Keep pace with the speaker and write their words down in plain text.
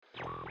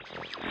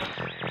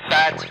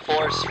Bat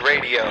Force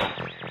Radio.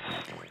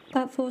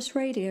 Bat Force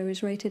Radio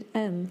is rated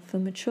M for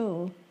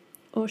mature,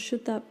 or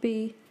should that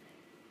be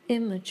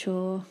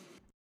immature?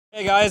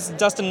 Hey guys,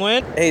 Dustin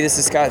Nguyen. Hey, this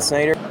is Scott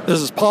Snyder.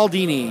 This is Paul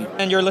Dini.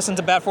 And you're listening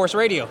to Bat Force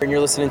Radio. And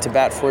you're listening to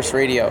Bat Force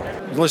Radio.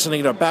 You're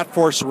listening to Bat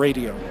Force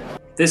Radio.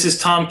 This is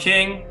Tom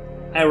King.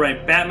 I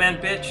write Batman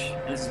Bitch,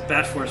 and this is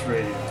Bat Force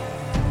Radio.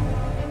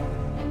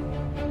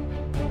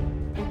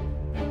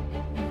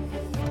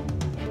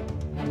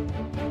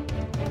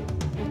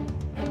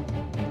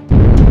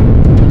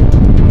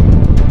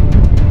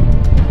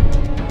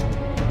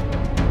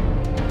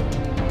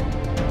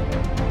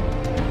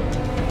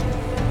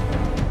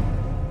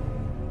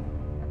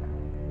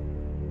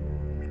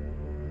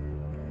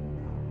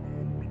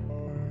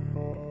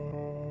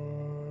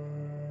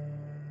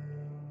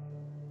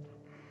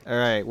 All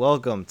right,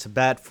 welcome to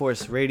Bat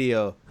Force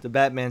Radio, the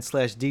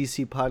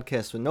Batman/DC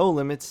podcast with no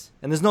limits.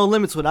 And there's no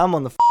limits when I'm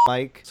on the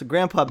mic. So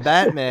Grandpa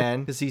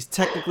Batman, because he's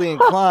technically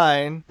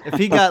inclined, if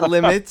he got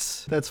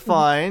limits, that's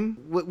fine.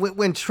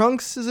 When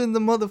Trunks is in the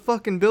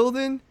motherfucking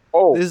building,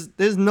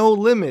 there's no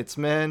limits,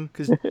 man.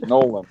 No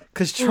limits.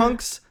 Because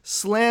Trunks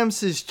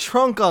slams his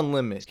trunk on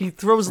limits. He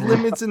throws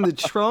limits in the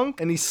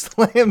trunk and he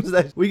slams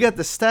that. We got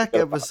the stack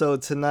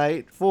episode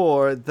tonight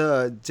for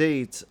the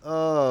date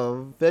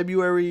of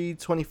February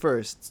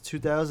 21st,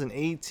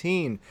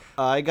 2018.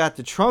 I got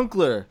the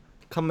Trunkler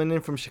coming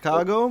in from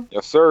Chicago.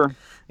 Yes, sir.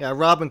 Yeah,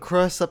 Robin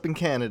Cross up in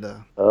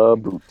Canada.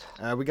 Boot.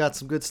 We got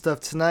some good stuff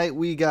tonight.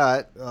 We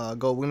got we're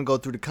gonna go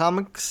through the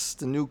comics,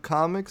 the new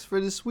comics for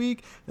this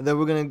week, and then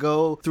we're gonna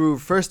go through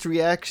first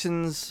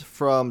reactions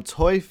from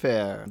Toy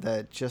Fair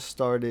that just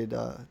started.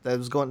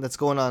 That's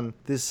going on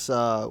this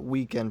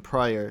weekend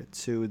prior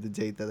to the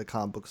date that the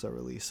comic books are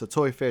released. So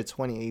Toy Fair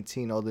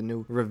 2018, all the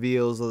new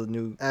reveals, all the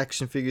new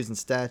action figures and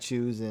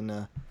statues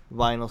and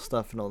vinyl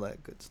stuff and all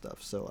that good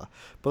stuff. So,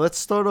 but let's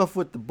start off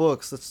with the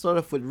books. Let's start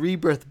off with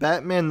Rebirth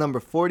Batman number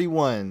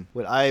 41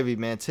 with Ivy.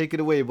 Man, take it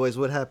away, boys.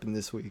 What happened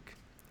this week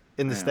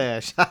in the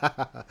stash?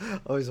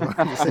 Always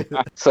wanted to say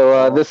that.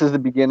 So this is the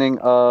beginning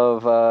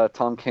of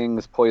Tom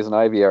King's Poison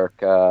Ivy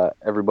arc.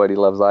 Everybody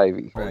loves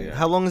Ivy. Right.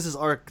 How long is this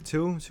arc?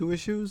 Two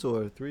issues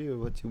or three, or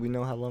what? Do we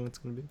know how long it's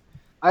gonna be?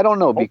 I don't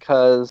know,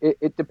 because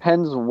it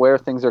depends where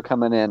things are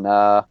coming in.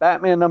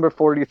 Batman number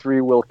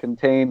 43 will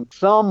contain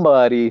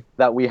somebody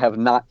that we have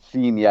not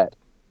seen yet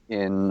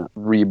in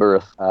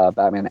Rebirth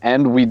Batman.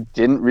 And we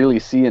didn't really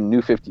see in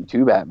New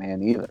 52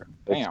 Batman either.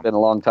 It's been a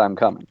long time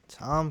coming.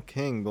 Tom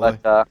King, boy.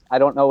 But I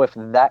don't know if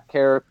that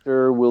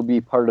character will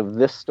be part of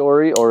this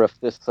story or if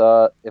this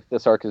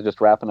arc is just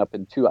wrapping up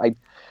in two.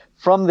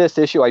 From this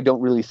issue, I don't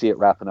really see it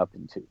wrapping up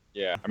in two.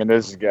 Yeah, I mean,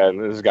 this has got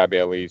to be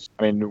at least.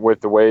 I mean, with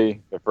the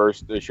way the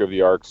first issue of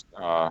the arcs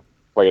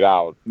played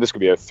out, this could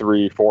be a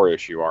 3-4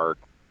 issue arc.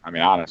 I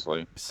mean,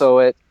 honestly. So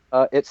it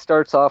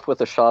starts off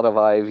with a shot of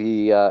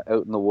Ivy out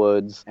in the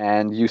woods,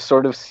 and you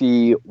sort of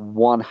see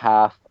one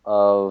half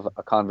of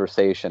a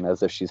conversation,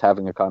 as if she's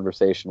having a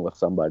conversation with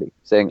somebody,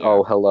 saying,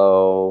 "Oh,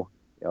 hello,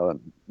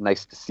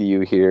 nice to see you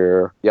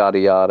here," yada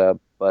yada.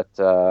 But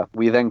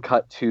we then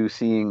cut to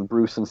seeing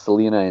Bruce and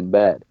Selina in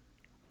bed.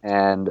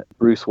 And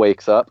Bruce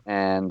wakes up,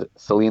 and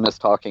Selina's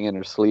talking in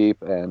her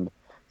sleep, and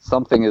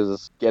something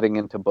is getting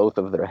into both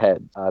of their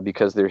heads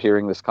because they're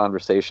hearing this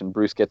conversation.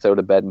 Bruce gets out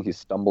of bed, and he's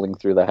stumbling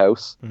through the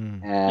house.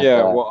 And,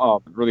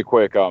 really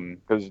quick,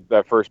 because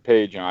that first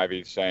page,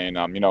 Ivy's saying,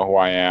 you know who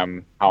I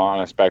am, how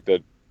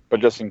unexpected. But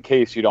just in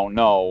case you don't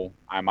know,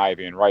 I'm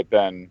Ivy. And right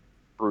then,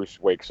 Bruce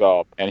wakes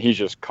up, and he's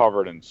just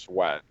covered in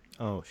sweat.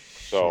 Oh,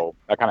 shit. So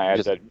that kind of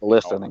adds that.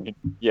 Listening.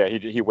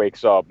 He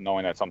wakes up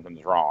knowing that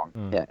something's wrong.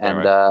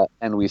 Yeah,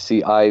 and we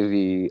see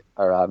Ivy,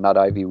 or not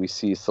Ivy, we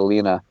see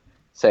Selina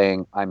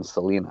saying, "I'm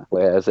Selina,"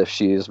 as if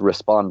she's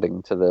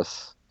responding to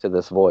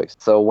this voice.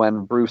 So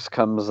when Bruce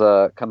comes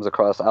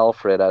across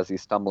Alfred as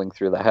he's stumbling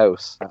through the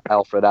house,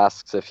 Alfred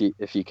asks if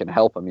he can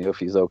help him, if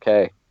he's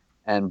okay,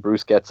 and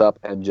Bruce gets up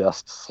and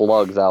just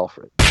slugs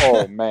Alfred.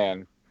 Oh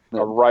man.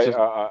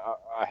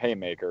 A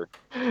haymaker.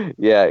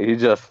 Yeah, he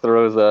just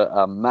throws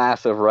a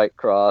massive right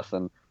cross,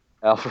 and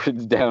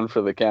Alfred's down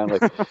for the count.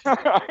 Like,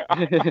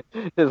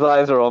 his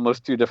eyes are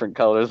almost two different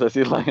colors as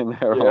he's laying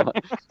there.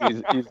 Yeah.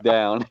 He's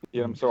down.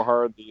 Hit him so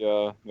hard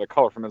the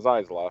color from his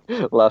eyes left.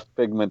 Lost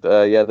pigment.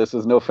 This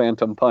is no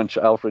phantom punch.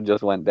 Alfred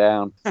just went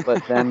down.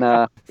 But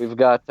then we've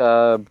got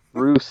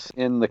Bruce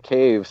in the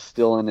cave,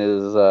 still in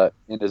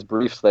his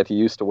briefs that he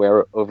used to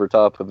wear over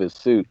top of his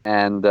suit,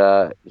 and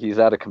he's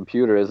at a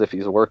computer as if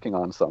he's working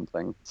on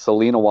something.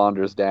 Selina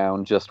wanders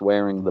down, just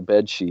wearing the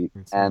bed sheet,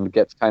 and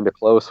gets kind of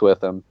close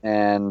with him,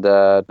 and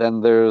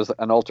then there's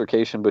an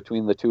altercation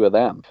between the two of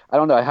them. I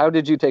don't know. How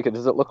did you take it?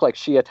 Does it look like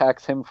she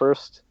attacks him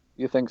first,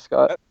 you think,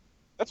 Scott?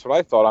 That's what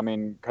I thought. I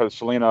mean, because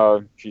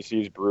Selina, she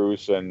sees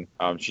Bruce, and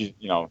she's,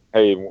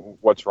 hey,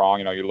 what's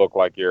wrong? You look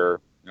like you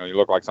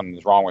look like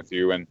something's wrong with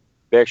you, and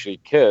they actually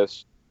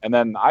kiss. And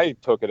then I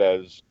took it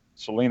as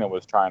Selina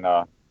was trying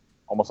to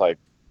almost like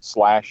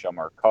slash him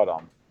or cut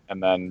him,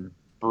 and then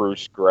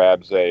Bruce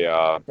grabs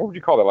a what would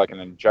you call that? Like an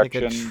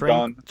injection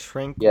gun?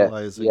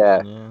 Tranquilizer.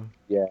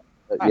 Yeah.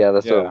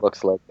 That's what it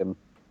looks like. And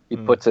he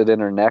puts it in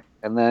her neck,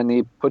 and then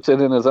he puts it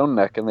in his own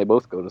neck, and they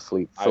both go to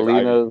sleep.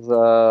 Selena's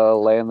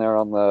laying there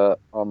on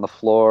the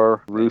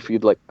floor,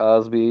 roofied like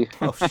Cosby.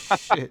 Oh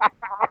shit!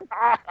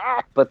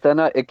 But then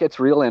it gets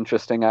real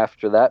interesting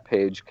after that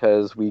page,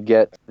 because we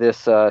get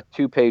this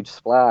 2-page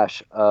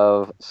splash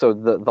of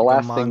the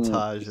last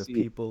montage thing of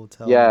people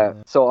telling. Yeah.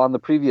 So on the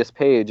previous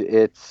page,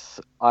 it's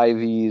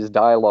Ivy's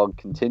dialogue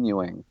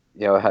continuing.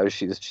 You know, how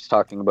she's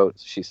talking about,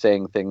 she's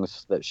saying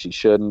things that she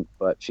shouldn't,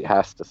 but she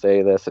has to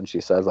say this, and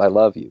she says, "I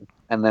love you."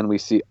 And then we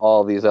see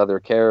all these other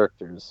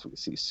characters. We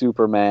see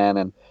Superman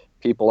and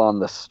people on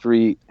the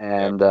street,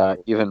 and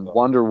even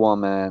Wonder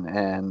Woman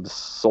and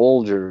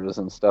soldiers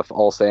and stuff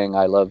all saying,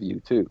 "I love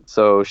you" too.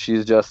 So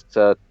she's just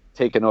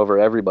taken over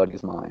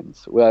everybody's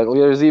minds. Well,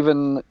 there's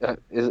even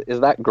is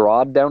that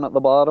Grodd down at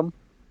the bottom?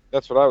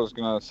 That's what I was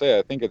gonna say.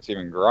 I think it's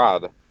even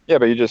Grodd. Yeah,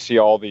 but you just see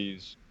all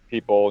these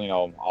people, you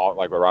know, all,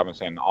 like what Robin's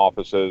saying,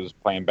 offices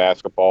playing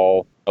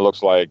basketball. It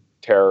looks like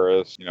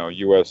terrorists, you know,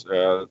 U.S.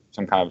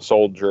 Some kind of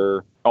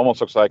soldier. Almost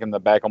looks like in the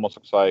back. Almost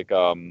looks like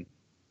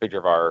picture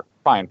of our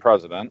fine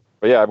president.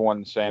 But yeah,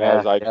 everyone's saying,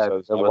 as Ivy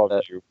says, "I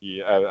love you."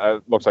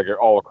 It looks like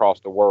you're all across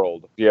the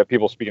world. You have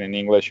people speaking in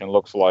English, and it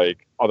looks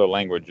like other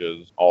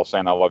languages all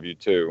saying, "I love you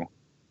too."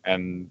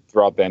 And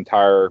throughout the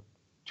entire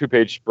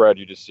 2-page spread,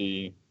 you just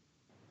see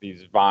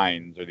these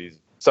vines or these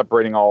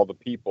separating all the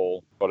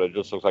people, but it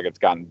just looks like it's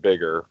gotten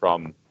bigger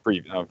from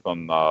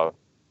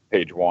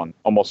page 1.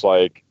 Almost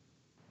like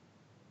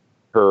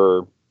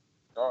her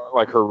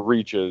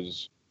reach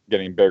is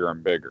getting bigger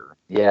and bigger.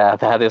 Yeah,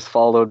 that is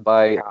followed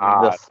by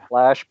the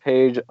splash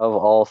page of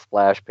all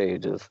splash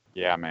pages.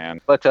 Yeah, man.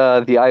 But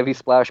the Ivy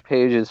splash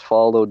page is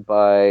followed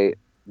by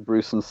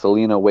Bruce and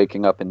Selena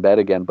waking up in bed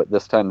again, but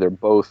this time they're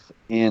both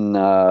in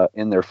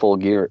their full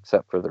gear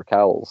except for their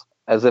cowls,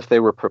 as if they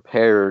were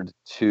prepared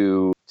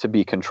to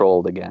be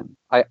controlled again.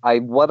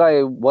 What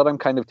I'm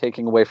kind of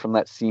taking away from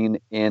that scene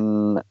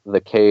in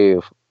the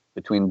cave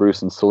between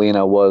Bruce and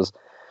Selena was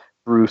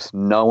Bruce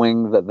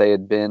knowing that they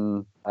had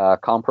been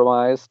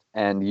compromised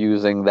and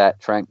using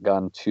that trank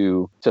gun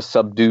to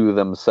subdue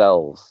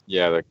themselves.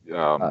 Yeah,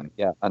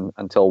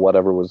 until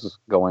whatever was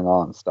going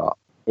on stopped.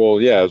 Well,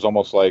 yeah, it's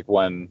almost like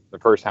when the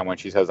first time when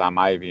she says, "I'm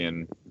Ivy,"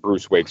 and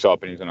Bruce wakes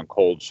up and he's in a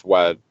cold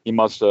sweat. He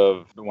must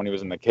have, when he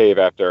was in the cave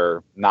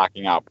after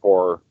knocking out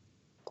poor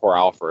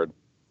Alfred.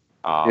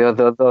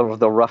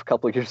 The rough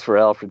couple of years for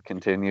Alfred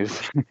continues.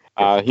 He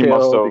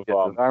must have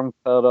his arm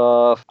cut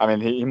off. I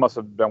mean, he must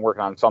have been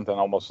working on something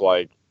almost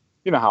like,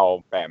 you know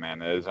how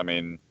Batman is. I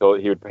mean,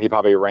 he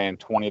probably ran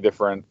 20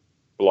 different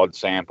blood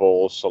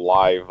samples,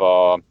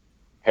 saliva,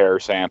 hair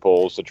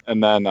samples,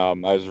 and then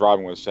as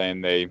Robin was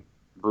saying,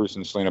 Bruce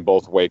and Selena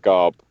both wake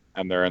up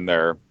and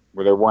they're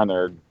wearing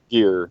their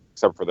gear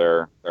except for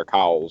their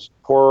cowls.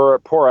 Poor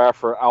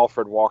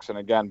Alfred walks in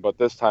again, but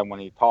this time when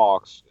he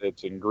talks,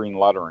 it's in green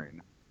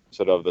lettering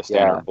instead of the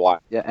standard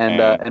black. Yeah,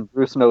 and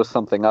Bruce knows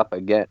something up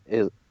again.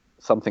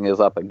 Something is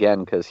up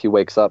again because he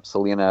wakes up.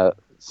 Selena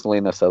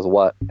says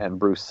what, and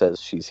Bruce says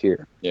she's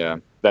here. Yeah.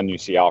 Then you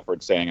see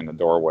Alfred standing in the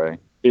doorway.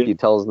 He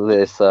tells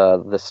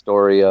this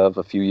story of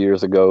a few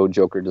years ago,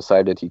 Joker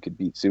decided he could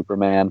beat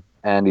Superman.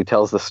 And he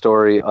tells the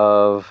story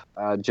of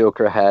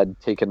Joker had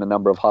taken a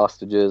number of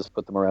hostages,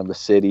 put them around the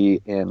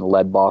city in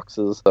lead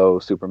boxes so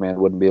Superman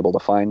wouldn't be able to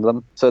find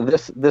them. So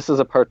this is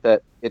a part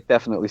that it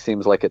definitely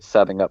seems like it's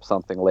setting up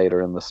something later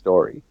in the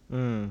story.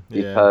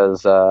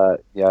 Because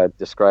it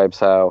describes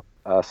how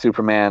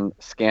Superman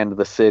scanned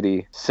the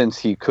city since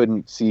he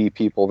couldn't see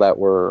people that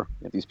were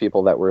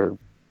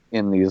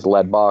in these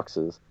lead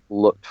boxes,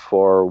 looked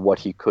for what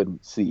he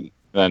couldn't see.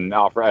 Then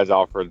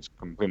Alfred's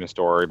completing the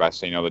story by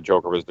saying, the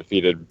Joker was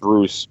defeated,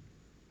 Bruce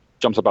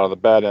jumps up out of the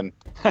bed and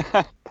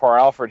poor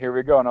Alfred, here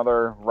we go,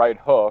 another right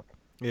hook.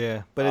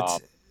 Yeah,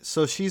 but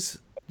so she's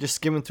just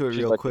skimming through it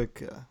real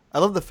quick. I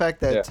love the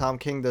fact that Tom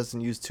King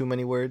doesn't use too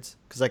many words,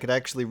 because I could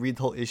actually read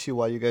the whole issue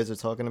while you guys are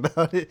talking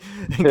about it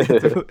and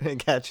get through and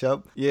catch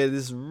up. Yeah,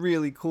 this is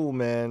really cool,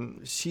 man.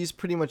 She's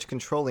pretty much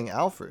controlling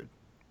Alfred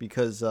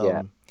because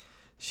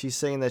she's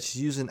saying that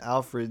she's using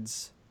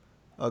Alfred's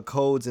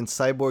codes and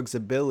Cyborg's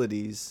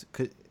abilities.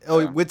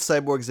 With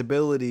Cyborg's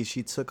ability,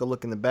 she took a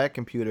look in the back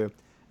computer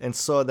and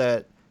saw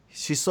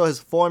his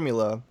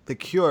formula, the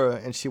cure,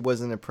 and she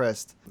wasn't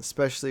impressed,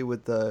 especially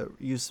with the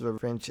use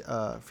of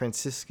a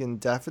Franciscan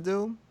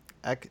daffodil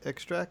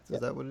extract.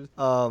 Is that what it is?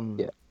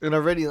 And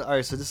already, all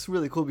right, so this is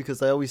really cool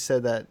because I always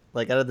said that,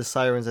 like, out of the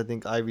Sirens, I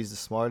think Ivy's the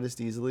smartest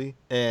easily.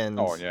 And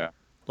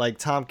like,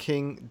 Tom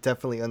King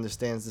definitely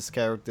understands this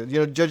character.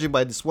 Judging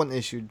by this one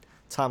issue,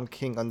 Tom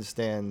King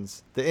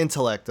understands the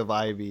intellect of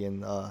Ivy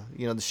and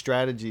the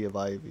strategy of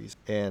Ivy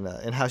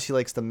and how she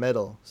likes to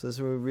meddle. So this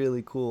is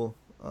really cool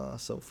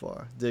so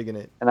far. Digging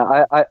it. And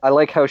I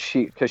like how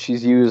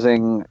she's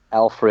using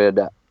Alfred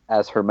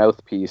as her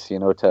mouthpiece,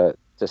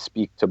 to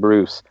speak to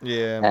Bruce.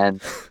 Yeah. And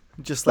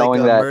just like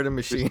a murder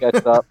machine. Bruce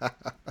gets up.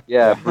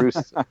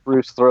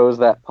 Bruce throws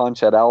that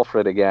punch at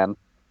Alfred again.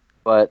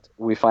 but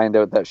we find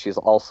out that she's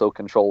also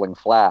controlling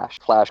Flash.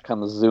 Flash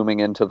comes zooming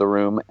into the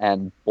room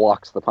and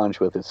blocks the punch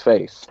with his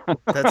face.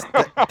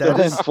 That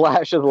is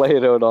Flash is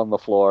laid out on the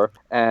floor,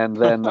 and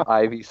then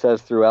Ivy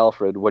says through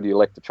Alfred, "Would you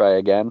like to try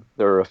again?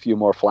 There are a few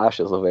more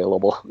Flashes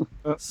available."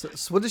 So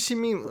what does she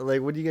mean?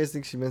 Like, what do you guys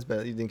think she means by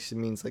that? You think she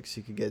means like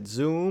she could get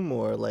Zoom,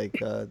 or like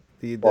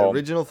the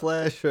original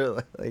Flash,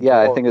 or like? Yeah,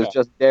 I think it's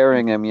just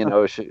daring him.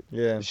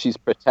 She's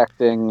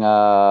protecting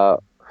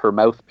her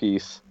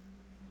mouthpiece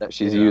that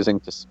she's using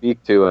to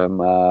speak to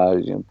him.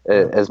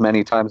 As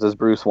many times as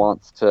Bruce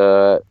wants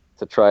to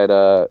try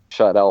to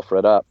shut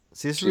Alfred up.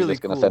 See, it's she's really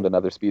just going to cool. send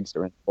another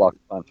speedster and block the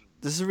punch.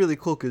 This is really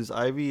cool because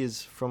Ivy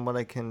is, from what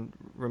I can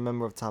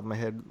remember off the top of my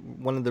head,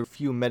 one of the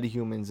few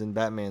metahumans in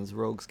Batman's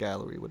rogues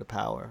gallery with a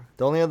power.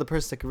 The only other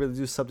person that could really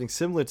do something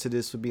similar to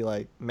this would be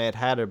like Mad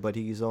Hatter, but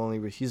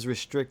he's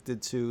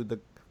restricted to the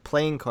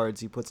playing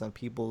cards he puts on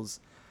people's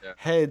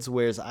heads,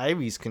 whereas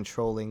Ivy's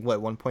controlling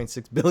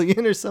 1.6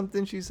 billion or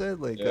something. She said,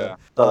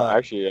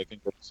 actually, I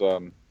think it's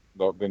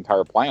the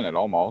entire planet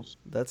almost.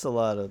 That's a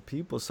lot of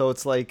people. So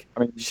it's like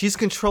she's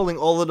controlling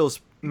all of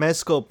those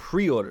Mezco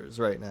pre-orders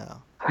right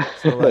now.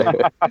 So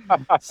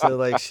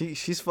like,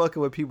 she's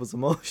fucking with people's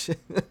emotion.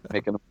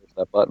 Making them push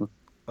that button.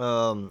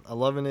 I'm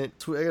loving it.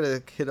 I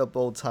gotta hit up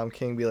old Tom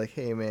King and be like,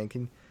 hey man,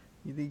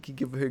 you think you could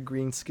give her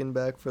green skin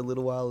back for a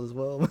little while as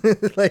well?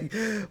 Like,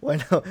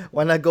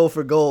 why not go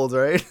for gold,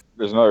 right?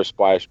 There's another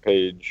splash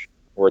page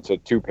where it's a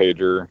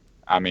 2-pager.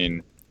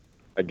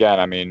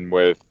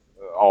 With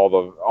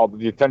all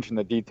the attention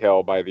to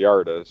detail by the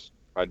artist,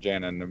 by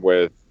Janin,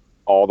 with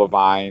all the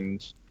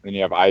vines. Then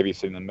you have Ivy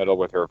sitting in the middle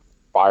with her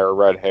fire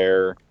red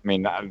hair.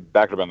 That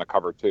could have been the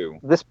cover too.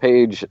 This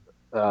page,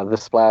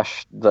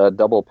 the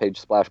double page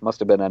splash must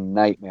have been a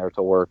nightmare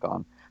to work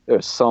on.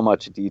 There's so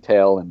much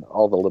detail and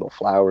all the little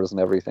flowers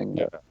and everything.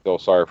 Yeah, still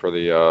sorry for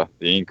the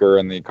inker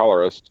and the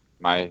colorist.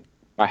 My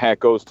hat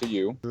goes to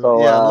you.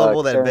 So, I love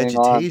all that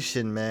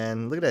vegetation,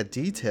 man. Look at that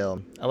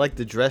detail. I like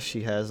the dress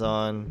she has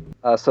on.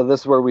 So this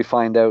is where we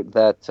find out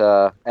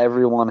that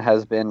everyone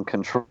has been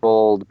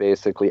controlled,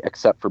 basically,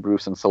 except for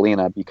Bruce and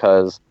Selina,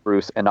 because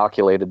Bruce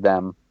inoculated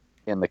them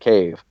in the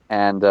cave.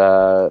 And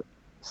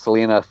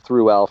Selina,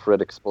 through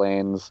Alfred,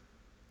 explains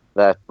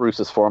that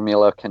Bruce's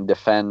formula can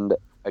defend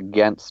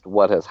against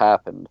what has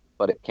happened,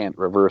 but it can't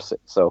reverse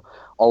it. So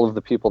all of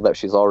the people that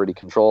she's already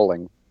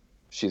controlling,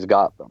 she's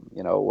got them.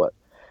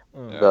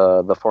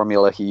 The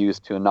formula he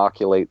used to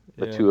inoculate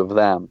the two of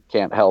them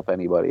can't help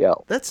anybody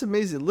else. That's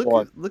amazing.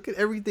 Look at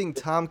everything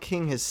Tom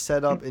King has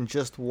set up in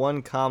just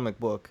one comic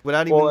book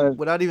without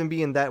even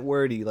being that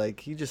wordy. Like,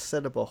 he just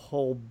set up a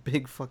whole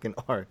big fucking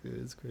arc. Dude,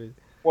 it's crazy.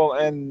 Well,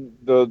 and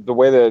the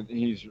way that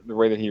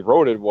he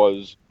wrote it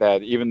was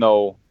that even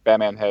though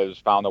Batman has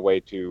found a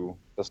way to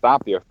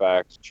stop the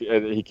effects,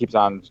 Ivy keeps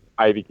on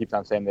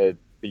saying that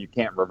you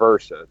can't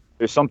reverse it.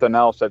 There's something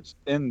else that's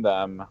in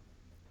them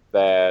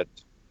that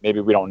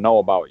maybe we don't know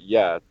about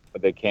yet,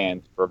 but they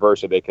can't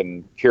reverse it. They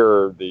can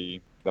cure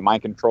the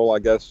mind control, I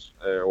guess,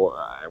 or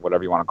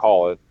whatever you want to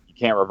call it. You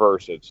can't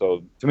reverse it.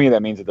 So to me,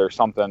 that means that there's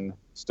something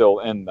still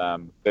in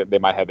them. They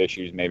might have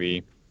issues,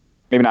 maybe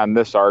not in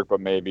this arc,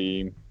 but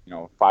maybe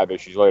 5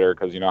 issues later,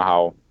 because you know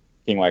how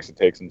King likes to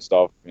take some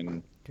stuff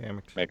and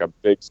make a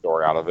big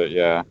story out of it.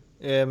 Yeah.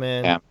 Yeah,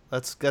 man. Yeah.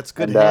 That's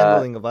good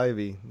handling of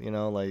Ivy.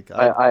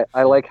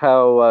 I like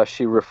how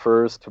she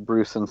refers to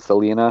Bruce and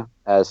Selina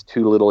as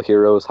two little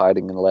heroes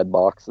hiding in lead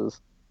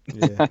boxes.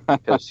 Yeah.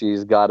 Because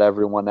she's got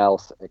everyone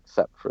else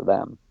except for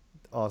them.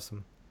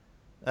 Awesome.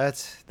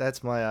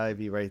 That's my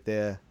Ivy right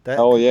there.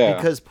 Yeah.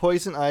 Because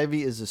Poison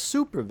Ivy is a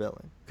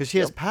supervillain. Because she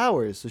has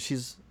powers, so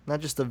she's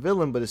not just a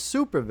villain, but a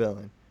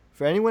supervillain.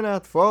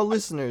 For all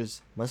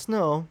listeners, must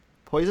know,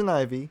 Poison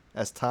Ivy,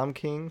 as Tom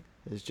King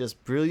has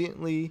just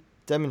brilliantly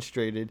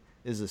demonstrated,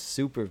 is a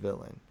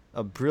supervillain.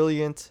 A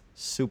brilliant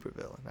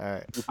supervillain. All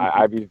right.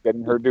 Ivy's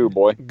getting her due,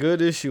 boy.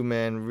 Good issue,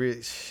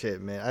 man.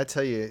 Shit, man. I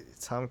tell you,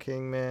 Tom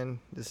King, man,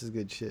 this is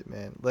good shit,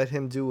 man. Let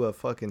him do a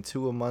fucking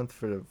 2 a month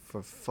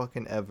for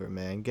fucking ever,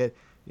 man. Get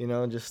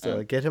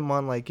him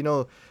on, like,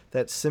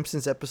 that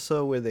Simpsons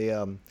episode where they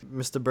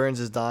Mr. Burns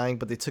is dying,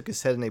 but they took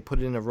his head and they put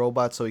it in a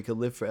robot so he could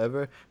live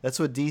forever. That's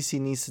what DC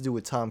needs to do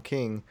with Tom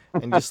King,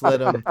 and just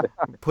let him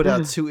put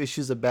out 2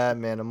 issues of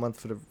Batman a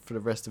month for the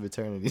rest of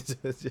eternity.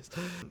 Just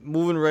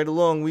moving right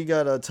along, we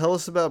got tell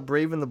us about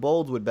Brave and the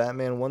Bold with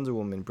Batman Wonder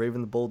Woman. Brave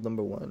and the Bold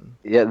 #1.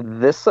 Yeah,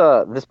 this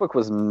book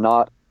was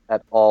not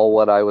at all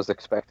what I was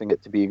expecting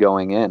it to be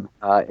going in.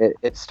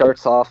 It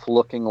starts off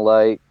looking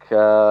like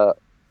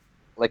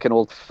an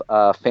old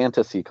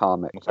fantasy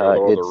comic.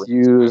 It's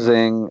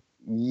using,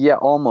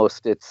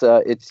 almost.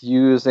 It's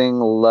using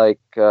like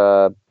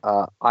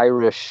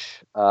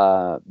Irish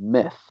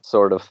myth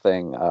sort of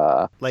thing.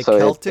 Like so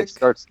Celtic? It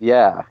starts,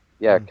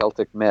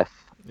 Celtic myth.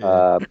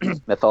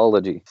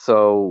 Mythology.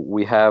 So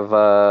we have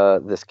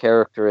this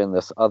character in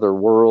this other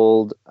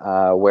world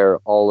where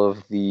all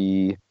of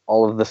the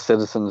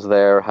citizens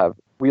there have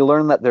we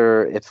learn that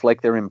it's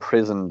like they're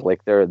imprisoned,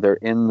 like they're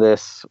in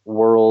this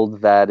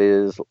world that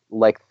is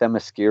like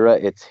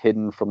Themyscira. It's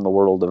hidden from the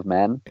world of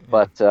men,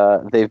 but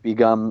they've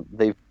begun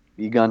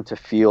to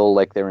feel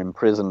like they're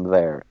imprisoned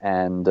there,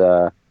 and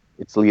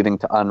it's leading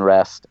to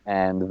unrest.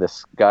 And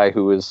this guy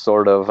who is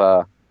sort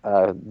of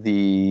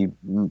the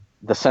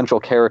central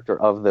character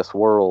of this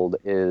world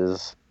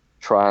is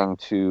trying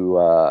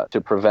to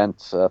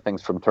prevent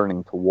things from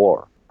turning to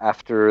war.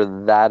 After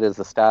that is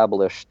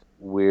established,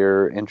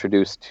 we're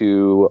introduced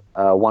to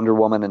Wonder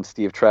Woman and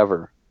Steve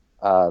Trevor.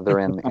 They're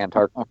in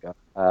Antarctica,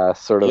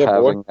 sort of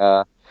having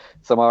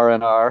some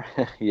R&R.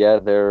 Yeah,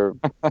 they're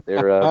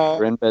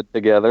in bed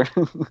together.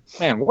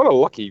 Man, what a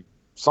lucky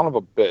son of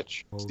a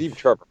bitch. Steve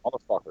Trevor,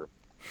 motherfucker.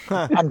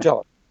 I'm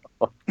jealous.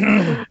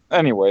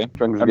 Anyway,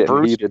 and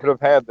Bruce, you could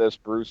have had this,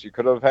 Bruce. You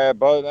could have had,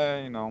 but,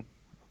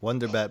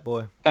 Wonder Bat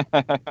boy.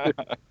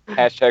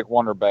 Hashtag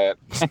Wonder Bat.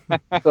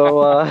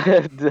 So,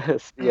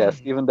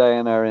 Steve and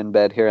Diana are in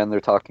bed here, and they're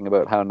talking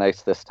about how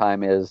nice this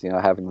time is,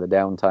 having the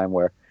downtime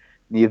where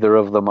neither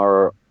of them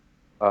are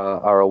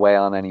away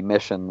on any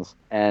missions.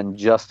 And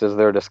just as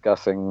they're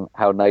discussing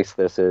how nice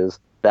this is,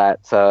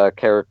 that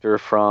character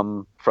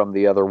from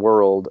the other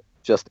world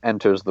just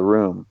enters the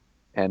room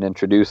and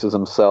introduces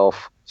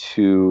himself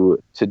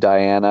to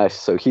Diana.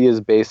 So he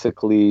is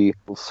basically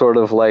sort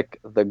of like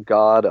the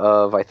god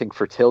of, I think,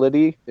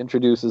 fertility,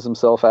 introduces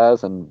himself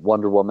as, and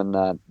Wonder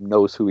Woman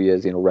knows who he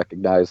is,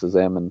 recognizes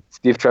him, and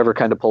Steve Trevor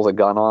kind of pulls a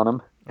gun on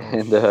him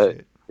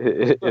and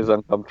is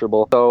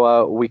uncomfortable.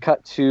 So we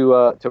cut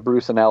to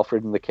Bruce and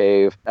Alfred in the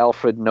cave.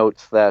 Alfred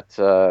notes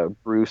that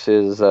Bruce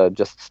is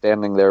just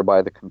standing there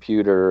by the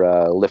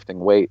computer lifting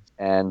weights,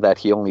 and that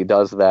he only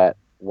does that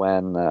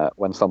when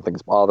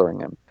something's bothering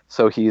him.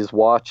 So he's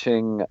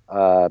watching,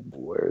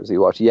 where is he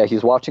watching? Yeah,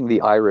 he's watching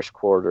the Irish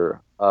quarter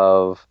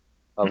of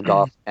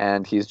Gotham,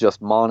 and he's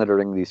just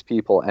monitoring these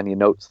people, and he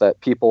notes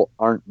that people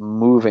aren't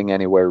moving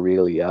anywhere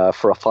really.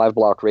 For a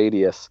 5-block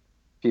radius,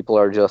 people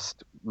are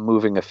just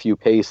moving a few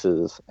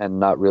paces and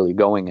not really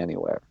going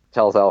anywhere.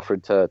 Tells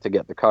Alfred to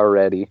get the car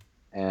ready,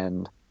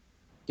 and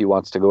he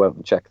wants to go out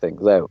and check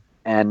things out.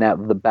 And now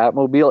the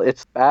Batmobile,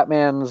 it's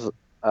Batman's...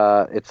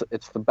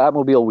 It's the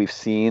Batmobile we've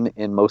seen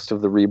in most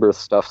of the Rebirth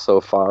stuff so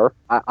far.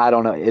 I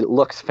don't know. It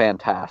looks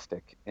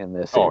fantastic in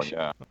this issue.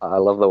 Yeah. I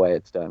love the way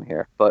it's done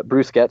here. But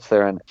Bruce gets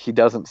there and he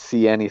doesn't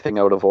see anything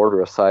out of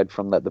order aside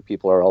from that the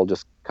people are all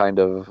just kind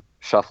of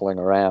shuffling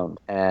around.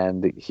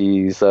 And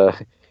he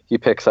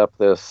picks up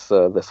this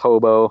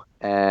hobo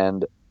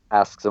and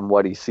asks him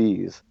what he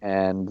sees,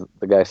 and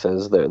the guy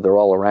says they're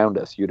all around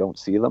us, you don't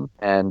see them,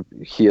 and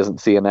he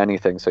isn't seeing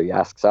anything. So he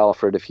asks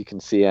Alfred if he can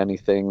see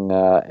anything,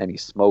 any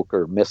smoke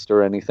or mist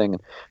or anything,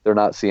 and they're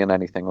not seeing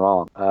anything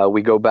wrong.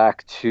 We go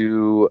back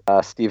to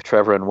Steve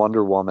Trevor and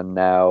Wonder Woman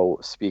now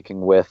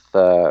speaking with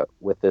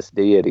this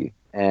deity,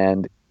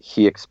 and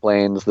he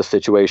explains the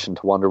situation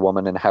to Wonder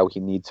Woman and how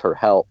he needs her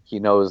help. He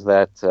knows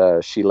that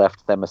she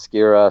left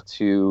Themyscira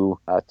to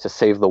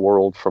save the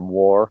world from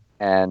war,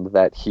 and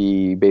that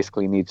he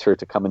basically needs her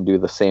to come and do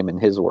the same in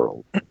his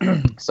world.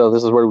 So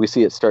this is where we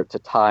see it start to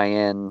tie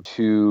in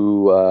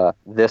to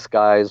this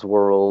guy's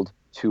world,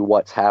 to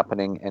what's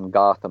happening in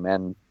Gotham.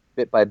 And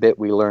bit by bit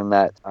we learn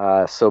that,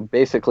 so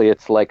basically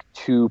it's like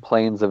two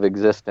planes of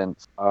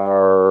existence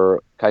are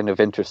kind of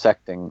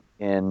intersecting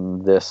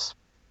in this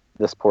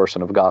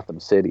portion of Gotham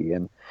City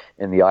and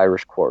in the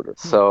Irish Quarter.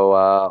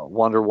 So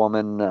Wonder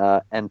Woman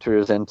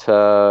enters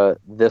into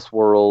this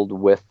world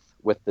with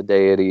the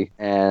deity,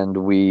 and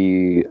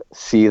we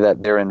see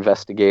that they're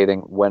investigating,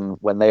 when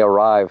they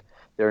arrive,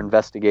 they're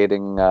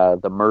investigating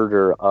the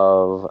murder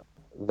of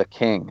the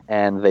king,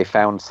 and they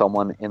found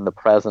someone in the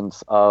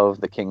presence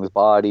of the king's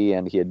body,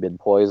 and he had been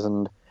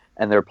poisoned,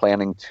 and they're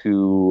planning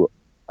to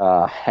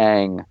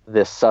hang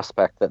this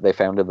suspect that they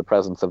found in the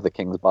presence of the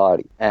king's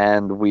body.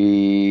 And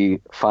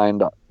we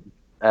find,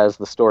 as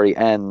the story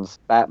ends,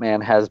 Batman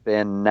has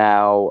been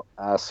now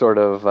sort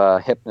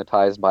of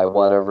hypnotized by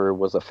whatever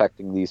was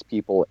affecting these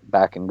people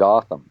back in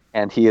Gotham.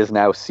 And he is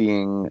now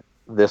seeing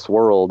this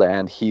world,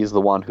 and he's the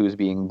one who's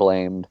being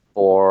blamed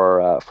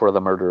for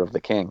the murder of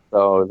the king.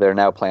 So they're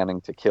now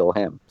planning to kill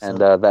him.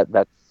 And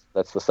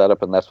that's the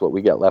setup, and that's what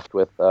we get left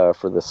with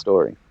for this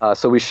story.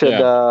 So we should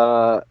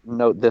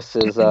note this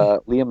is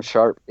Liam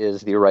Sharp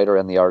is the writer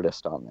and the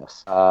artist on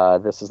this.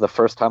 This is the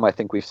first time I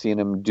think we've seen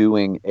him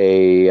doing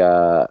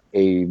a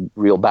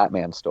real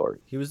Batman story.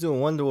 He was doing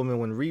Wonder Woman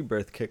when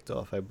Rebirth kicked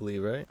off, I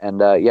believe, right?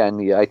 And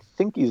I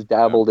think he's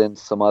dabbled in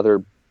some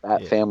other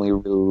Bat family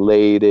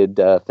related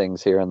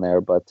things here and there.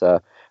 But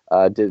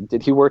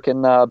did he work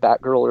in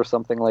Batgirl or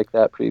something like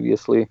that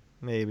previously?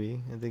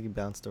 Maybe. I think he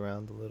bounced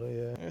around a little,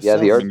 yeah. Yeah,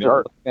 the art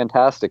looks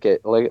fantastic.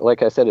 It,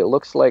 like I said, it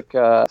looks like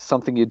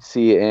something you'd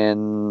see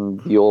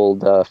in the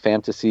old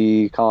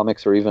fantasy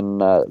comics or even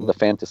the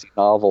fantasy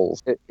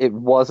novels. It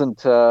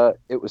wasn't.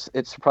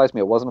 It surprised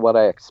me. It wasn't what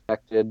I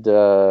expected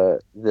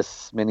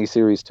this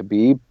miniseries to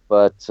be,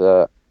 but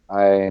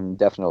I'm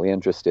definitely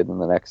interested in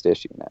the next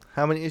issue now.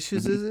 How many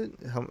issues is it?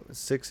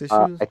 6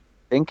 issues?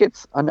 think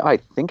it's going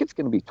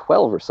to be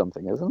 12 or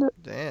something, isn't it?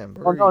 Damn.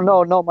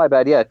 Oh no, my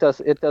bad. Yeah, it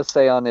does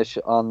say on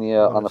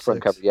the front 6.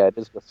 cover. Yeah, it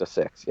is just a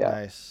 6. Yeah.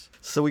 Nice.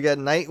 So we got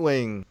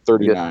Nightwing.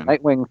 39.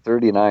 Nightwing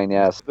 39.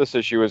 Yes. This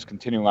issue is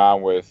continuing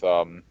on with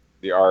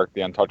the arc,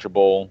 The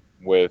Untouchable,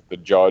 with the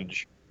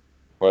Judge,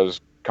 who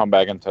has come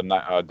back into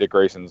Dick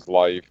Grayson's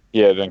life. He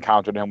had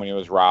encountered him when he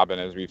was Robin,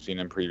 as we've seen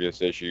in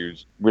previous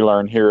issues. We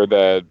learn here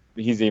that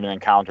he's even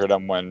encountered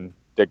him when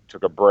Dick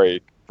took a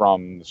break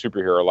from the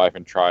superhero life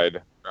and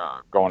tried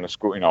going to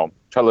school,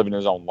 tried living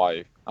his own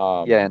life.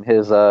 In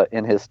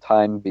his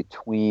time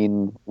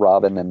between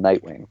Robin and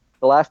Nightwing.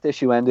 The last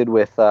issue ended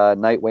with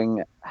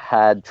Nightwing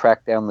had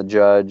tracked down the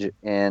Judge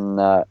in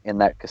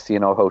that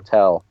casino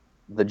hotel.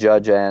 The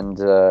Judge and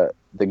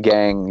the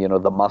gang,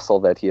 the muscle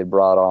that he had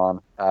brought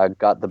on,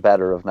 got the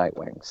better of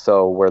Nightwing.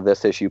 So where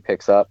this issue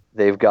picks up,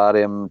 they've got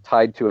him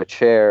tied to a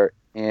chair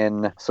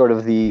in sort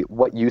of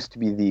what used to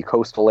be the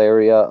coastal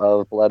area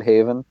of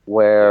Bloodhaven,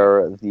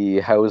 where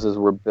the houses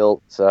were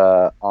built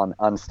on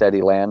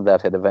unsteady land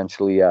that had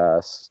eventually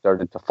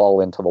started to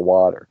fall into the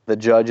water. The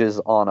Judge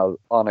is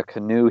on a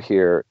canoe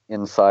here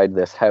inside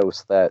this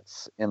house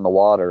that's in the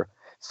water,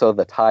 so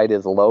the tide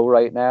is low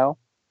right now,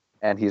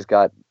 and he's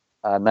got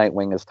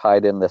Nightwing is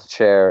tied in this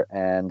chair,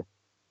 and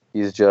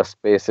he's just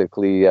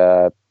basically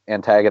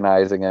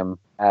antagonizing him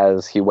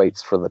as he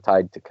waits for the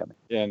tide to come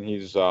in. And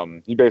he's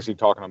basically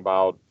talking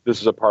about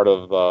this is a part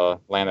of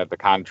land that the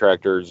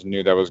contractors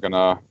knew that was going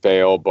to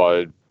fail,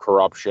 but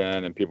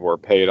corruption and people were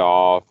paid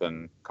off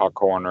and cut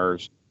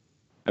corners.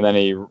 And then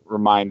he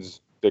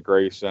reminds Dick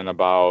Grayson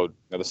about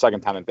the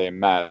second time that they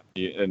met,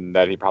 and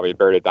that he probably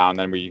buried it down.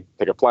 Then we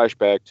take a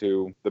flashback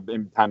to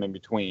the time in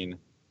between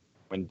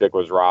when Dick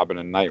was Robin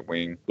and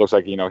Nightwing. Looks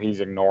like he's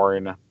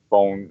ignoring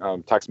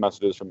phone text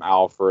messages from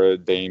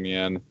Alfred,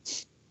 Damian,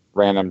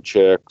 random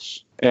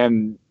chicks,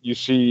 and you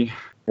see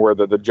where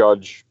the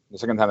Judge, the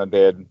second time that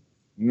they had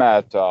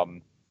met,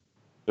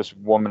 this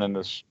woman in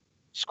this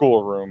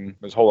schoolroom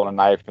is holding a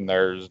knife, and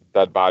there's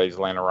dead bodies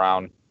laying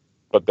around,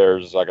 but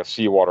there's like a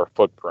seawater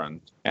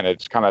footprint, and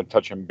it's kind of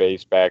touching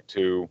base back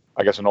to,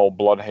 I guess, an old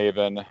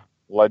Bloodhaven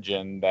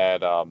legend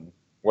that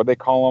what they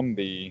call him,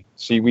 the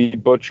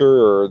seaweed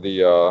butcher or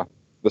the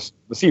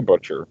sea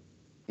butcher.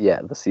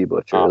 Yeah, the sea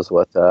butcher is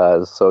what.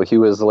 So he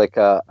was like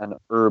an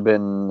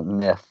urban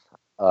myth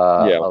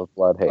of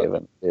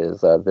Bloodhaven,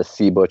 is the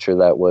sea butcher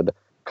that would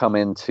come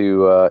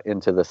into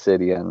the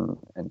city and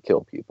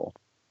kill people.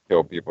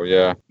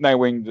 Yeah.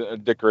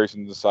 Nightwing, Dick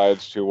Grayson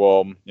decides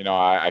to,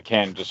 I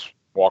can't just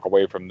walk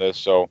away from this.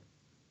 So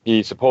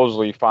he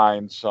supposedly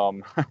finds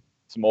some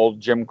old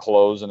gym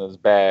clothes in his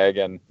bag.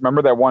 And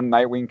remember that one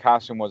Nightwing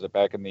costume, was it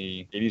back in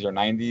the 80s or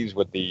 90s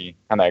with the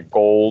kind of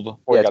gold?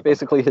 Yeah, it's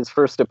basically his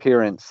first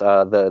appearance,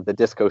 the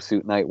disco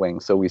suit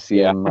Nightwing. So we see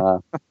him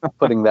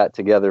putting that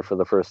together for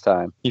the first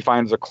time. He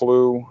finds a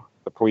clue.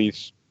 The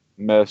police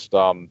did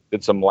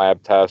some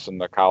lab tests in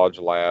the college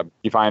lab.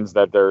 He finds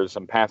that there's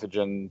some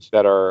pathogens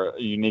that are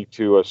unique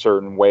to a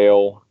certain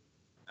whale.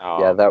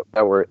 That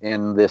were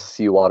in this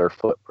seawater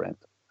footprint.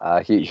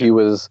 He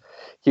was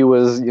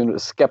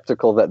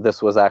skeptical that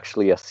this was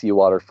actually a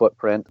seawater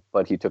footprint,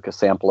 but he took a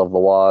sample of the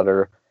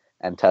water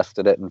and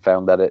tested it and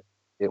found that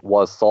it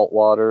was salt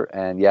water,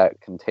 and it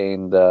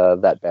contained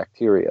that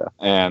bacteria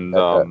and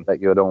that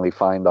you would only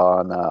find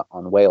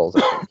on whales,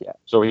 I think. Yeah.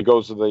 So he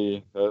goes to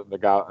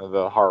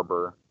the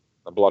harbor,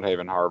 the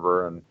Bloodhaven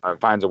harbor, and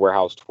finds a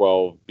warehouse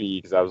 12B,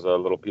 because that was a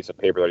little piece of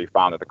paper that he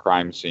found at the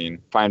crime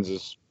scene. Finds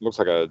this, looks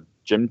like a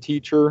gym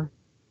teacher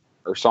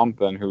or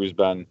something, who's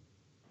been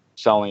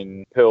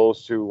selling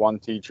pills to one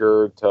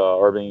teacher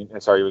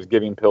he was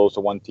giving pills to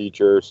one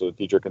teacher so the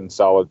teacher can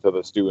sell it to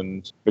the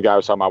students. The guy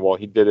was talking about,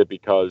 he did it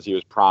because he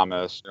was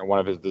promised one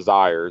of his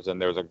desires,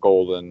 and there's a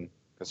golden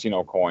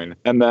casino coin.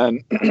 And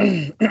then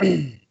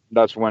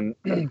that's when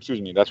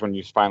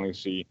you finally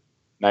see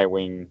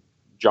Nightwing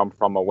jump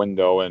from a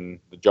window, and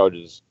the Judge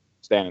is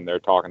standing there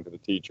talking to the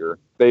teacher.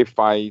 They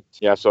fight.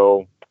 Yeah,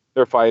 so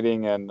they're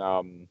fighting, and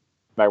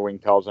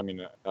Nightwing tells him,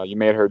 you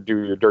made her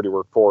do your dirty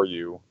work for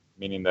you,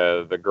 meaning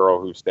the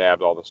girl who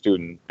stabbed all the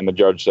students. And the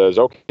Judge says,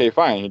 okay,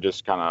 fine. He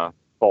just kind of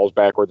falls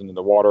backwards into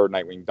the water.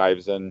 Nightwing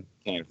dives in,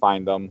 can't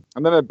find them.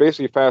 And then it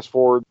basically fast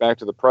forward back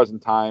to the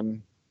present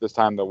time. This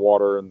time the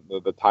water and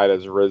the tide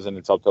has risen.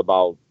 It's up to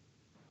about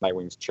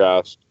Nightwing's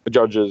chest. The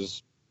Judge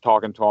is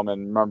talking to him,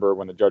 and remember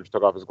when the Judge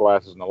took off his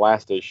glasses in the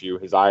last issue,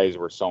 his eyes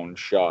were sewn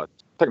shut,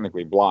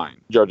 technically blind.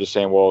 The Judge is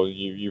saying, well,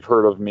 you've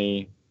heard of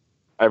me.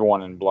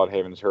 Everyone in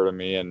Bloodhaven's heard of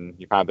me, and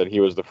he found that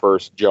he was the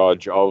first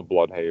judge of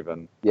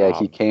Bloodhaven. Yeah,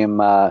 he came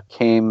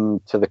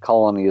to the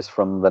colonies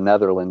from the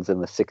Netherlands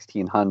in the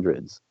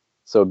 1600s.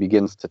 So it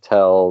begins to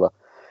tell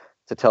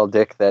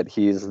Dick that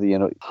he's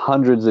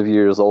hundreds of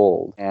years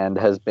old and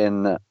has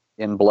been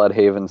in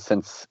Bloodhaven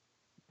since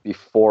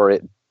before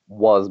it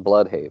was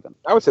Bloodhaven.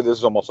 I would say this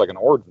is almost like an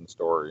origin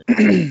story.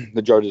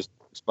 The Judge is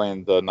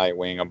explained to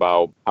Nightwing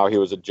about how he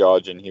was a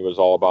judge, and he was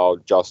all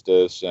about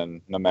justice,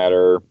 and no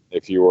matter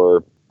if you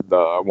were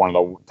one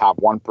of the top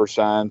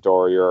 1%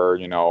 or you're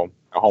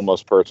a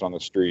homeless person on the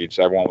streets.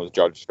 Everyone was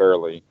judged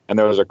fairly. And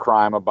there was a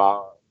crime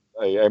about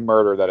a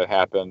murder that had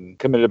happened,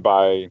 committed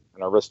by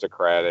an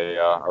aristocrat,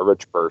 a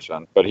rich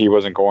person. But that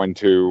wasn't going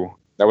to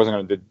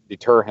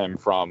deter him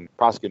from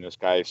prosecuting this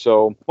guy.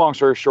 So long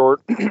story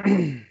short,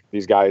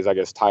 these guys, I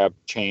guess, tie up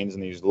chains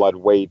and these lead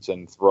weights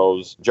and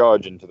throws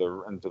Judge into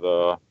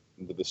the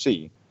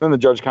sea. Then the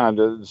judge kind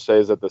of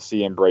says that the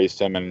sea embraced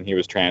him and he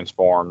was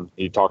transformed.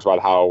 He talks about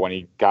how when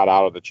he got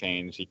out of the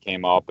chains, he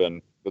came up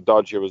and the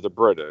Dutch, it was the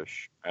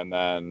British, and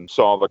then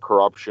saw the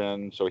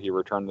corruption, so he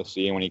returned the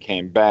sea. And when he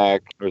came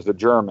back, it was the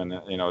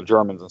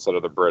Germans instead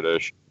of the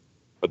British.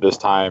 But this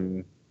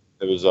time,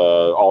 it was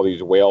all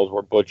these whales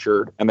were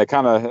butchered, and they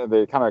kind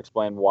of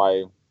explained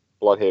why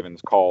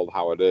Bloodhaven's called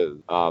how it is.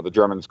 The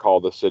Germans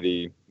called the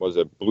city, was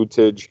it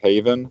Blutige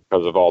Haven,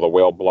 because of all the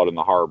whale blood in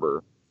the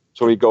harbor.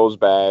 So he goes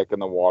back in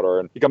the water,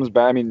 and he comes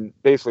back. I mean,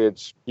 basically,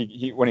 it's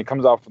he when he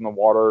comes out from the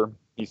water,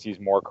 he sees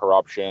more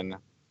corruption,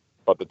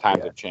 but the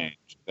times have changed.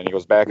 Then he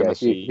goes back in the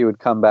sea. He would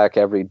come back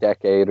every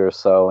decade or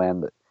so,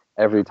 and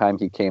every time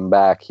he came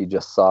back, he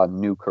just saw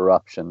new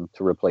corruption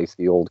to replace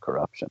the old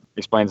corruption. He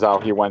explains how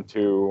he went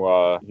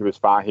to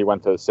he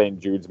went to St.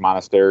 Jude's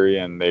Monastery,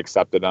 and they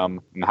accepted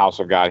him. In the House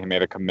of God, he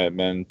made a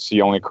commitment,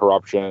 see only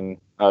corruption,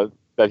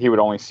 that he would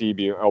only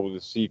be able to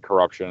see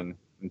corruption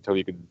until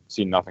he could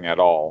see nothing at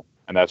all.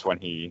 And that's when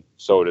he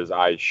sewed his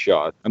eyes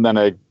shut. And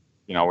then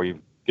we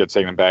get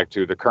taken back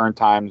to the current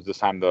times. This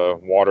time the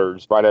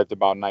water's right at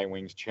about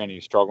Nightwing's chin.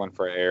 He's struggling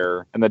for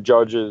air. And the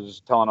judge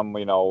is telling him,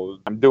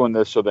 I'm doing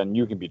this so then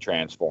you can be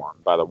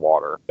transformed by the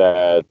water.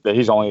 That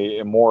he's only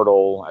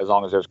immortal as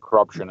long as there's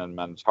corruption in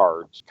men's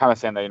hearts. Kind of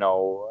saying that,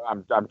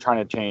 I'm trying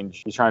to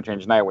change, he's trying to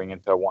change Nightwing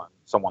into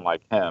someone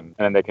like him.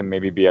 And then they can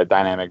maybe be a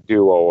dynamic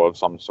duo of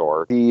some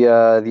sort.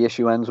 The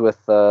issue ends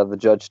with the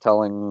judge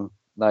telling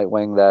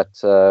Nightwing that,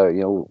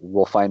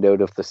 we'll find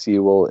out if the sea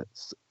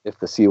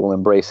will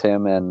embrace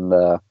him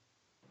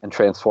and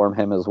transform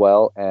him as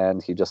well,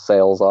 and he just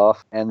sails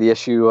off. And the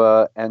issue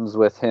ends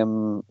with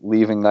him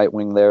leaving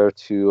Nightwing there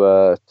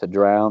to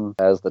drown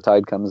as the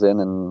tide comes in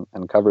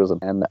and covers him,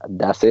 and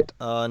that's it.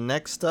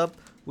 Next up,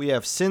 we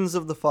have Sins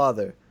of the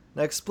Father.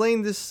 Now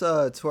explain this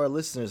to our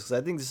listeners, because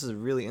I think this is a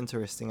really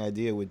interesting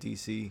idea with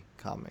DC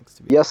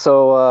Comics.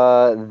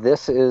 So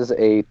this is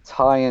a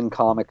tie-in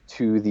comic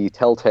to the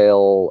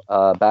Telltale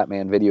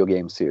Batman video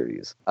game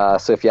series.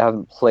 So if you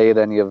haven't played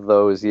any of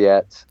those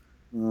yet,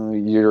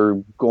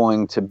 you're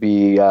going to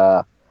be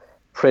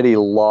pretty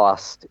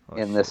lost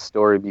in this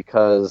story,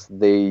 because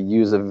they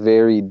use a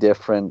very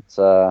different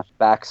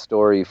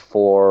backstory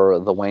for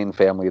the Wayne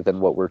family than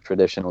what we're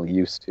traditionally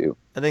used to.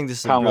 I think this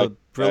is a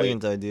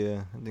brilliant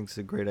idea. I think it's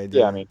a great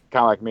idea. Yeah, I mean,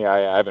 kind of like me,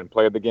 I haven't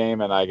played the game,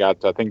 and I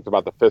got to, I think,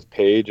 about the 5th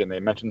page, and they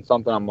mentioned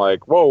something. I'm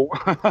like, whoa,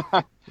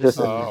 what's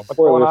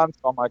going on?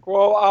 So I'm like,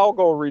 well, I'll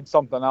go read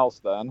something else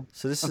then.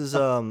 So this is,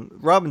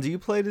 Robin, do you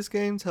play this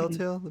game,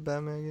 Telltale, the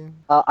Batman game?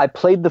 I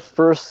played the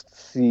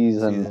first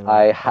season.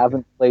 I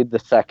haven't played the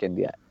second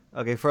yet.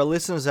 Okay, for our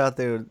listeners out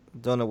there who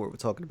don't know what we're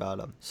talking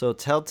about, so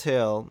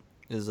Telltale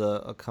is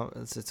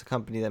it's a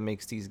company that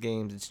makes these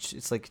games.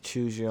 It's like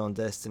Choose Your Own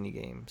Destiny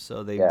game.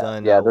 So they've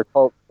done they're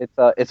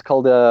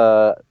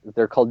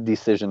called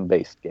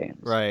decision-based games.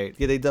 Right.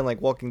 Yeah, they've done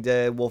like Walking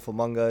Dead, Wolf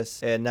Among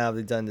Us, and now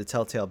they've done the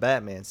Telltale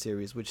Batman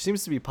series, which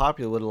seems to be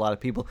popular with a lot of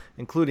people,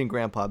 including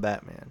Grandpa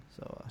Batman.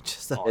 So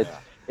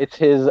it's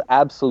his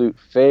absolute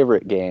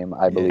favorite game,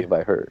 I believe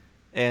I heard.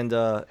 And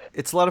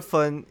it's a lot of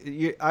fun.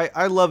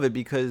 I love it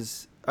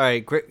because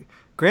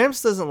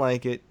Gramps doesn't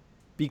like it,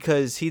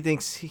 because he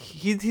thinks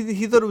he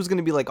thought it was going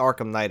to be like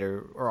Arkham Knight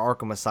or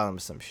Arkham Asylum or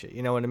some shit.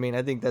 You know what I mean?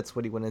 I think that's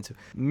what he went into.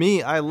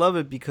 Me, I love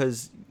it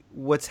because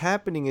what's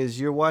happening is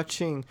you're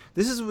watching.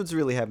 This is what's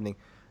really happening.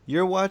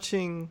 You're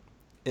watching,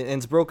 and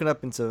it's broken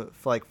up into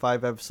like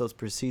 5 episodes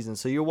per season.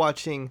 So you're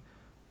watching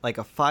like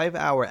a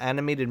 5-hour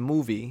animated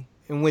movie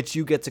in which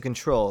you get to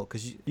control,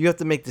 because you have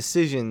to make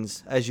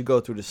decisions as you go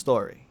through the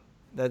story.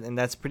 And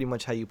that's pretty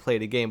much how you play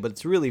the game. But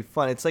it's really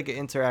fun. It's like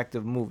an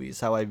interactive movie is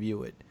how I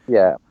view it.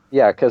 Yeah,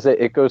 because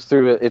it goes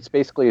through. It's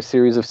basically a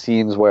series of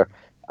scenes where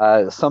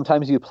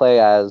sometimes you play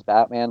as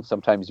Batman,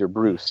 sometimes you're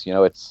Bruce.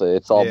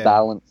 It's all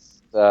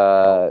balanced,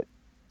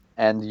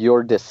 and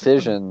your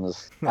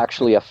decisions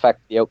actually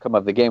affect the outcome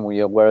of the game.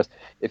 Whereas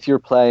if you're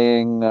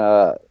playing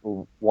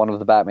one of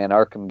the Batman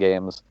Arkham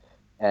games,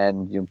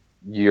 and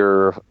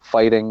you're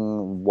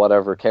fighting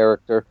whatever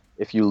character,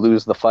 if you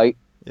lose the fight,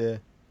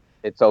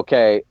 it's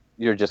okay.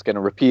 You're just going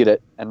to repeat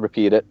it and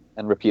repeat it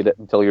and repeat it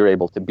until you're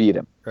able to beat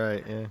him.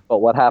 Right, yeah. But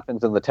what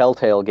happens in the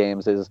Telltale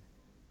games is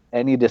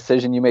any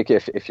decision you make,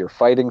 if you're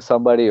fighting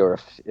somebody or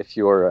if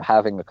you're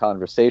having a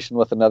conversation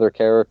with another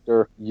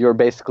character, you're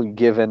basically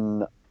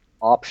given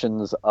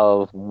options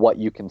of what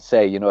you can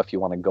say. If you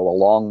want to go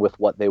along with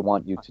what they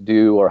want you to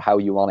do, or how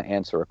you want to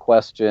answer a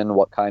question,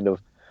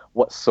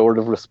 what sort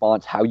of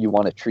response, how you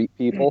want to treat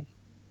people.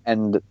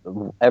 And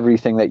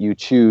everything that you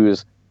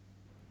choose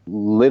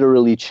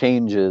literally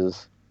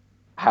changes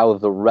how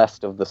the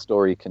rest of the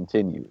story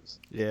continues.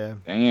 Yeah.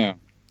 Damn.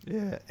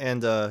 Yeah,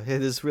 and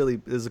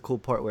there's a cool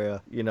part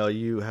where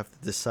you have to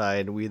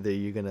decide whether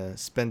you're gonna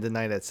spend the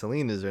night at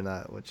Selena's or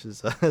not, which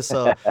is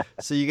so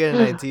you get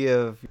an idea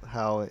of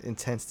how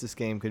intense this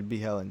game could be,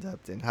 how in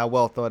depth and how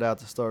well thought out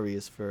the story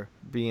is for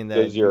being that.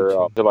 Is your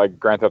is it like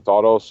Grand Theft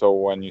Auto? So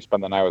when you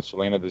spend the night with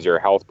Selena, does your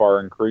health bar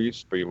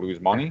increase, but you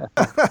lose money?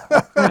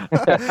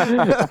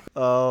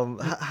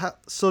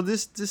 So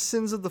this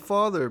Sins of the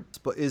Father,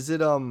 but is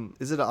it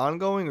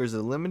ongoing or is it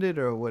limited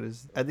or what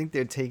is? I think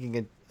they're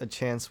taking a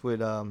chance with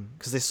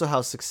because they saw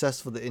how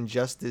successful the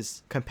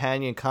Injustice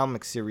companion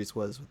comic series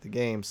was with the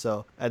game,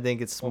 so I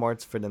think it's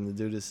smart for them to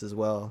do this as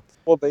well.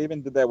 Well, they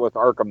even did that with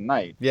Arkham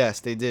Knight. Yes,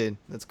 they did.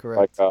 That's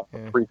correct. Like a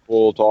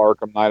prequel to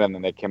Arkham Knight, and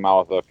then they came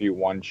out with a few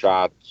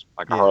one-shots,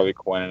 like a Harley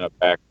Quinn and a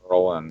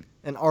Batgirl,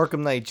 and Arkham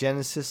Knight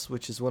Genesis,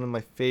 which is one of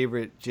my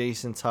favorite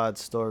Jason Todd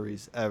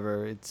stories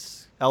ever.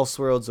 It's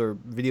Elseworlds or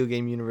video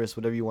game universe,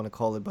 whatever you want to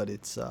call it, but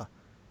it's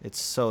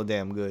so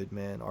damn good,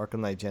 man. Arkham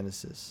Knight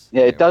Genesis.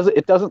 Yeah, it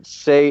doesn't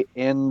say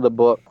in the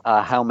book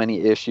how many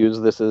issues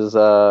this is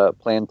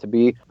planned to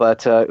be,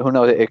 but who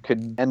knows? It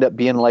could end up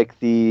being like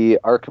the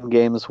Arkham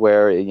games,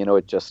 where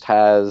it just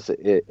has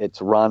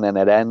its run and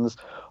it ends,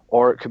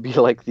 or it could be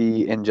like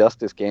the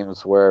Injustice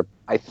games, where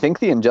I think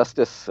the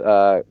Injustice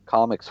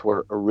comics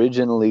were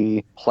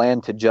originally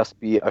planned to just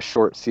be a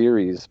short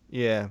series.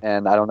 Yeah.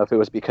 And I don't know if it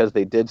was because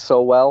they did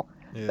so well.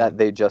 Yeah. That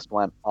they just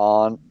went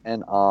on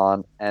and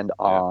on and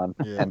on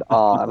and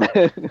on.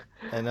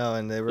 I know,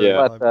 and they were.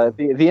 Yeah. But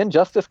the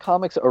Injustice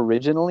comics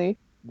originally,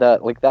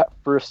 that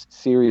first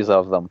series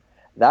of them,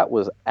 that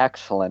was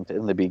excellent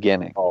in the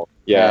beginning. Oh,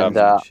 yeah. And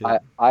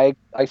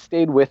I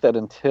stayed with it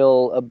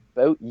until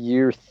about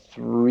year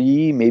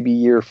 3, maybe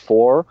year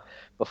 4,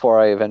 before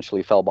I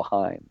eventually fell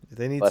behind.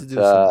 They need to do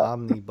some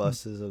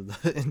omnibuses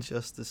of the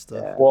Injustice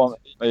stuff. Yeah. Well,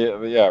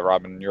 yeah,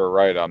 Robin, you're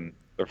right.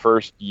 The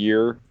first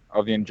year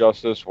of the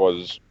Injustice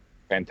was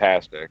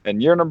fantastic, and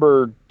year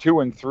number 2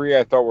 and 3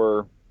 I thought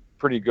were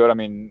pretty good. I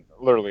mean,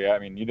 literally,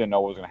 you didn't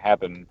know what was going to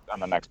happen on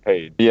the next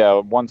page. Yeah,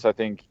 once I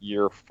think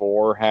year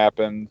 4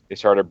 happened, they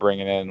started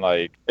bringing in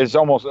it's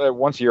almost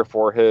once year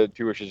 4 hit,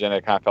 2 issues in,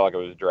 it kind of felt like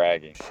it was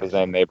dragging, because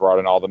then they brought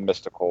in all the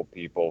mystical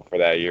people for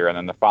that year, and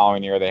then the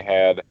following year they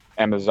had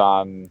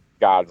Amazon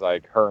gods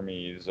like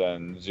Hermes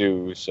and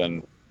Zeus,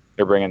 and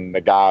they're bringing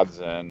the gods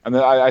in, and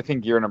then I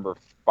think year number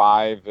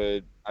 5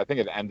 I think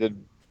it ended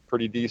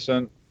pretty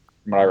decent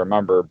from what I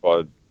remember,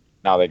 but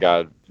now they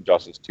got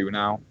Injustice 2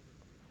 now.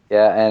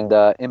 Yeah,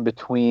 and in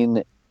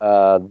between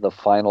the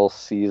final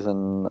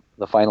season,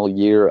 the final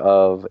year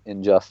of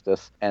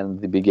Injustice and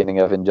the beginning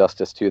of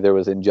Injustice 2, there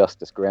was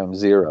Injustice Ground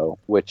Zero,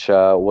 which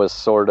was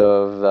sort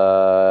of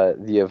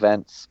the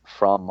events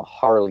from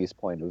Harley's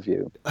point of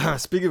view.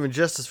 Speaking of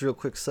Injustice, real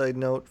quick side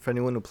note, for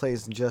anyone who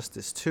plays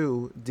Injustice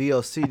 2,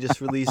 DLC just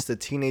released the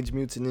Teenage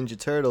Mutant Ninja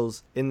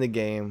Turtles in the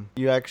game.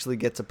 You actually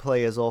get to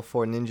play as all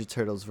 4 Ninja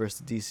Turtles versus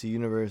the DC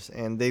Universe,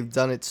 and they've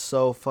done it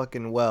so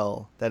fucking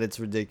well that it's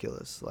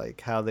ridiculous.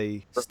 Like how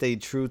they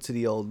stayed true to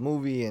the old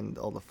movie and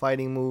all the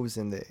fighting moves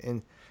and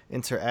the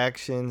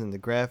interactions and the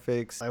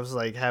graphics. I was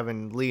like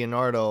having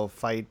Leonardo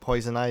fight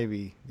Poison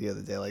Ivy the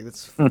other day. Like,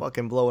 it's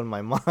fucking blowing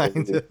my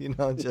mind,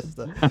 just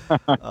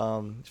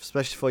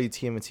especially for you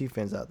TMNT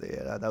fans out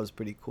there. That was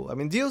pretty cool. I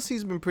mean,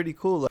 DLC's been pretty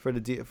cool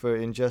for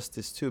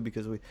Injustice too,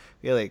 because we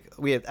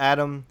had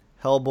Adam,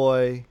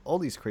 Hellboy, all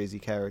these crazy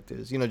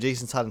characters.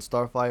 Jason Todd and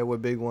Starfire were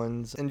big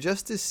ones.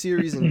 Injustice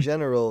series in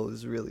general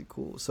is really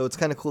cool. So it's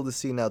kind of cool to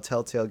see now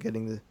Telltale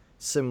getting the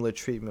similar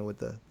treatment with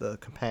the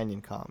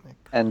companion comic.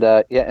 And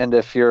and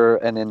if you're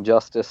an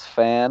Injustice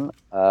fan,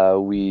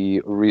 we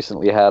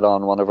recently had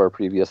on one of our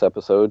previous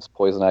episodes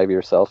Poison Ivy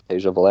herself,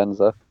 Tasia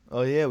Valenza.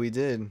 Oh yeah, we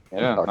did.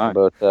 Talking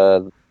about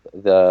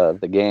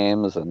the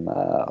games and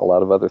a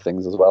lot of other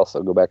things as well.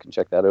 So go back and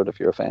check that out if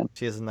you're a fan.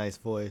 She has a nice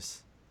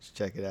voice.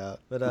 Check it out.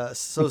 But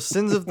so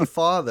Sins of the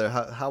Father,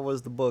 how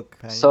was the book?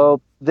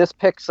 So this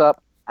picks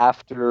up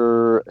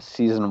after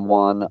season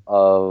 1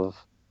 of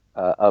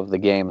the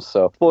game.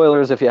 So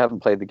spoilers if you haven't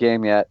played the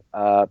game yet.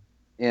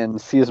 In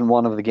season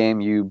 1 of the game,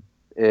 you,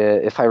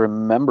 if I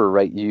remember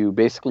right, you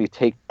basically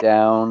take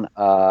down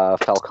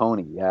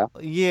Falcone. Yeah,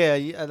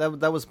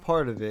 that was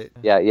part of it.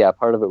 Yeah,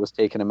 part of it was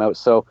taking him out.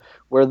 So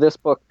where this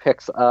book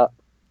picks up,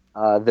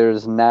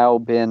 there's now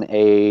been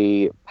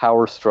a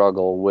power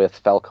struggle with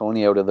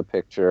Falcone out of the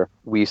picture.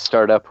 We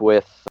start up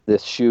with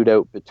this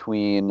shootout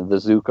between the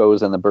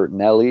Zuccos and the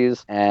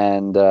Bertinellis,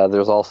 and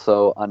there's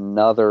also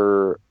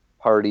another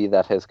party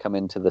that has come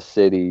into the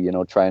city,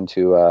 trying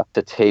to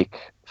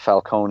take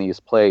Falcone's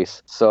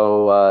place.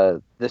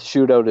 So this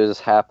shootout is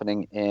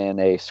happening in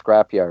a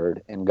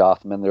scrapyard in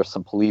Gotham, and there's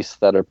some police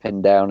that are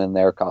pinned down in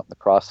there, caught in the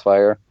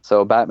crossfire.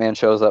 So Batman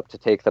shows up to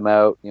take them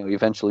out.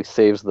 Eventually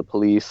saves the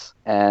police,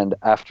 and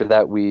after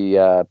that we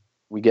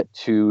get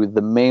to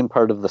the main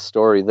part of the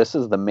story. This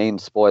is the main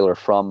spoiler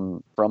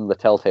from the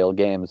Telltale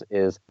games.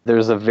 Is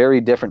there's a very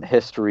different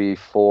history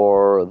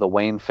for the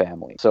Wayne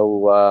family.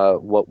 So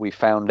what we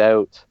found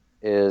out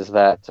is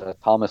that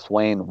Thomas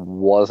Wayne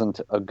wasn't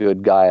a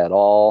good guy at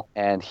all,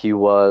 and he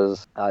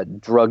was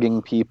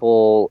drugging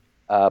people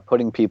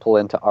putting people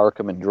into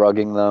Arkham and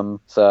drugging them.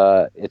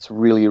 It's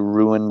really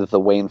ruined the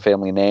Wayne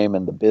family name,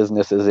 and the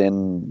business is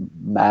in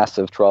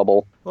massive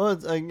trouble. Well,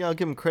 I'll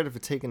give him credit for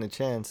taking a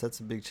chance.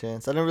 That's a big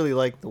chance. I don't really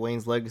like the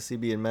Wayne's legacy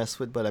being messed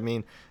with, but I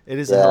mean, it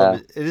is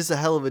a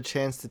hell of a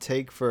chance to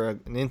take for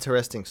an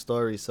interesting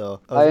story.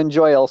 So I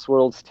enjoy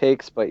Elseworlds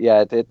takes, but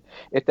yeah,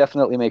 it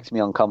definitely makes me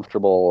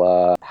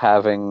uncomfortable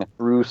having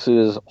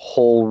Bruce's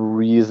whole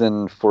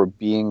reason for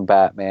being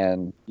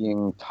Batman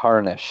being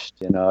tarnished.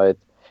 You know,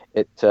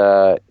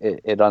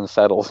 it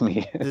unsettles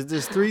me.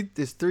 there's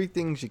three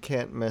things you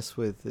can't mess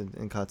with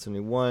in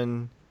continuity.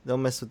 One,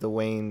 don't mess with the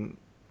Wayne,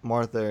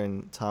 Martha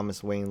and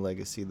Thomas Wayne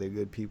legacy. They're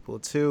good people.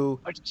 Two,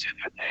 I just said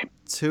that name.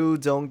 Two,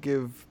 don't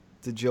give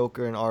the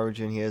Joker an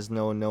origin. He has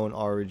no known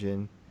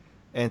origin.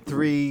 And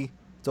three,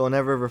 don't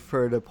ever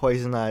refer to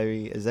Poison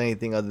Ivy as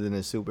anything other than a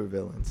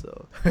supervillain.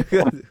 So,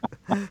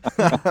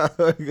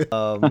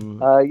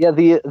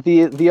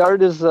 the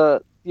art is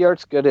the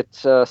art's good. It's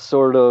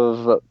sort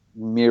of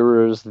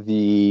mirrors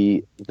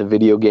the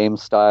video game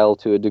style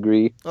to a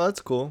degree. Oh, that's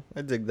cool.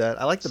 I dig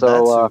that. I like the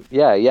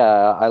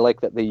Batsuit. I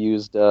like that they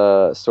used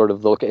sort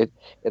of the look. It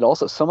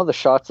also, some of the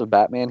shots of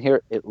Batman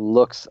here, it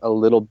looks a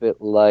little bit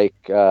like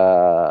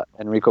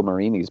Enrico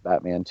Marini's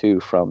Batman too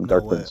from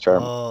Dark Prince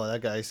Charming. Oh,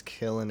 that guy's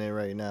killing it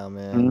right now,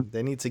 man. Mm-hmm.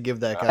 They need to give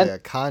that guy a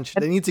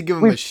contract. They need to give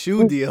him a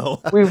shoe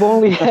deal. We've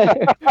only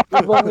had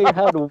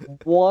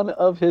one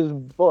of his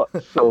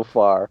books so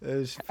far,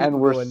 and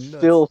we're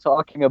still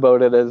talking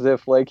about it as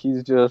if like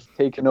he's just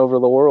taken over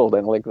the world,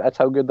 and like that's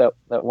how good that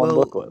one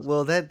book was.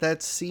 Well,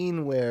 that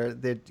scene where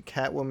the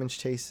Catwoman's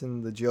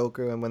chasing the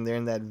Joker, and when they're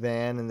in that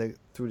van and they're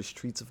through the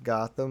streets of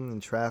Gotham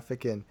and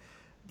traffic, and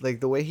like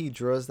the way he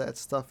draws that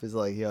stuff is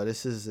like, yo,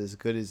 this is as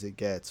good as it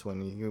gets.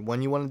 When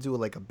you want to do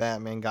like a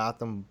Batman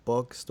Gotham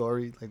book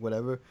story, like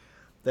whatever,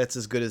 that's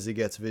as good as it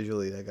gets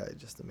visually. That guy is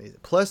just amazing.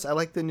 Plus, I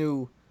like the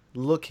new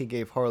look he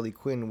gave Harley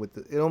Quinn with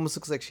it almost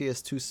looks like she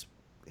has two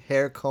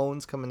hair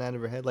cones coming out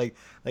of her head. Like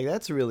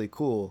that's really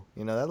cool.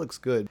 You know, that looks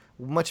good.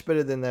 Much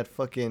better than that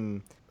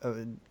fucking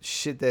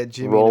shit that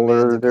Jimmy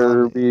roller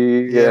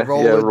derby.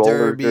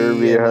 Roller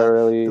derby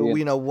Harley.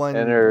 One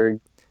and her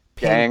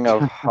gang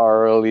of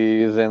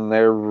Harleys and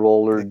their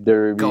roller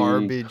derby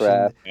garbage.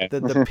 Crap. And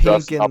the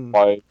pink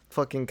and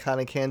fucking kind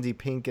of candy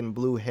pink and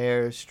blue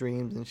hair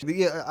streams and shit.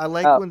 Yeah, I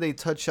like when they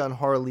touch on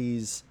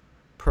Harley's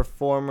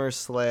performer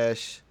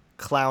 /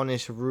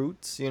 clownish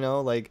roots. You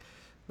know, like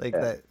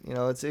that. You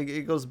know,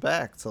 it goes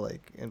back to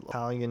like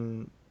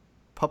Italian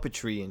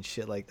puppetry and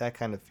shit like that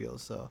kind of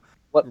feels. So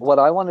what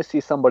I want to see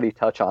somebody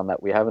touch on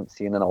that we haven't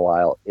seen in a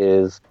while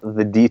is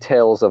the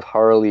details of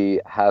Harley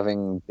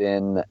having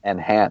been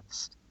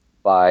enhanced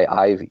by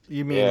Ivy.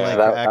 You mean like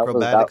her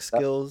acrobatic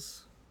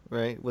skills,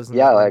 right? Wasn't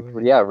in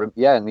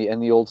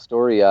the old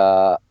story,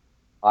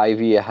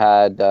 Ivy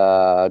had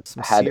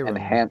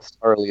enhanced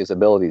Harley's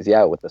abilities,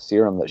 with the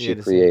serum that she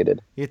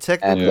created. Yeah,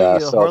 technically,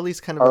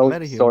 Harley's kind of a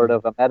metahuman. Sort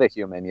of a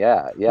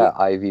metahuman,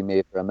 Ivy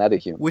made her a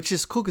metahuman. Which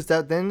is cool, because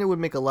then it would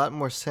make a lot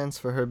more sense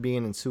for her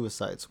being in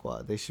Suicide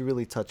Squad. They should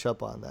really touch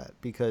up on that,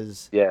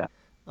 because it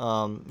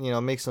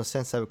makes no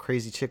sense to have a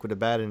crazy chick with a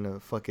bat in a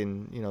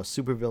fucking,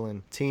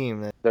 supervillain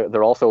team.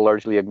 They're also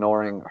largely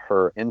ignoring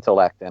her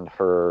intellect and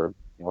her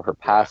her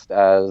past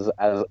as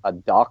a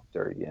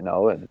doctor, and I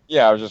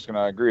was just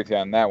gonna agree with you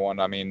on that one.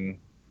 I mean,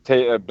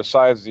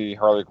 besides the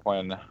Harley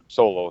Quinn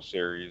solo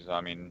series,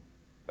 I mean,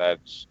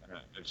 that's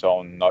its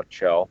own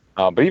nutshell.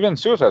 But even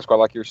Suicide Squad,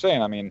 like you're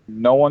saying, I mean,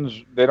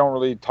 they don't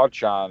really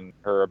touch on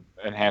her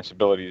enhanced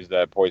abilities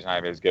that Poison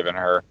Ivy has given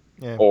her,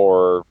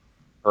 or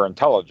her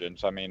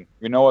intelligence. I mean,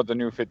 we know what the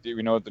new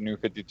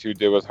 52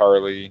 did with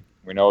Harley.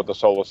 We know what the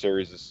solo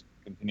series is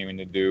continuing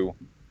to do,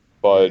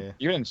 but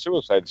even in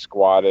Suicide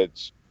Squad,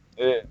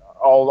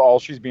 all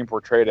she's being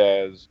portrayed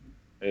as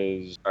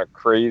is a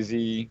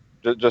crazy,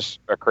 just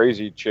a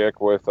crazy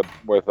chick with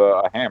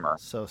a hammer.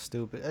 So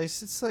stupid.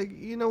 It's like,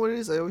 you know what it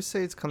is? I always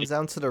say it comes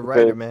down to the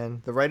writer,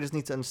 man. The writers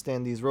need to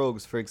understand these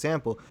rogues. For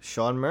example,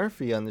 Sean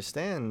Murphy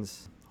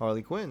understands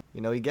Harley Quinn.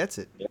 He gets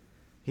it. Yeah.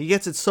 He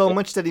gets it so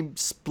much that he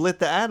split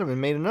the atom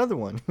and made another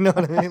one. You know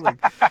what I mean? Like,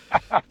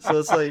 so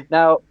it's like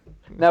now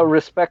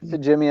respect to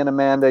Jimmy and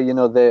Amanda.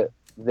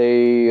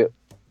 They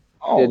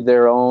did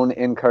their own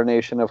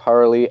incarnation of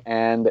Harley,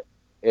 and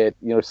it,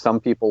 some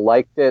people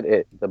liked it.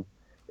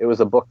 It was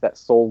a book that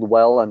sold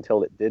well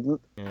until it didn't,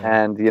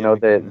 and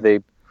they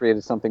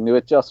created something new.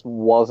 It just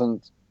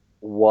wasn't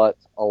what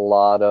a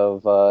lot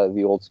of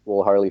the old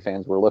school Harley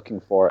fans were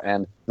looking for,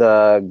 and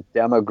the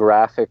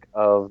demographic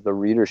of the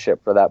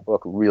readership for that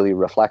book really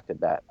reflected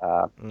that.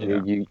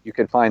 You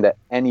could find at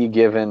any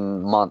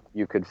given month,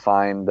 you could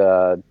find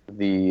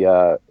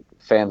the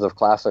fans of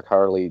classic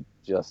Harley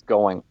just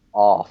going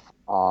off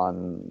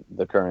on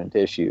the current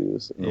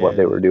issues and what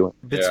they were doing.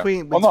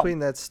 Between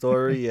that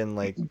story and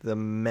like the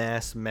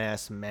mass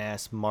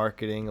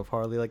marketing of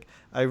Harley, like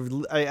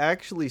I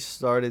actually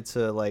started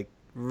to like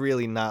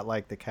really not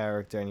like the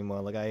character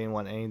anymore. Like I didn't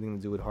want anything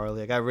to do with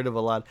Harley. I got rid of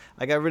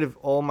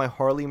all my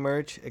Harley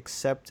merch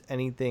except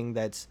anything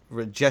that's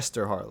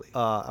Jester Harley.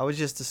 I was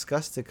just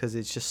disgusted because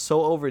it's just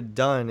so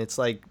overdone. It's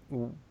like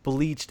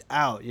bleached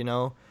out, you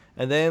know.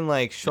 And then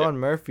like Sean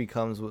Murphy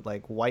comes with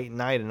like White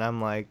Knight, and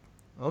I'm like,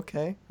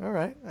 okay, all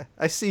right,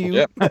 I see you.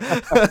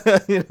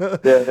 You know?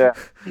 Yeah.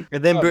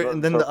 And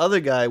then the other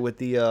guy with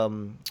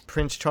the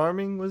Prince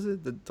Charming, was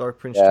it the Dark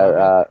Prince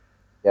Charming?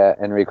 Yeah,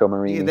 Enrico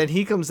Marini. And then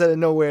he comes out of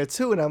nowhere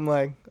too, and I'm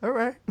like, all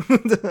right,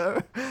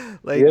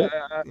 like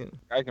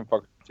I can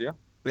fuck with you.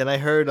 And I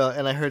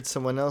heard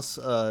someone else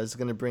is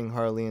gonna bring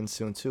Harley in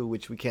soon too,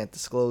 which we can't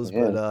disclose,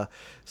 but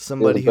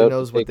somebody who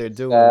knows what they're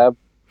doing.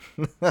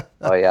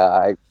 Oh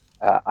yeah,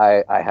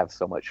 I have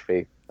so much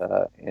faith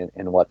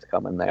in what's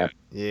coming there.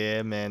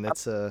 Yeah, man,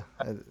 that's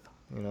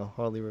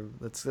Harley.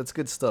 That's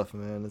good stuff,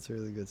 man. That's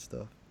really good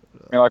stuff.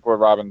 I mean, like what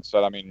Robin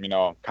said. I mean,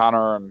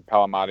 Connor and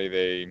Palmiotti,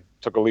 they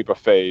took a leap of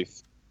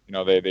faith.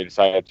 They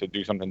decided to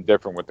do something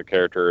different with the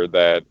character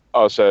that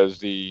us as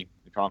the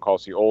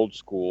the old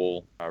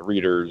school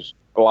readers,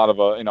 a lot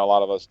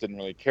of us didn't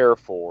really care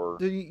for.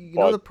 You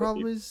know the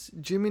problem is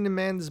Jimmy the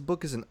Man. This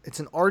book it's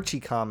an Archie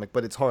comic,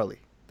 but it's Harley.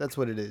 That's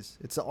what it is.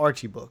 It's an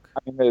Archie book.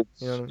 I mean,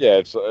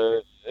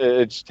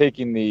 it's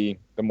taking the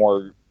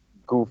more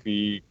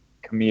goofy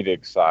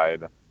comedic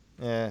side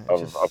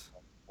of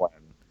Glenn.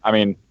 I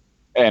mean,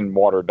 and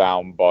watered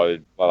down,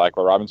 but like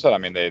what Robin said, I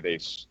mean, it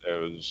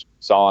was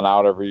selling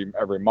out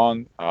every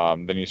month.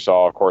 Then you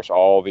saw, of course,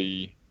 all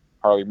the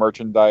Harley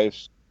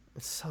merchandise.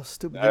 It's so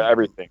stupid.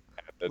 Everything.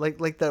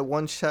 Like that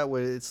one shot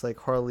where it's like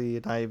Harley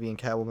and Ivy and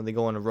Catwoman, they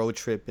go on a road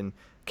trip and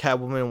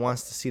Catwoman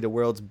wants to see the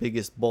world's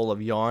biggest bowl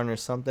of yarn or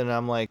something. And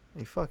I'm like, are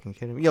you fucking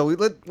kidding me? Yo,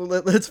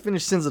 let's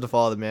finish Sins of the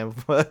Father, man.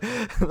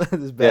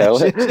 Let's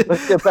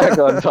get back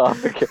on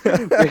topic.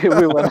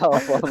 we went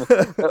off on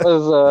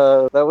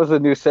that was a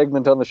new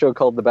segment on the show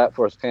called the Bat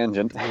Force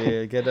Tangent.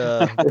 Yeah,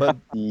 but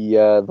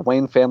the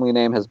Wayne family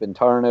name has been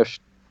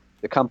tarnished.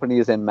 The company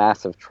is in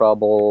massive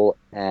trouble,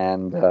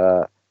 and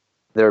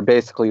they're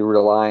basically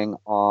relying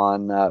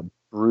on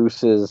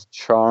Bruce's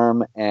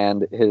charm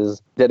and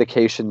his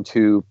dedication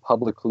to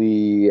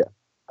publicly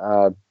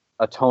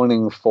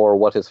atoning for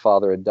what his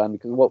father had done.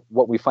 Because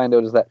what we find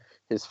out is that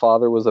his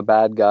father was a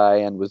bad guy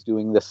and was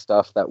doing this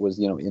stuff that was,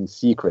 in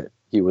secret.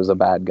 He was a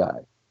bad guy.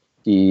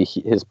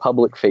 His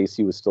public face,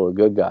 he was still a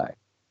good guy.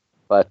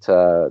 But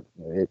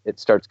it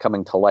starts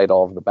coming to light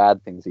all of the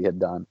bad things he had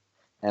done.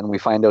 And we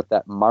find out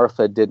that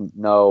Martha didn't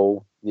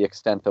know the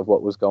extent of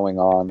what was going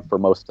on for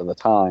most of the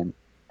time.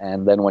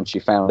 And then when she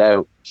found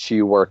out,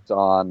 she worked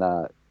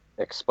on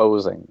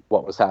exposing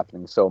what was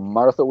happening. So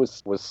Martha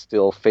was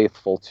still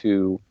faithful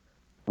to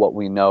what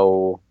we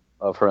know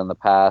of her in the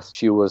past.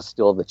 She was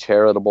still the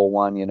charitable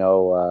one,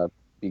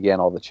 began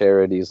all the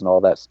charities and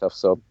all that stuff.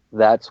 So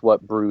that's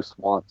what Bruce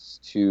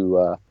wants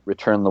to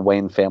return the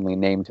Wayne family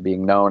name to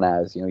being known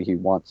as.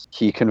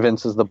 He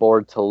convinces the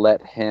board to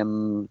let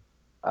him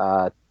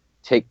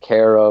take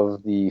care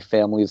of the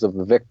families of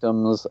the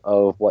victims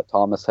of what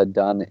Thomas had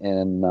done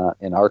in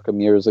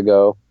Arkham years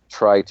ago,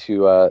 try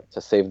to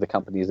save the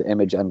company's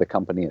image and the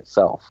company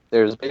itself.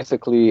 There's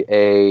basically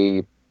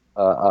a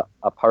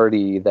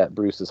party that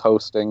Bruce is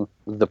hosting,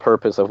 the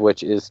purpose of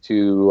which is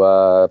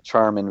to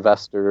charm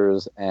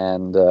investors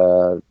and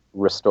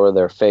restore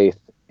their faith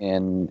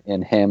in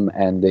him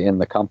and in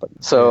the company.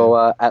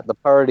 So at the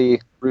party,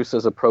 Bruce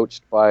is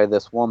approached by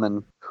this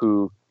woman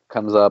who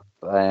comes up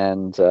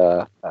and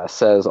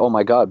says, "Oh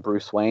my God,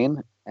 Bruce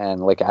Wayne,"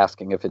 and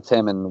asking if it's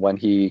him. And when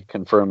he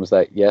confirms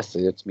that, yes,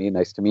 it's me,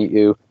 nice to meet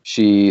you,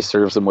 she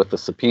serves him with the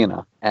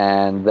subpoena.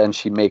 And then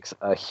she makes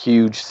a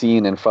huge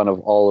scene in front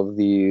of all of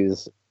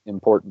these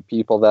important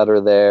people that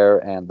are there,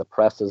 and the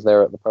press is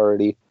there at the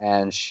party.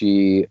 And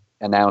she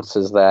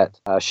announces that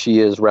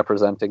she is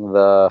representing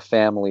the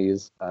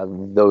families,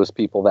 those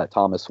people that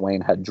Thomas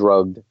Wayne had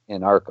drugged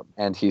in Arkham.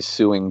 And he's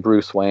suing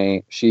Bruce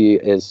Wayne. She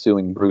is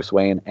suing Bruce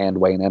Wayne and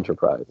Wayne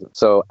Enterprises.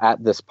 So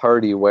at this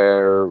party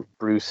where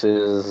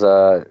Bruce's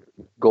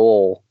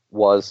goal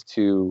was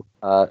to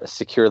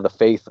secure the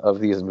faith of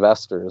these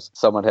investors,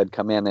 someone had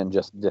come in and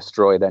just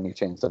destroyed any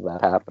chance of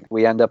that happening.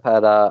 We end up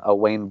at a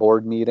Wayne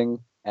board meeting.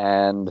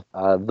 And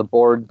the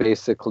board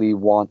basically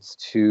wants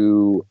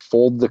to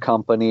fold the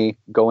company,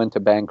 go into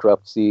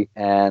bankruptcy,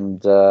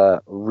 and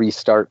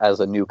restart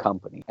as a new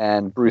company.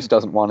 And Bruce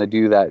doesn't want to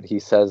do that. He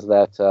says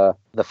that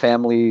the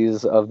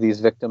families of these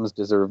victims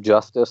deserve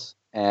justice,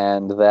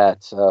 and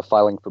that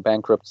filing for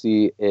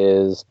bankruptcy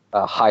is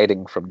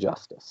hiding from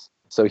justice.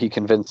 So he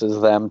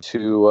convinces them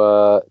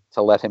to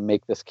let him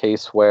make this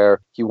case where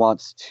he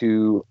wants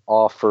to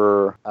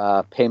offer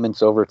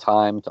payments over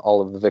time to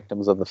all of the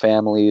victims of the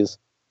families.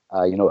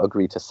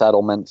 Agree to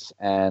settlements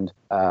and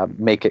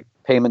make it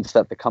payments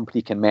that the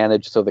company can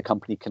manage so the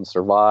company can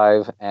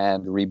survive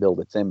and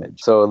rebuild its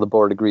image. So the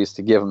board agrees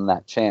to give him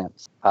that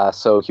chance.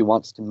 So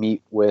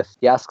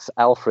he asks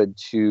Alfred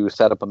to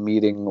set up a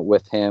meeting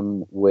with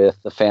him, with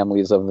the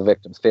families of the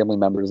victims, family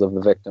members of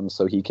the victims,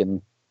 so he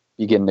can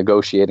begin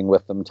negotiating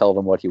with them, tell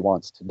them what he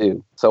wants to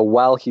do. So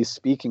while he's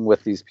speaking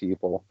with these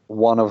people,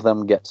 one of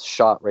them gets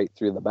shot right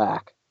through the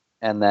back.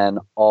 And then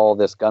all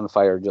this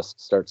gunfire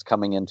just starts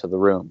coming into the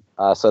room.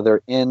 So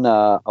they're in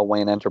a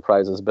Wayne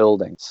Enterprises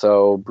building.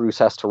 So Bruce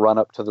has to run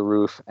up to the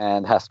roof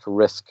and has to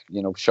risk,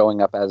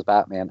 showing up as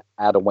Batman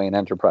at a Wayne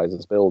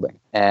Enterprises building.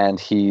 And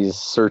he's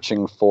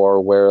searching for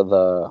where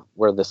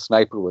the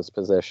sniper was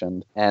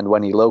positioned. And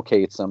when he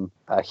locates him,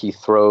 he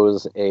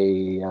throws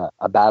a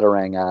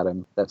batarang at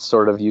him that's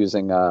sort of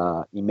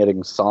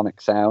emitting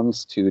sonic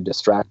sounds to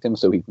distract him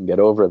so he can get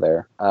over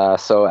there.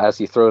 So as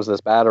he throws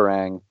this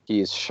batarang,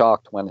 he's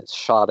shocked when it's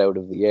shot out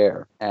of the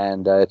air.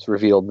 And it's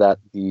revealed that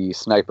the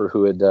sniper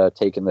who had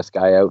taken this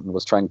guy out and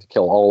was trying to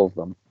kill all of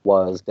them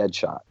was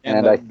Deadshot.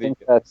 And I think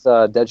that's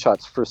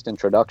Deadshot's first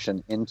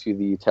introduction into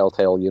the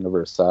Telltale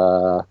universe,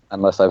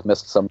 unless I've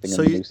missed something in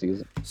the new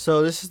season.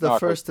 So this is the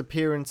first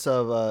appearance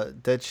of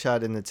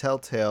Deadshot in the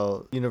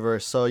Telltale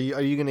universe. So are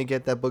you going to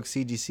get that book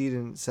CGC'd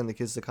and send the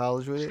kids to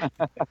college with it?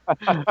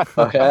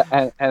 Okay,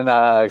 and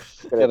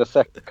get a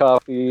second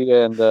copy,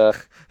 and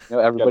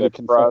everybody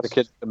can send the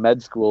kids to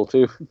med school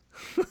too.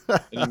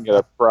 And you can get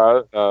a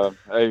press.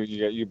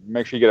 You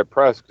make sure you get a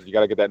press because you got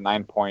to get that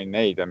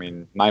 9.8. I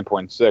mean,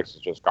 9.6 is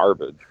just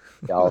garbage.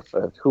 Yeah,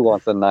 who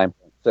wants a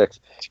 9.6?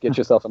 Get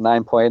yourself a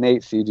 9.8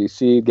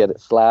 CGC, get it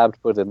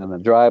slabbed, put it in a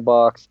dry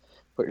box,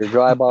 put your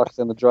dry box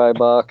in the dry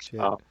box.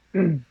 Yeah.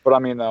 But I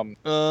mean,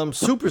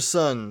 Super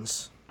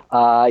Sons.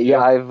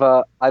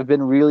 I've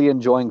been really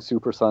enjoying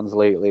Super Sons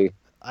lately.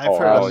 I've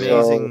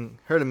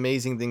heard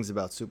amazing things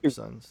about Super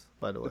Sons,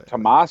 by the way.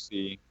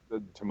 Tomasi,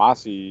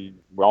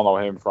 we all know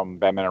him from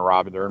Batman and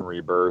Robin during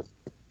Rebirth.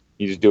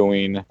 He's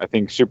doing, I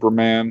think,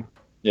 Superman.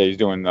 Yeah, he's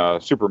doing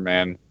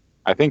Superman.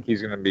 I think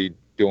he's going to be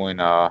doing,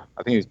 I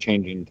think he's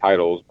changing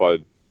titles,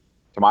 but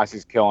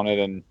Tomasi's killing it.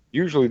 And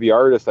usually the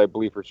artist, I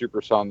believe, for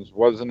Super Sons,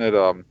 wasn't it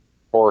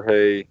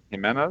Jorge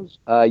Jimenez?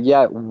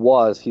 Yeah, it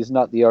was. He's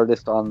not the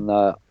artist on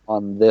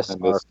this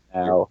arc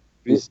now.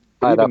 He's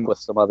tied up with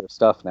some other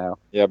stuff now.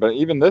 Yeah, but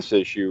even this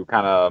issue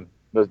kind of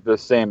the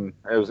same.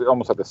 It was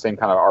almost like the same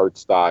kind of art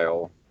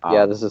style.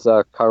 Yeah, this is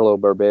Carlo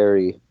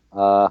Barberi.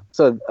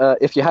 So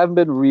if you haven't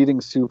been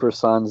reading Super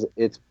Sons,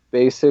 it's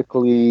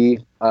basically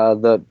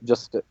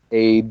just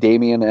a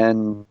Damian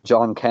and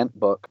John Kent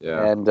book,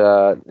 and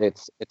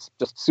it's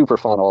just super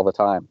fun all the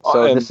time.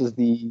 So this is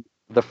the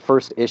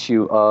first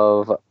issue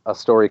of a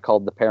story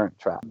called The Parent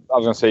Trap. I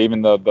was gonna say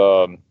even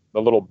the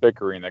little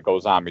bickering that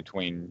goes on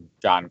between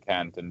John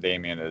Kent and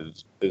Damian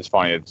is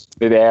funny.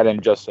 They add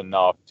in just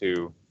enough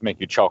to make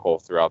you chuckle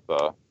throughout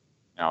the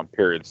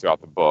periods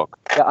throughout the book.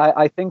 Yeah,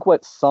 I think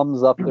what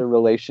sums up their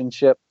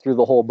relationship through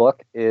the whole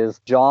book is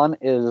John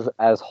is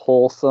as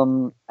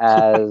wholesome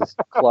as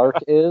Clark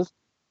is,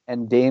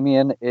 and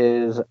Damian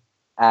is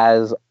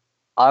as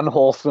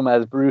unwholesome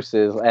as Bruce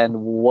is.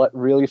 And what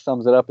really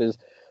sums it up is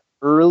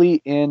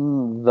early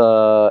in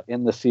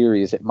the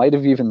series, it might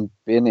have even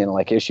been in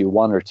like issue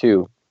 1 or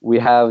 2, we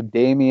have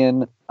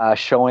Damian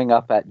showing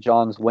up at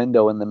John's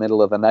window in the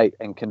middle of the night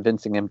and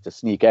convincing him to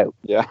sneak out.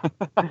 Yeah.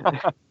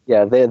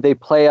 Yeah, they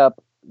play up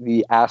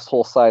the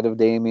asshole side of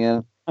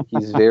Damian.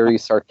 He's very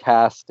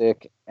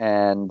sarcastic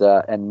and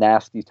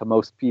nasty to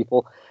most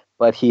people,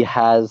 but he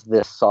has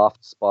this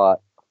soft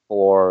spot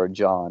for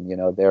John.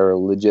 They're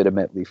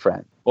legitimately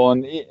friends.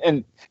 Well,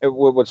 and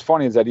what's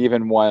funny is that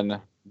even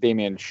when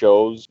Damian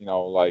shows,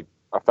 like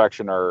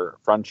affection or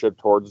friendship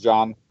towards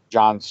John,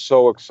 John's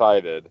so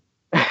excited.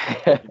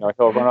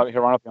 He'll run up,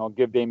 and he'll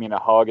give Damian a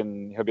hug,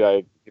 and he'll be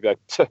like, "Get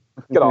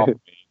off me!"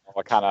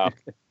 Kind of,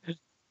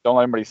 don't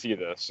let anybody see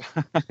this.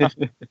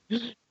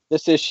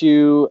 This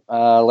issue,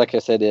 like I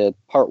said,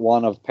 part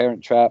 1 of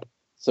Parent Trap.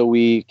 So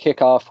we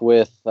kick off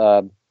with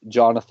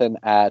Jonathan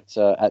at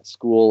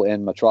school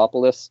in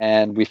Metropolis,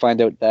 and we find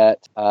out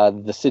that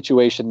the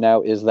situation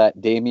now is that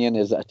Damian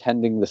is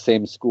attending the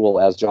same school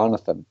as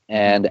Jonathan,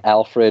 and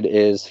Alfred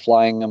is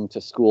flying him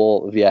to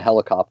school via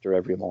helicopter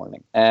every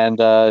morning. And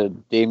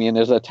Damian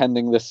is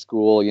attending this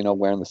school,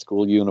 wearing the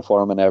school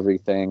uniform and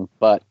everything,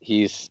 but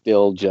he's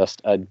still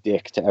just a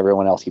dick to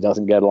everyone else. He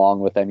doesn't get along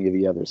with any of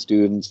the other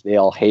students. They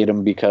all hate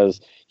him because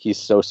he's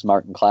so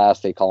smart in class.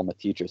 They call him a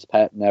teacher's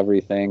pet and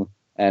everything.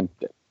 And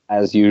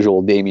as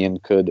usual, Damian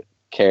could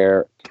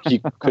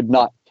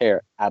not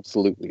care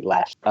absolutely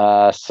less.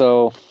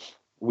 So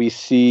we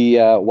see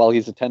while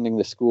he's attending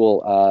the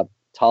school,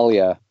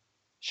 Talia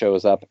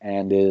shows up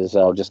and is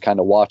just kind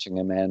of watching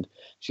him, and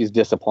she's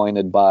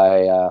disappointed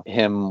by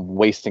him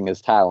wasting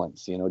his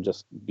talents,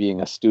 just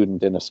being a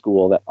student in a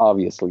school that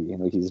obviously,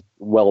 he's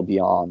well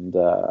beyond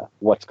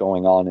what's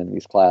going on in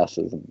these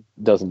classes and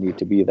doesn't need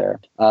to be there.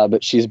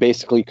 But she's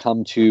basically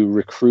come to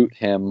recruit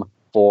him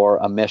for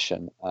a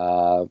mission.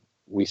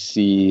 We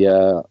see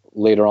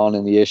later on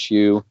in the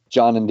issue,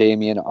 John and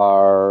Damian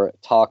are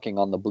talking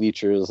on the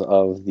bleachers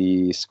of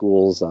the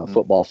school's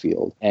football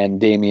field.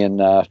 And Damian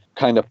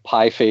kind of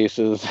pie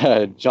faces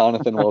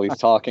Jonathan while he's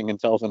talking and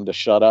tells him to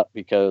shut up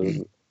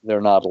because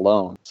they're not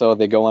alone. So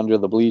they go under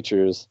the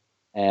bleachers,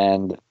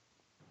 and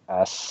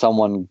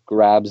someone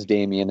grabs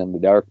Damian in the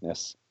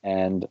darkness.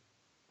 And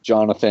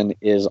Jonathan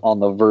is on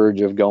the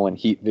verge of going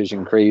heat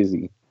vision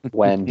crazy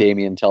when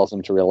Damien tells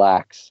him to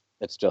relax.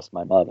 It's just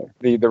my mother.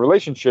 The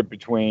relationship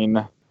between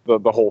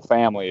the whole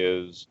family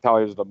is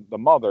Talia's the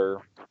mother,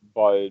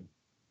 but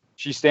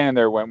she's standing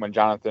there when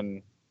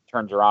Jonathan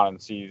turns around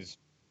and sees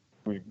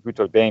who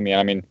took Damien.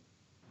 I mean,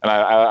 and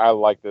I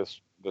like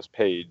this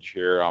page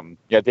here.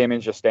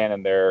 Damien's just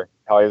standing there.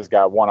 Talia's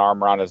got one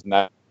arm around his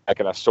neck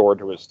and a sword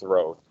to his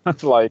throat.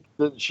 It's like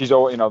she's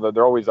always,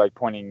 they're always like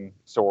pointing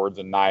swords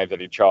and knives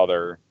at each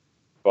other,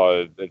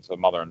 but it's a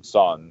mother and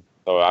son.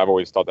 So I've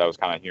always thought that was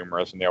kind of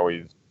humorous, and they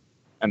always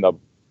end up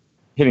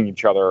hitting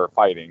each other or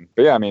fighting.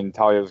 But yeah, I mean,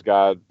 Talia's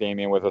got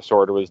Damien with a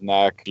sword to his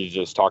neck. She's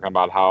just talking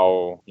about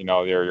how,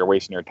 you're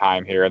wasting your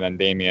time here. And then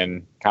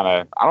Damien kind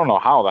of, I don't know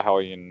how the hell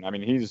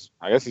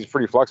I guess he's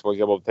pretty flexible.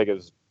 He's able to take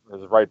his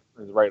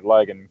right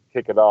leg and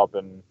kick it up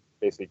and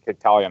basically kick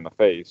Talia in the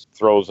face,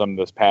 throws him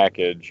this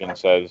package and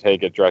says, "Hey,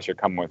 get dressed, you're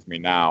coming with me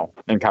now."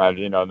 And kind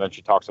of, then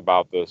she talks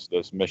about this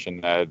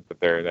mission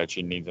that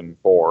she needs him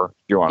for.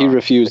 He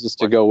refuses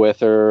to go with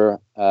her.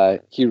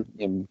 He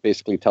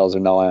basically tells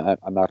her, "No,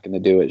 I'm not going to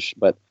do it."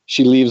 But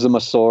she leaves him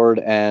a sword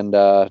and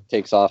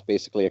takes off,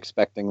 basically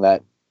expecting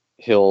that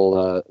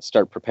he'll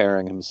start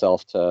preparing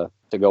himself to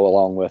go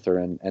along with her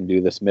and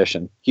do this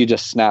mission. He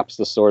just snaps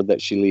the sword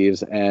that she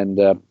leaves, and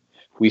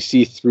we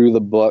see through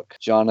the book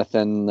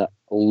Jonathan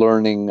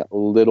learning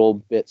little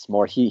bits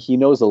more. He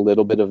knows a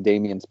little bit of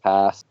Damien's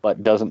past,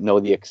 but doesn't know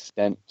the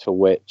extent to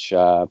which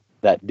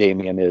that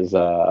Damien is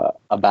a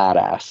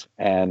badass,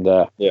 and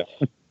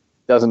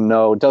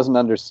doesn't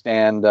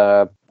understand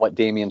what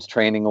Damien's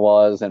training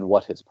was and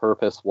what his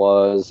purpose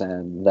was,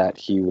 and that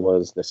he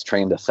was this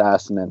trained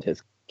assassin and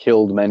has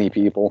killed many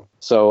people.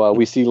 So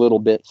we see little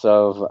bits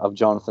of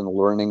Jonathan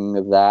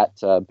learning that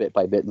bit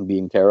by bit and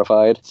being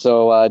terrified.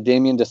 So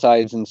Damien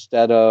decides,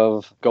 instead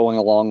of going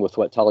along with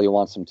what Talia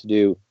wants him to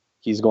do,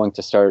 he's going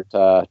to start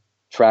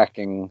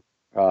tracking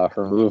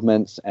her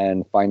movements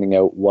and finding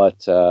out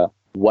what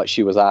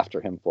she was after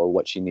him for,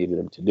 what she needed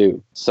him to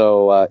do.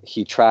 So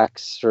he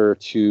tracks her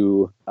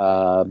to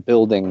a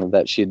building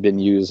that she had been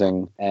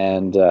using,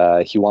 and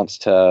he wants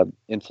to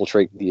he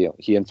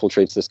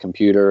infiltrates this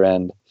computer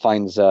and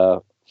finds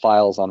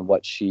files on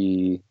what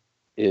she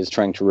is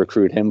trying to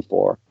recruit him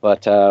for.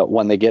 But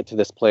when they get to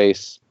this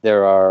place,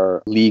 there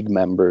are League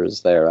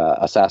members there,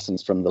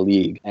 assassins from the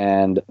League,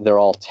 and they're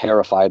all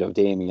terrified of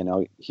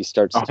Damien. He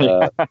starts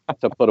to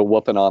put a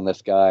whooping on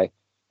this guy,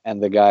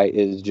 and the guy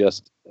is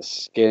just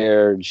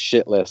scared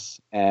shitless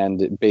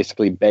and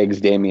basically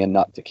begs Damien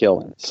not to kill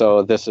him.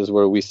 So this is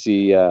where we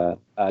see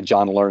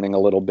John learning a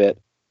little bit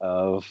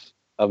of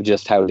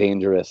just how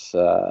dangerous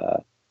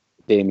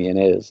Damien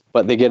is.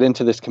 But they get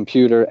into this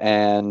computer,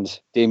 and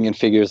Damien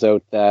figures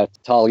out that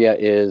Talia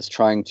is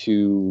trying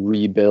to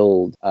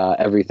rebuild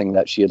everything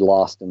that she had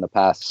lost in the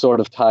past. Sort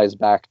of ties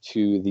back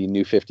to the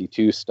New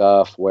 52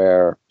 stuff,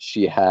 where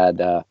she had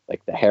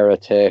like the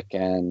heretic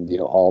and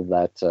all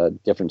that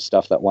different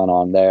stuff that went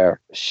on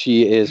there.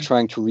 She is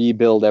trying to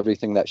rebuild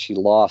everything that she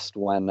lost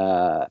when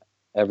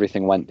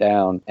everything went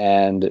down,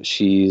 and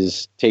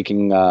she's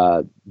taking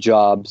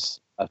jobs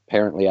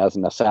apparently as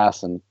an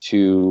assassin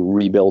to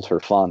rebuild her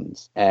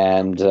funds.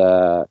 And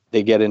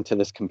they get into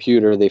this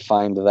computer. They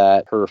find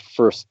that her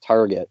first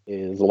target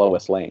is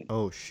Lois Lane.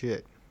 Oh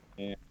shit.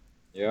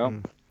 Yeah.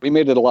 We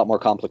made it a lot more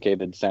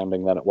complicated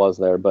sounding than it was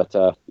there, but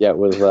it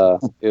was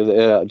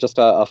just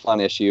a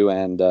fun issue.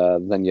 And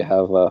then you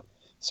have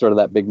sort of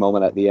that big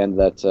moment at the end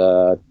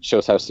that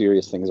shows how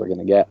serious things are going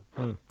to get.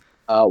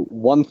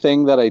 One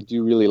thing that I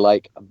do really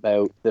like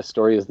about this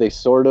story is they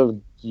sort of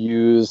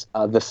use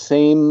the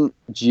same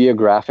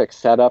geographic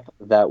setup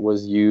that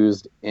was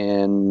used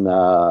in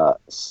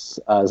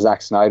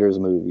Zack Snyder's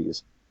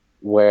movies,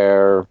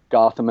 where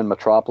Gotham and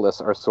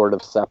Metropolis are sort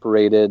of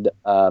separated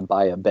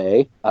by a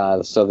bay,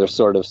 so they're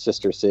sort of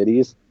sister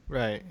cities.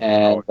 Right.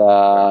 And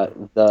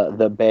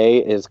the bay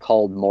is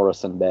called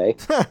Morrison Bay.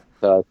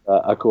 So it's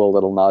a cool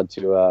little nod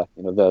to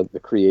the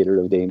creator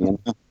of Damien.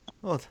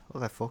 Oh,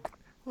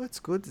 it's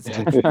good. It's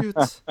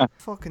attributes.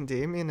 Fucking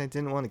Damien, I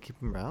didn't want to keep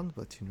him around,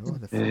 but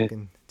the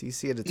fucking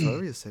DC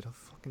editorial said, "Oh,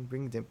 fucking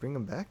bring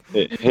him back."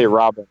 Hey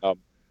Robin,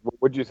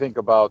 what do you think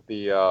about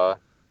the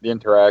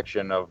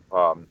interaction of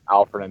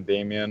Alfred and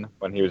Damien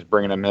when he was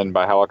bringing him in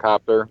by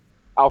helicopter?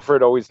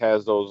 Alfred always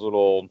has those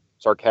little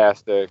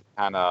sarcastic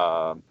kind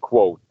of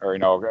quote,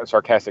 or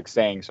sarcastic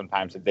saying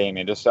sometimes to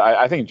Damien.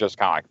 I think just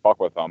kind of like fuck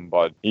with him,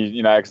 but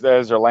he, as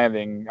they're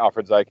landing,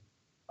 Alfred's like,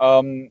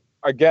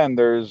 again,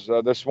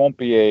 this won't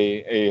be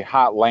a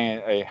hot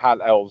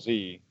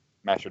LZ,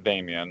 Master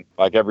Damien,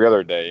 like every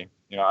other day.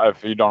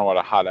 If you don't know what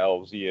a hot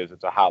LZ is,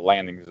 it's a hot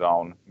landing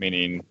zone,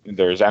 meaning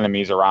there's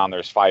enemies around,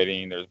 there's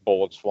fighting, there's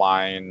bullets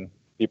flying,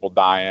 people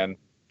dying,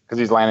 because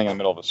he's landing in the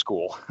middle of a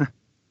school.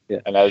 Yeah.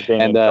 And as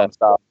Damien jumps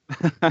out,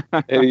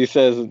 he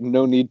says,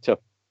 "No need to,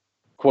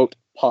 quote,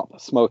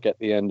 pop smoke at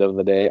the end of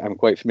the day. I'm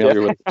quite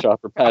familiar with the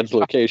chopper pad's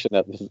location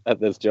at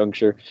this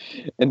juncture."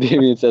 And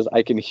Damien says,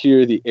 "I can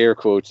hear the air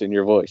quotes in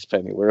your voice,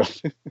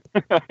 Pennyworth."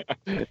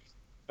 And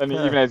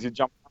even as you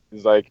jump,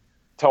 he's like,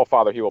 tell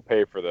father he will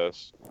pay for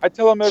this. I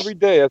tell him every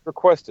day as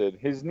requested.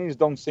 His knees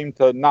don't seem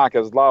to knock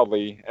as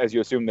loudly as you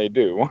assume they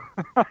do.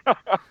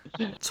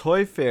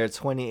 Toy Fair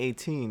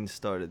 2018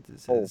 started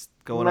this. Oh, It's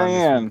going on this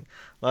man. week.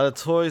 A lot of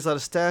toys, a lot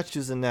of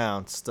statues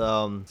announced.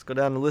 Let's go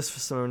down the list for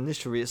some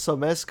initial. So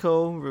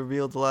Mezco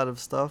revealed a lot of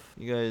stuff.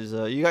 You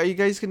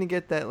guys gonna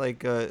get that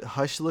like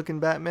Hush looking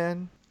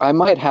Batman? I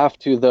might have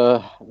to.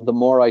 The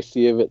more I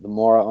see of it, the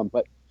more.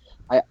 But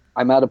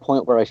I'm at a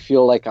point where I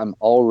feel like I'm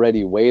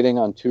already waiting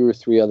on 2 or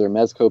 3 other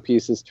Mezco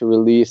pieces to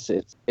release.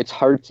 It's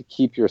hard to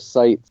keep your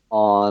sights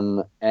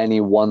on any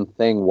one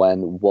thing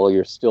while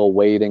you're still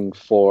waiting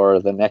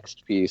for the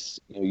next piece.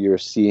 You're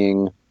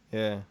seeing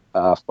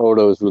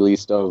photos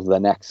released of the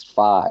next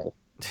 5.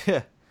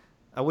 Yeah.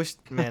 I wish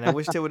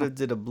they would have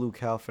did a blue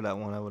cow for that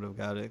one. I would have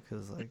got it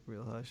because like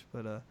Real Hush,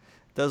 but it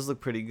does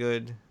look pretty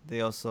good. They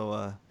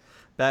also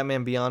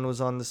Batman Beyond was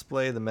on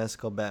display. The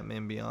Mezco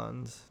Batman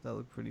Beyond that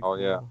looked pretty cool. Oh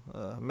yeah,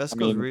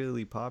 Mezco's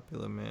really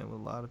popular, man, with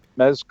a lot of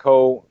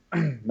people.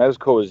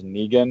 Mezco is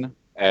Negan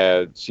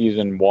at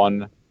season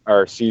 1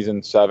 or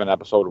season 7,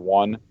 episode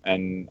 1,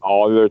 and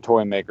all the other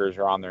toy makers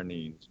are on their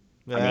knees.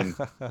 Yeah.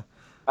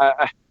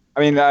 I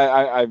mean,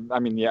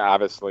 yeah,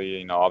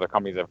 obviously, other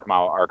companies are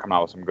coming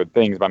out with some good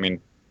things, but I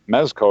mean,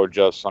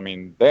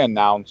 Mezco they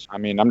announced.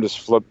 I'm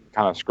just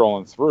kind of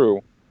scrolling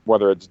through,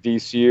 whether it's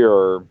DC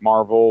or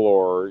Marvel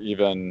or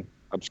even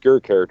obscure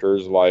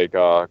characters like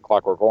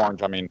Clockwork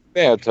Orange. I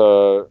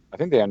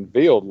think they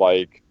unveiled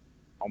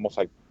almost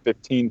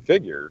 15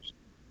 figures.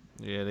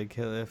 Yeah, they're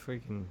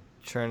freaking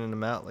churning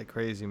them out like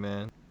crazy,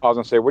 man. I was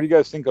gonna say, what do you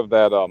guys think of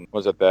that?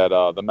 Was it that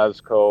the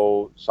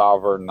Mezco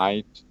Sovereign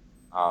Knight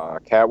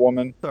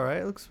Catwoman? It's all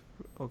right. It looks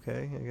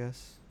okay, I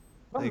guess.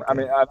 I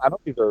know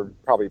these are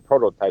probably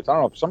prototypes. I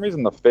don't know. For some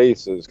reason, the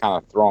face is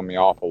kind of throwing me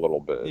off a little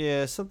bit.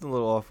 Yeah, something a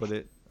little off with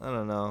it. I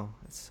don't know.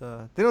 It's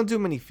they don't do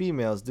many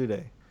females, do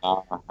they?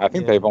 I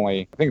think they've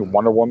only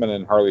Wonder Woman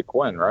and Harley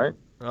Quinn, right?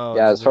 Oh,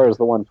 Yeah, as far as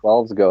the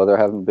 112s go, there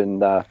haven't been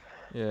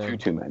yeah.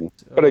 too many.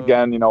 But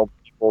again,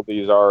 people,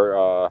 these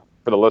are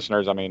for the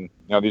listeners.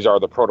 These are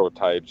the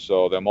prototypes,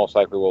 so they most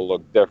likely will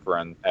look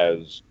different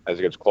as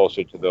it gets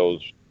closer to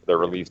their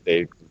release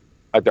date.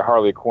 Like the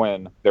Harley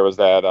Quinn, there was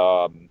that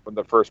when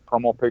the first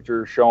promo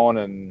picture shown,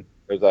 and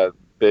there's that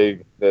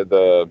big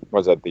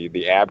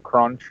the ab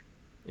crunch.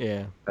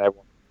 Yeah.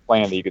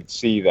 Plan that you could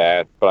see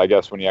that, but I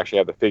guess when you actually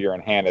have the figure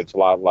in hand, it's a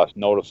lot less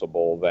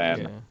noticeable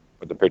than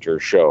what the picture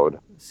showed.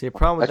 See, a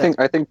problem with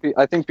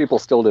I think people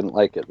still didn't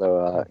like it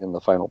though in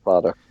the final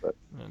product. But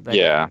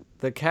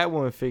the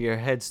Catwoman figure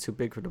head's too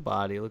big for the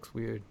body. It looks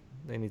weird.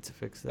 They need to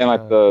fix that.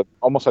 And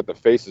almost like the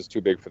face is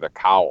too big for the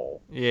cowl.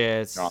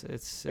 Yeah,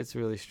 it's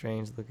really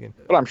strange looking.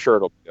 But I'm sure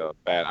it'll be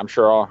bad. I'm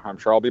sure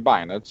I'll be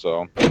buying it.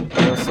 So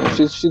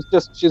she's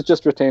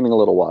just retaining a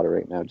little water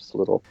right now, just a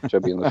little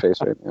chubby in the face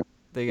right now.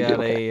 They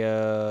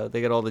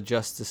got all the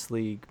Justice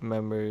League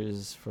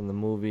members from the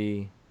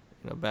movie,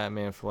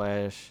 Batman,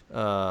 Flash,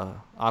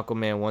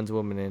 Aquaman, Wonder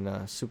Woman,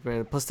 and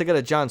Superman. Plus, they got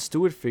a Jon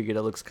Stewart figure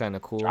that looks kind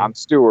of cool. Jon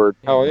Stewart,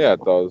 hell yeah,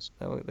 it does.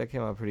 That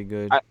came out pretty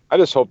good. I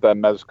just hope that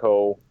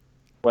Mezco,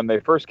 when they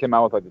first came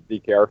out with the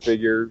DKR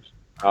figures,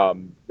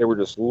 they were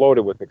just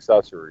loaded with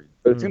accessories.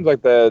 But it seems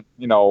like that,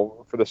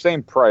 for the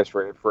same price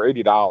for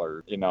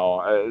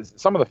 $80,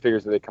 some of the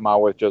figures that they come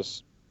out with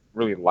just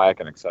really lack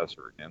an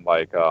accessory. And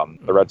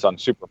the Red Sun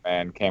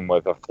Superman came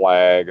with a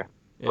flag.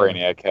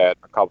 Brainiac had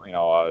a couple,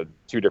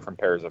 2 different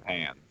pairs of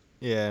hands.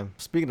 Yeah.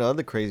 Speaking of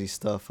other crazy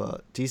stuff,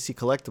 DC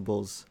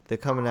Collectibles, they're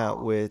coming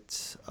out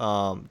with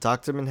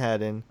Dr.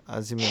 Manhattan,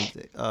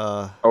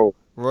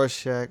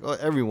 Rorschach,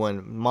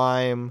 everyone,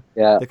 Mime,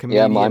 the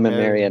comedian, Mime and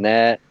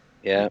Marionette.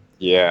 Yeah.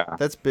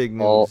 That's big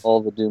news. All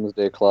the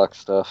Doomsday Clock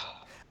stuff.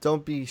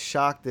 Don't be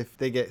shocked if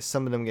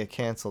some of them get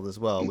canceled as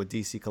well with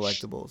DC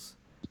Collectibles,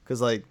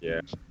 because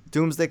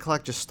Doomsday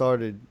Clock just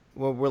started.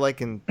 Well, we're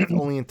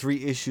only in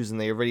 3 issues,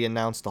 and they already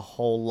announced a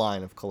whole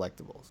line of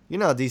collectibles. You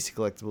know how DC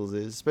Collectibles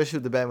is, especially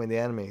with the Batman the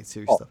Animated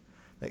Series stuff.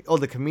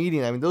 The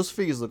comedian. Those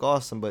figures look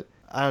awesome, but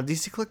I don't know,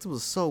 DC Collectibles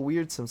is so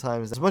weird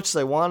sometimes. As much as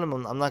I want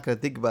them, I'm not gonna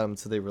think about them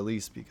until they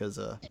release because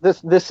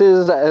this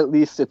is at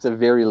least it's a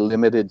very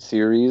limited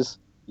series.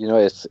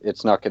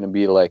 It's not going to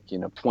be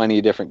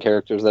 20 different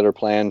characters that are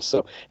planned.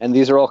 So, and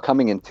these are all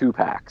coming in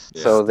 2-packs.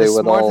 Yeah. So they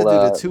would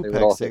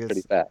all hit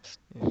pretty fast.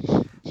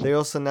 Yeah. They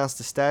also announced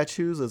the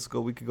statues.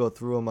 We could go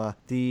through them.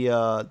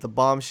 The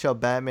Bombshell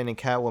Batman and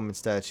Catwoman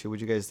statue.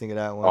 What'd you guys think of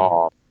that one?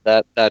 Oh,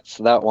 that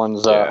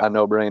one's a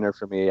no-brainer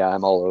for me.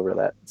 I'm all over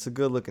that. It's a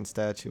good-looking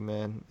statue,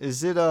 man.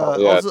 Is it?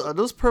 Are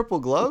those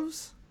purple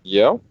gloves?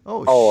 Yeah.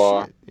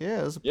 Oh shit!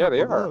 Yeah, those are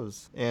purple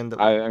gloves. And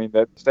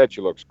that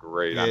statue looks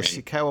great. Yeah,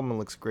 Catwoman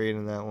looks great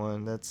in that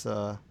one. That's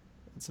a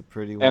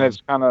pretty one. And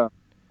it's kind of,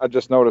 I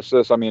just noticed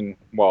this.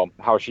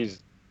 How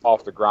she's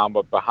off the ground,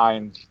 but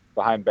behind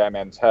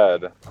Batman's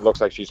head, it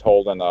looks like she's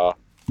holding a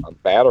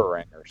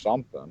batarang or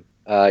something.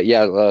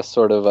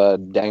 Sort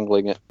of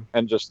dangling it.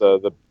 And just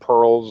the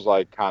pearls,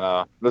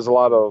 there's a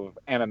lot of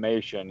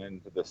animation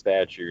into the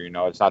statue.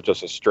 It's not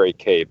just a straight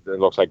cape. It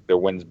looks like the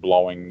wind's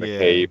blowing the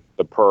cape,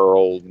 the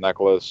pearl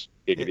necklace,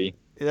 giggity,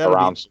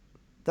 around.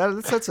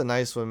 That's a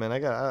nice one, man.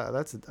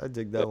 I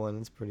dig that one.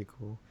 It's pretty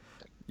cool.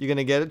 You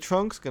gonna get it,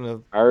 Trunks? I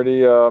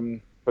already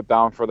put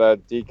down for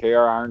that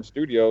DKR Iron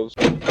Studios.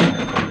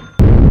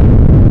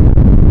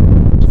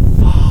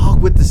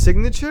 Fuck with the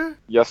signature?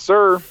 Yes,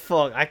 sir.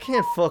 Fuck, I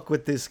can't fuck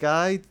with this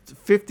guy.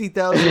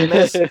 50,000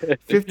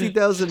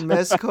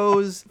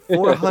 Mescos,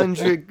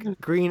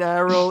 400 Green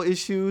Arrow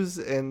issues,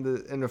 and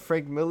the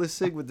Frank Miller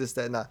sig with this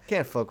that. Nah,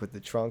 can't fuck with the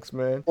Trunks,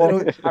 man.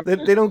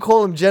 They don't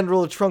call him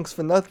General Trunks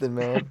for nothing,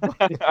 man.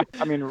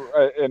 I mean,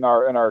 in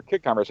our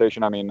kit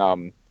conversation, I mean,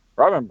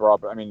 Robin,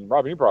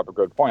 you brought up a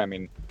good point. I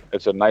mean,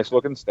 it's a nice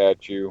looking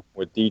statue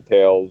with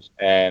details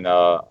and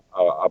a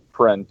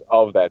print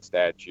of that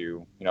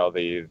statue. You know,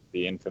 the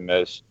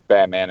infamous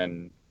Batman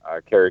and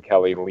Carrie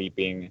Kelly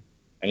leaping,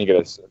 and you get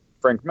a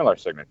Frank Miller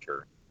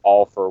signature.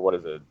 All for what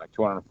is it, like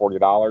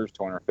 $240,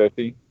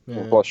 $250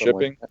 plus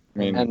shipping. I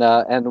mean,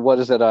 and what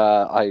is it?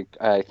 I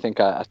think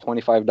a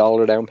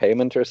 $25 down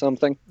payment or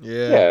something.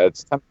 Yeah,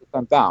 it's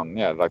 10% down.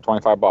 Yeah, like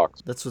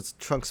 $25. That's what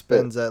Trunks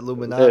spends at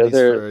Illuminati's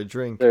for a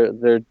drink.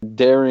 They're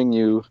daring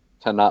you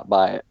to not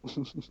buy it.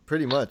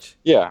 Pretty much.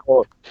 Yeah,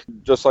 or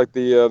just like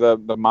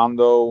the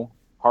Mondo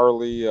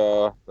Harley.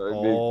 The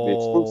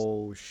exclusive.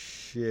 Oh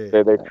shit!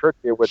 They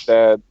tricked you with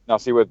that. Now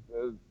see, with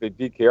the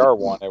DKR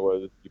one, it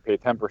was you pay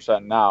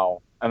 10%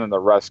 now, and then the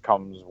rest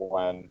comes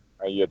when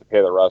you have to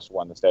pay the rest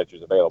when the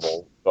statue's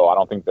available. So I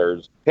don't think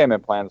there's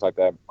payment plans like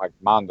that, like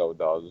Mondo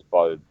does.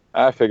 But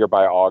I figure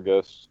by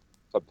August,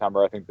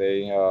 September, I think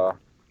they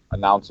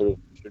announced it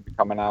should be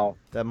coming out.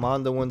 That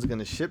Mondo one's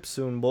gonna ship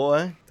soon,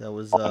 boy. That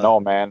was. No,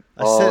 man.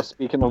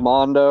 Speaking of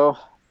Mondo,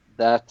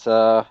 that.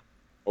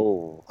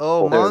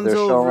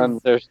 Mondo.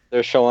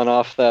 They're showing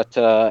off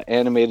that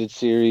animated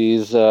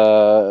series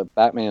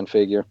Batman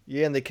figure.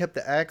 Yeah, and they kept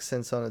the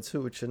accents on it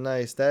too, which are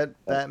nice. That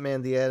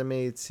Batman the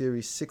Animated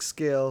Series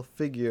 6-scale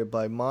figure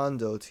by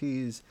Mondo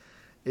Tees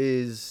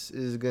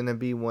is gonna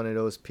be one of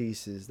those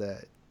pieces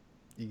that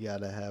you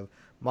gotta have.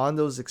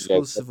 Mondo's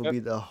exclusive will be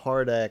the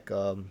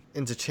Hardak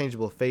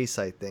interchangeable face,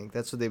 I think.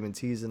 That's what they've been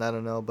teasing. I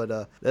don't know,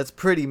 but that's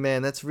pretty,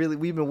 man. That's really,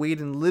 we've been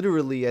waiting,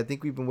 literally, I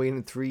think we've been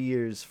waiting 3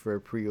 years for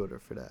a pre-order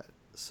for that.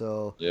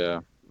 So yeah,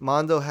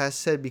 Mondo has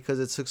said because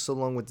it took so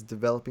long with the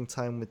developing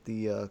time with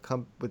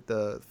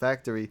the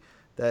factory,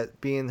 that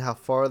being how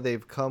far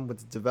they've come with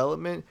the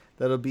development,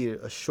 that'll be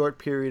a short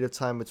period of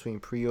time between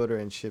pre-order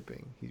and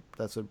shipping.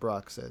 That's what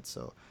Brock said.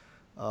 So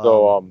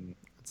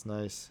it's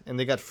nice, and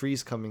they got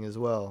Freeze coming as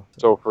well.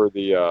 So for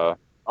the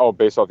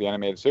based off the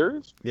animated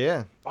series.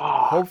 Yeah.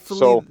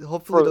 Hopefully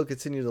they'll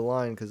continue the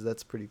line because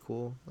that's pretty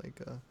cool. For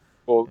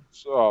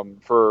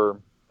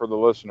the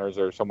listeners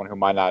or someone who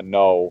might not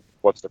know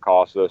what's the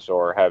cost of this,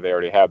 or have they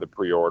already had the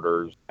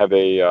pre-orders? Have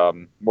they?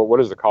 What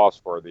is the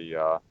cost for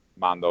the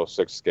Mondo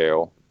 6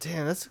 scale?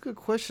 Damn, that's a good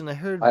question. I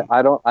heard.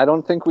 I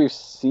don't think we've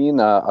seen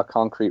a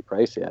concrete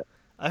price yet.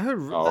 I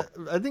heard.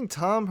 I think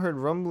Tom heard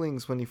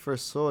rumblings when he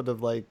first saw it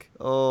of I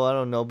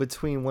don't know,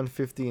 between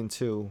 150 and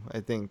 2.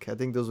 I think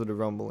those were the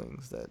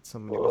rumblings that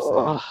somebody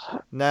was saying.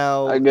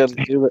 Now I gotta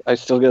do it. I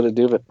still gotta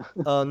do it.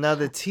 Now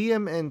the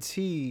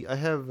TMNT, I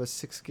have a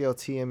 6-scale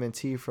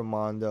TMNT from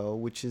Mondo,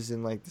 which is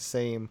in the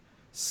same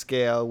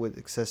scale with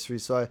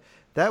accessories. So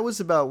that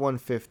was about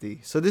 150.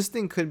 So this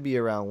thing could be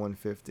around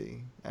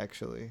 150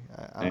 actually.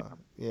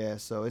 Yeah,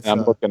 so it's.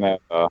 I'm looking at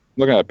a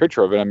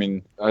picture of it. I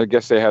mean, I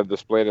guess they have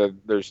displayed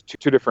there's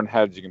two different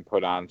heads you can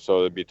put on, so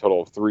it'd be a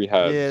total of 3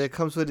 heads. Yeah, it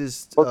comes with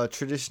his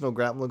traditional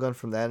grapple gun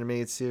from the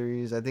animated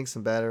series. I think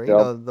some battery.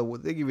 Yep.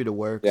 They give you the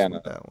works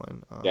with that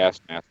one.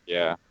 Gas mask,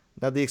 yeah.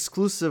 Now the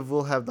exclusive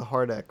will have the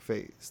Hardak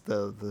face,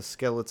 the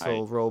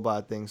skeletal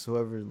robot thing. So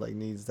whoever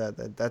needs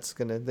that's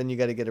gonna. Then you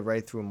got to get it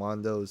right through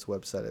Mondo's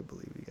website, I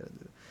believe you got to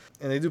do.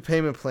 And they do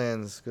payment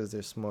plans because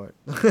they're smart.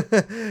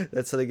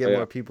 That's how they get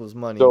more people's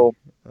money. So,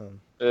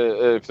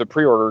 if the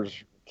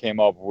pre-orders came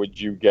up, would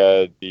you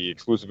get the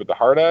exclusive with the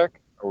Hardak,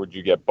 or would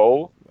you get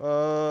both?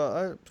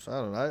 I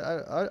don't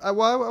know.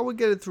 I would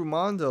get it through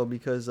Mondo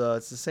because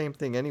it's the same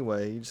thing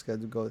anyway. You just got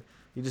to go.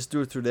 You just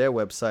do it through their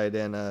website,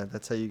 and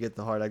that's how you get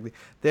the Hardak.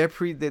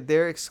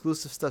 Their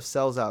exclusive stuff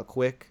sells out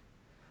quick,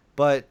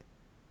 but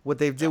what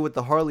they did with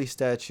the Harley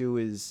statue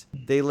is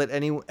they let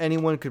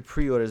anyone could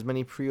pre-order as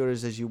many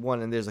pre-orders as you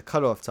want, and there's a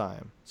cutoff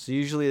time. So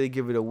usually they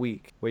give it a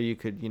week where you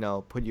could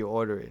put your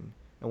order in,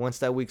 and once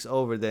that week's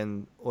over,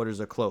 then orders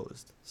are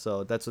closed.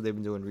 So that's what they've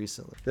been doing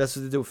recently. That's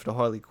what they do for the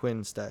Harley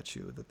Quinn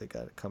statue that they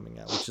got coming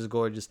out, which is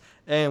gorgeous.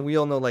 And we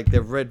all know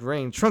their Red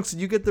Rain. Trunks, did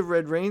you get the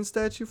Red Rain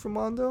statue from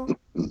Mondo?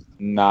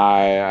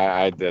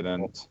 Nah, I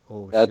didn't.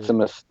 That's a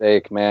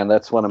mistake, man.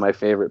 That's one of my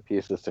favorite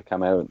pieces to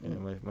come out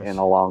in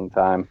a long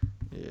time.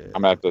 Yeah.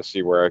 I'm gonna have to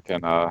see where I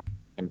can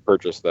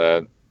purchase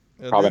that.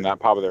 Probably not.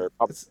 They're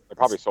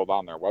probably sold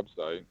on their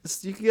website.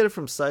 You can get it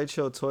from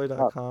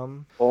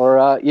SideshowToy.com,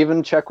 or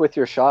even check with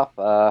your shop.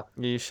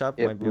 Your shop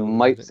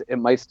it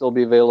might still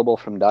be available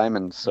from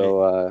Diamond,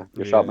 so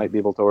your shop might be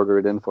able to order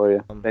it in for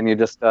you. Then you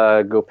just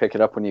go pick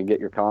it up when you get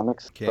your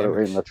comics. Put it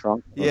right in the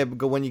trunk. Yeah,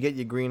 but when you get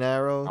your Green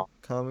Arrow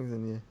comics,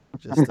 then you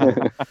just.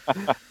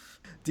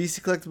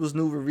 DC Collectibles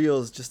new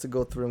reveals, just to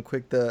go through them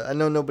quick. I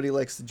know nobody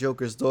likes the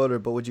Joker's daughter,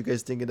 but what do you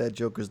guys think of that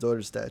Joker's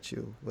daughter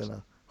statue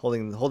when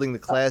holding the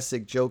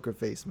classic Joker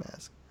face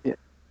mask? Yeah,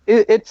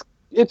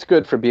 it's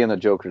good for being a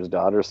Joker's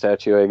daughter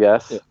statue, I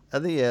guess. I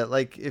think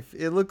like if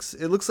it looks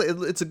like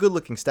it's a good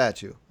looking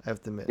statue. I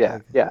have to admit.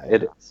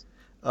 It is.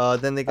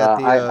 Then they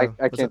got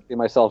I can't see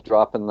myself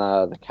dropping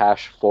the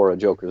cash for a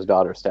Joker's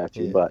daughter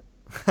statue, but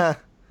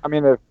I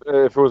mean, if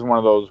it was one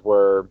of those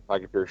where,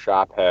 like, if your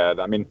shop had,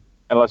 I mean,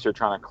 unless you're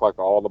trying to collect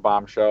all the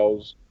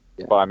bombshells,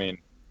 but I mean,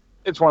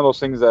 it's one of those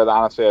things that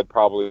honestly I'd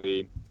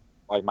probably,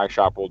 like, my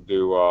shop will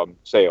do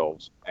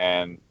sales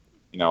and,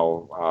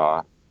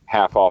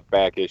 half off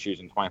back issues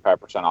and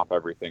 25% off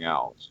everything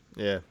else.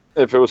 Yeah.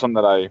 If it was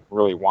something that I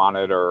really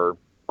wanted or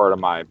part of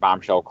my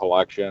bombshell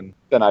collection,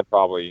 then I'd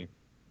probably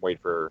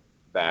wait for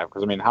that.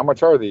 Because, I mean, how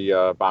much are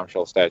the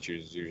bombshell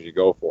statues usually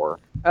go for?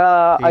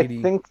 I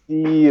think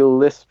the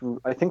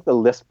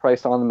list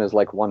price on them is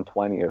like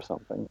 $120 or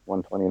something,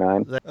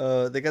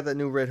 $129. They got that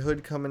new Red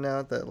Hood coming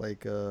out. That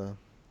like I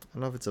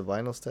don't know if it's a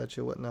vinyl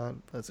statue or whatnot.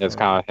 It's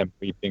kind of him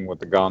leaping with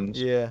the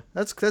guns. Yeah,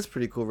 that's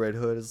pretty cool. Red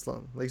Hood, at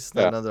least it's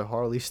not another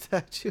Harley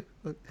statue.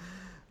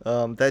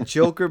 That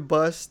Joker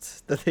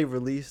bust that they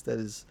released, that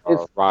is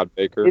Rod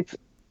Baker.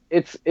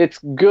 It's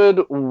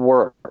good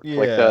work. Yeah.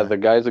 Like the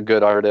guy's a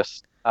good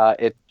artist.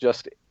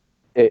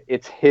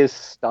 It's his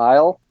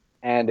style.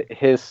 And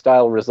his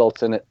style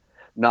results in it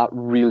not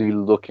really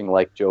looking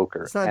like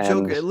Joker. It's not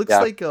Joker. It looks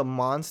like a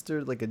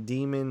monster, like a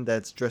demon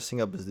that's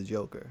dressing up as the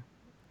Joker.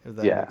 If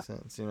that makes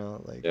sense,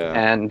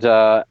 And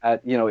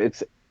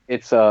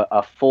it's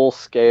a full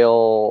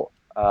scale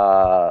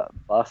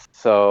bust.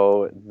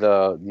 So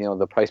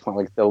the price point,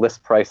 like the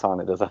list price on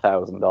it, is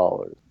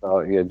 $1,000.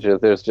 So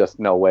there's just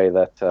no way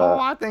that.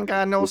 I think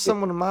I know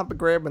someone who might be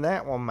grabbing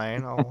that one,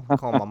 man. I'll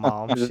call my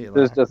mom.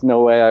 There's just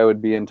no way I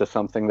would be into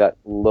something that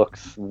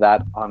looks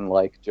that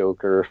unlike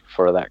Joker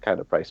for that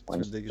kind of price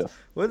point.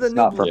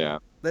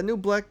 That new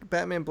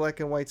Batman black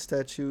and white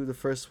statue, the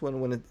first one,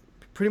 when it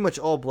pretty much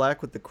all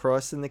black with the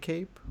cross and the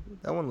cape.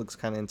 That one looks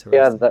kind of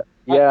interesting.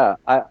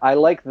 I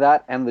like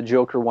that and the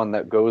Joker one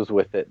that goes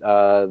with it.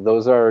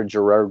 Those are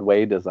Gerard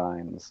Way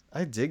designs.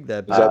 I dig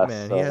that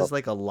Batman. He has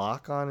like a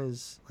lock on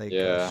his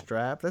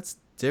strap. That's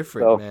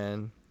different,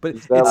 man. But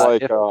is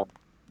that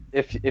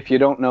if you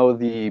don't know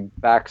the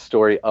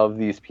backstory of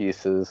these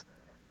pieces,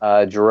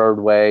 Gerard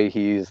Way,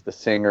 he's the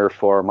singer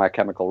for My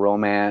Chemical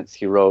Romance.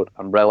 He wrote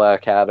Umbrella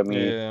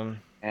Academy. Yeah.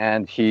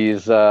 And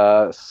he's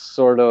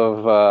sort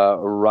of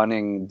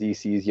running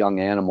DC's Young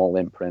Animal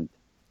imprint.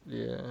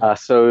 Yeah.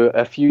 So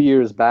a few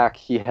years back,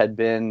 he got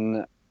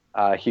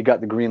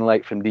the green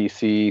light from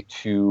DC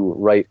to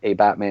write a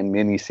Batman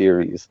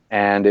miniseries,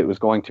 and it was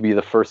going to be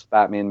the first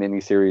Batman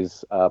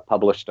miniseries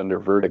published under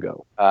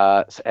Vertigo.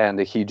 And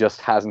he just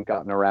hasn't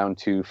gotten around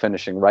to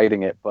finishing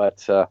writing it.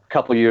 But a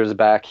couple years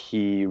back,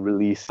 he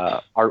released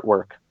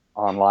artwork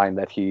online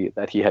that he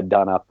had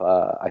done up,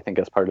 I think,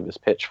 as part of his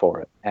pitch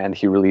for it. And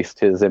he released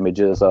his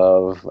images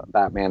of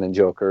Batman and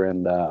Joker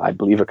and I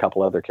believe a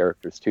couple other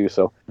characters too.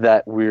 So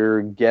that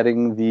we're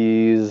getting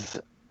these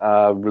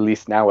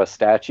released now as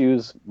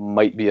statues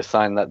might be a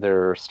sign that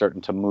they're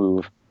starting to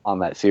move on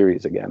that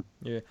series again.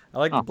 Yeah, I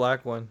like the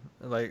black one.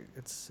 Like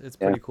it's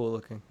pretty cool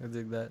looking. I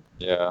dig that.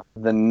 Yeah.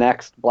 The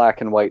next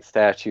black and white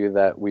statue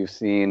that we've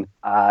seen,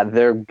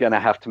 they're gonna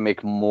have to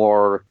make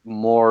more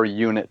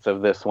units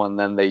of this one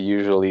than they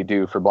usually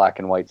do for black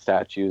and white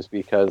statues,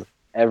 because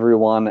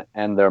everyone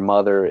and their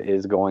mother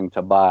is going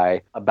to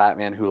buy a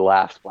Batman Who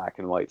Laughs black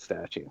and white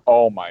statue.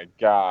 Oh my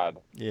God.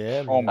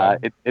 Yeah. Oh my.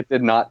 It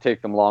did not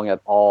take them long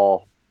at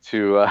all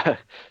to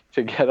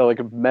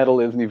get metal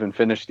isn't even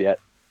finished yet.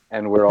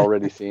 And we're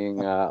already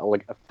seeing,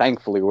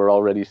 thankfully, we're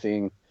already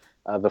seeing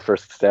the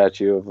first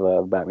statue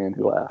of Batman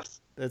Who Laughs.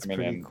 That's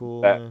pretty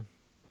cool. Man.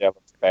 Yeah,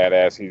 that's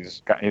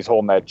badass. He's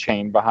holding that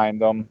chain behind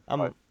him.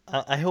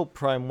 I hope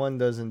Prime 1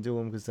 doesn't do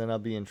him, because then I'll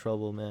be in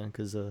trouble, man.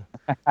 Because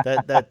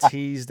that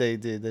tease they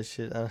did, that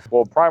shit.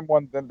 Well, Prime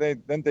 1,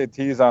 didn't they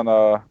tease on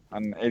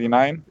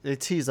 89? They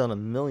teased on a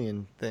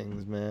million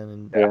things,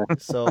 man.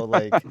 And so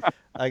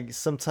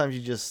sometimes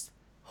you just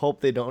hope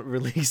they don't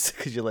release,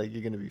 because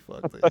you're gonna be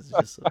fucked. It's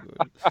just so good.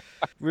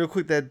 Real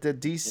quick, that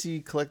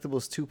DC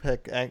Collectibles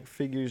 2-pack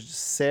figures,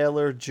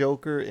 Sailor,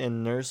 Joker,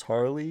 and Nurse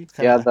Harley.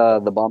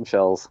 The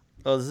bombshells.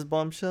 Oh, this is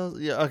bombshells?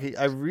 Yeah, okay.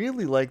 I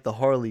really like the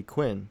Harley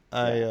Quinn.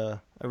 I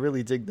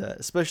really dig that,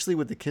 especially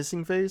with the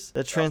kissing face.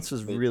 That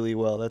transfers really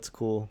well. That's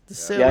cool.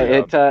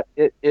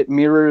 It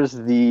mirrors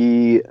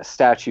the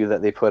statue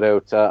that they put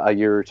out a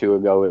year or two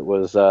ago. It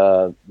was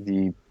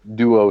the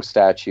duo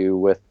statue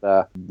with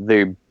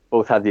they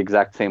both had the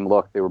exact same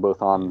look. They were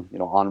both on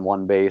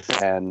one base,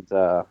 and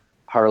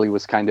Harley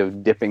was kind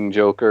of dipping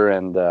Joker,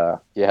 and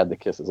he had the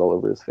kisses all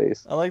over his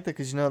face. I like that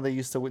because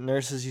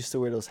nurses used to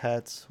wear those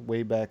hats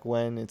way back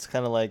when. It's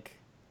kind of like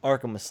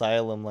Arkham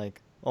Asylum,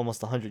 like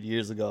almost 100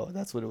 years ago,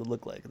 that's what it would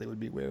look like. They would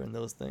be wearing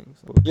those things.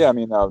 Yeah, I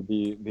mean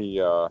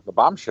the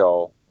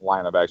Bombshell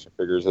line of action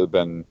figures have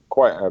been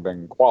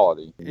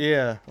quality.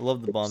 Yeah, I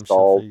love the Bombshell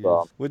Installed,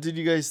 figures. What did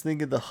you guys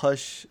think of the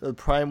Hush,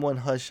 Prime 1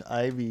 Hush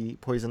Ivy,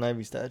 Poison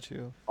Ivy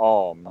statue?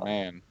 Oh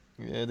man,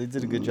 Yeah, they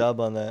did a good job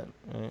on that.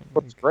 Right?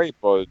 looks great,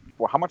 but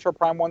how much are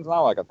Prime ones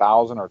now? Like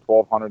 $1,000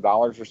 or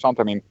 $1,200 or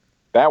something? I mean,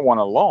 that one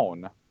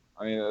alone.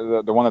 I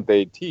mean, the one that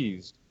they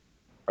teased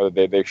or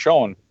they've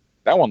shown,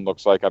 that one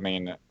looks like. I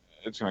mean,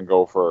 it's gonna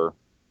go for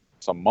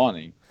some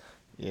money.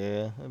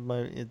 Yeah,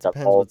 it Got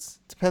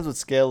depends what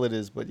scale it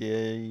is, but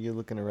yeah, you're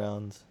looking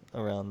around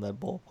that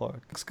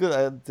ballpark. It's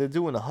good. They're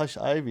doing a Hush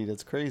Ivy.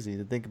 That's crazy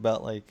to think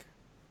about, like,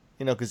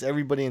 because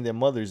everybody and their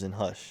mother's in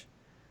Hush.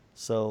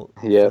 So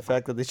Yeah. the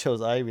fact that they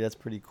chose Ivy, that's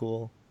pretty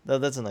cool.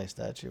 That's a nice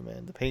statue,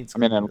 man. The paint's. I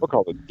mean, and look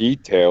all the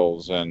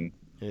details, and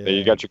Yeah.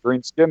 you got your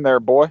green skin there,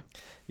 boy.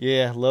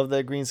 Yeah, love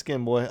that green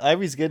skin, boy.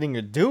 Ivy's getting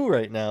her due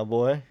right now,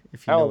 boy.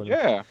 If you know Hell what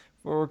yeah.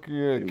 Work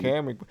your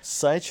camera.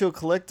 Sideshow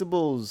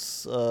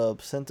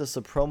Collectibles sent us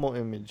a promo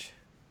image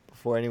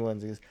before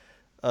anyone's.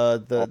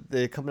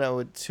 They're coming out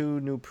with 2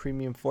 new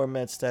premium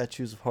format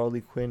statues of Harley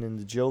Quinn and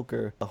the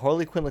Joker.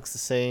 Harley Quinn looks the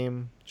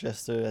same. I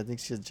think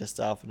she has just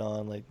outfit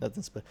on, like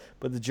nothing special.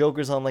 But the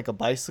Joker's on like a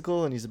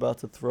bicycle and he's about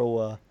to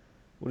throw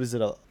what is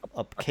it?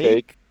 A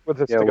cake? With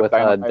a Yeah, stick of with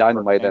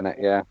dynamite in it.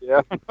 Yeah.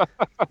 Yeah.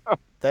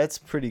 That's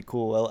pretty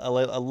cool. I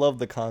love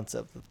the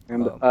concept.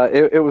 And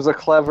it was a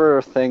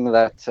clever thing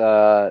that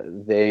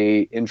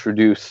they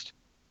introduced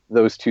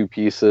those 2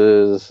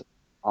 pieces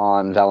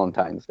on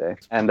Valentine's Day.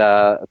 And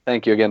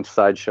thank you again to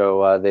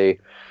Sideshow. They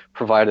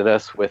provided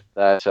us with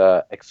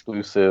that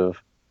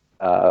exclusive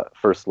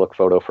first look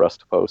photo for us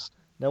to post.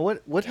 Now,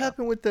 what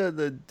happened with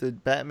the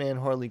Batman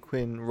Harley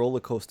Quinn roller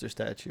coaster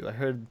statue?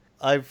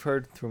 I've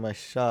heard through my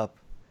shop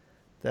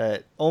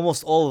that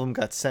almost all of them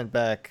got sent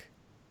back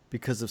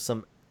because of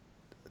some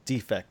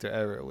defect or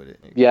error with it.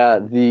 Yeah,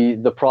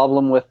 the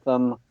problem with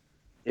them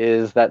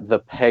is that the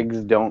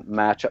pegs don't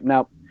match up.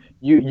 Now,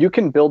 you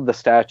can build the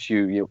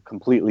statue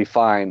completely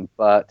fine,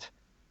 but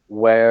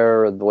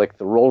where the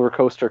roller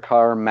coaster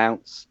car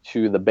mounts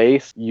to the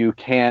base, you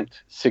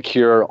can't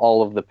secure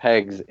all of the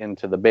pegs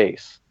into the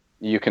base.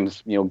 You can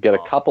get a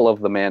couple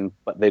of them in,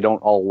 but they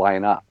don't all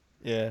line up.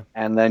 Yeah.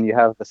 And then you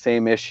have the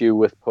same issue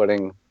with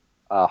putting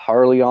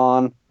Harley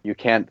on. You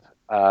can't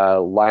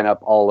line up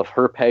all of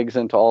her pegs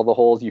into all the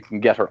holes. You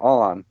can get her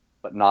on,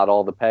 but not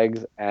all the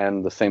pegs.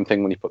 And the same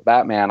thing when you put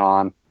Batman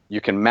on.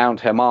 You can mount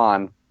him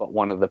on, but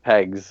one of the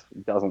pegs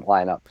doesn't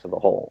line up to the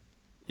hole.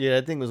 Yeah,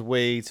 that thing was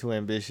way too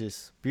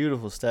ambitious.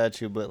 Beautiful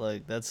statue,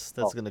 but that's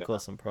going to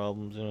cause some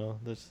problems.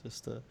 That's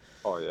just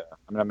Oh yeah.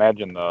 I mean,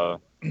 imagine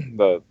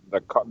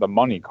the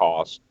money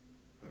cost.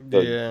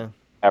 Yeah.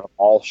 Have them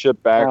all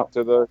shipped back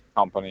to the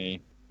company.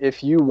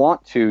 If you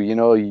want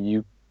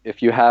to,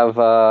 if you have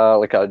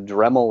like a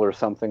Dremel or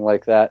something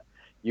like that,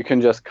 you can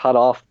just cut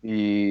off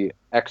the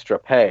extra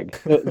peg.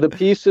 The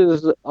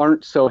pieces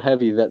aren't so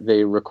heavy that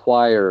they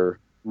require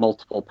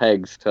multiple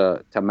pegs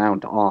to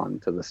mount on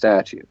to the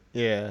statue.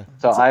 Yeah.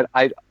 So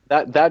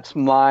that's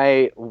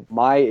my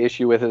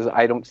issue with is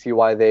I don't see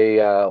why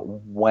they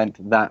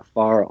went that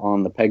far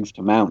on the pegs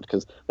to mount,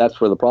 because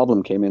that's where the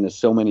problem came in, is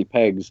so many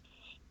pegs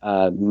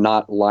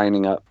not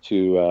lining up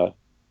to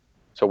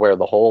where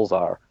the holes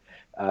are.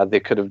 They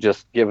could have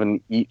just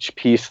given each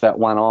piece that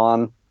went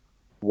on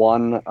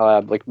one,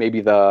 like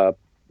maybe the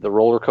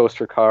roller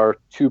coaster car,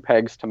 2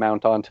 pegs to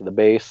mount onto the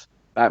base.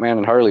 Batman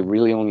and Harley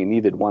really only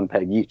needed 1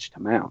 peg each to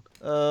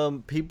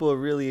mount. People are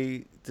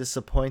really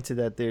disappointed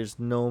that there's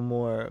no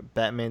more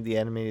Batman the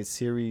Animated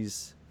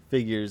Series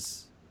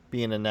figures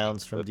being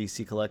announced from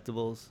DC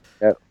Collectibles.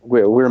 Yeah,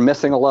 we're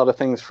missing a lot of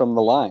things from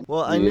the line.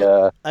 Well,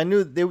 I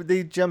knew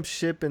they jumped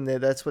ship, and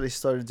that's what they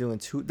started doing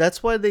too.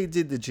 That's why they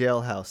did the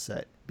Jailhouse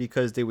set,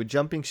 because they were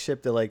jumping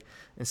ship. They're like,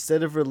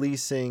 instead of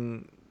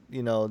releasing,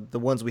 the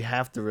ones we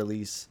have to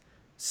release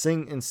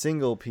in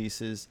single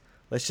pieces,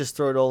 let's just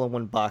throw it all in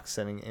one box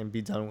setting and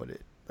be done with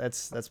it.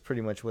 That's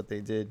pretty much what they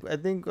did. I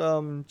think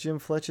Jim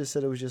Fletcher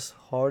said it was just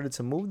harder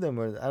to move them,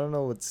 or I don't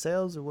know what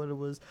sales or what it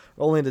was.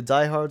 Or only the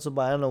diehards will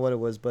buy. I don't know what it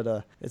was,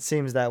 but it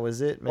seems that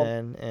was it,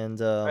 man.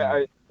 And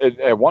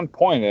at one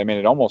point, I mean,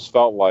 it almost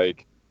felt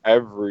like I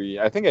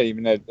think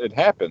it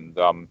happened.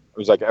 It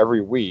was like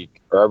every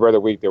week or every other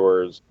week there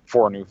was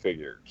 4 new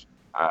figures.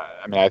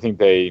 I mean, I think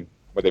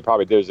what they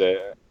probably did is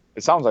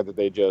it sounds like that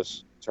they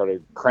just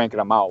started cranking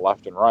them out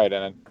left and right.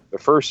 And the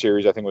first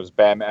series, I think, was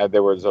Batman.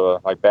 There was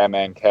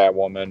Batman,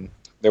 Catwoman.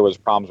 There was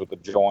problems with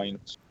the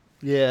joints.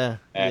 Yeah,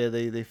 and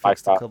they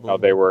fixed a couple.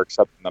 They were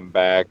accepting them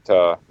back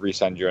to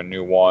resend you a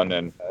new one,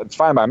 and it's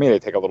fine by me. They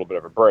take a little bit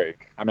of a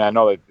break. I mean, I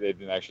know that they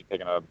didn't actually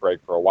take a break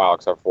for a while,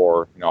 except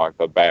for like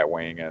the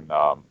Batwing and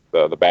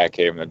the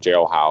Batcave and the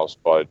Jailhouse.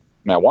 But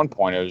at one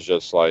point, it was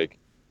just like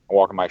I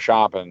walk in my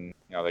shop and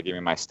they give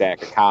me my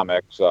stack of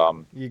comics.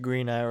 Your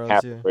Green Arrows,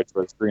 half of which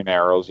was Green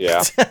Arrows,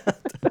 yeah.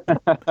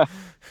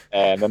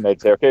 And then they'd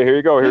say, "Okay, here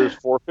you go. Here's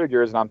 4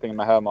 figures," and I'm thinking in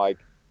my head, I'm like,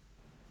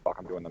 "Fuck!"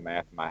 I'm doing the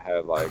math in my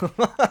head, like,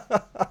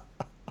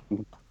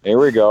 "Here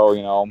we go."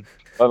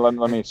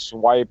 let me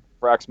swipe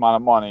for X amount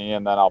of money,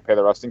 and then I'll pay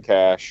the rest in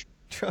cash.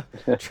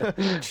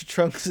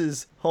 Trunks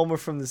is Homer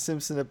from the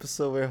Simpson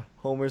episode where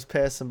Homer's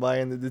passing by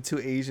and the two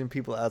Asian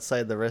people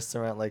outside the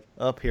restaurant like,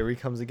 up here he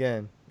comes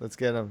again. Let's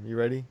get him. You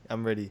ready?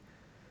 I'm ready.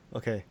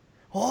 Okay.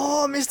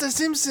 Oh, Mr.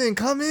 Simpson,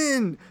 come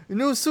in.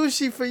 No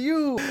sushi for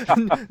you.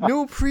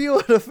 No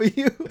pre-order for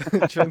you.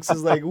 Trunks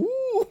is like,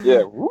 woo.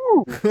 Yeah,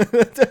 woo.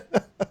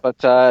 But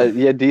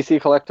yeah,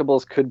 DC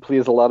Collectibles could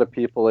please a lot of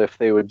people if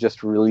they would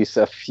just release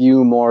a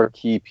few more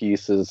key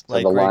pieces to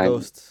like the Grey line.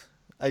 Ghost.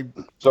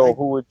 So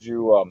who would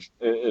you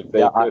if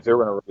they were going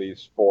to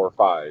release 4 or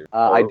 5?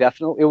 I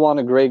definitely want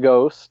a Grey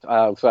Ghost.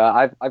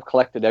 So I've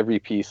collected every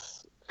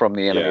piece from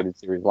the animated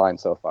series line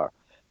so far.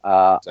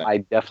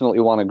 I definitely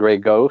want a Grey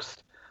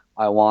Ghost.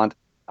 I want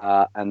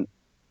an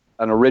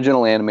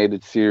original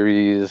animated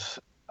series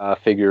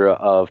figure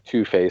of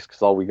Two-Face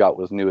because all we got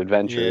was New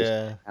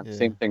Adventures. And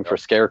same thing for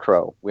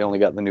Scarecrow. We only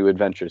got the New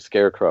Adventures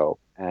Scarecrow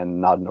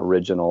and not an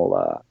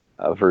original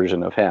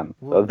version of him.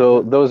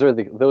 Those are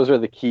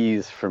the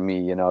keys for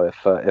me. You know,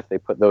 if they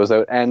put those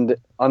out. And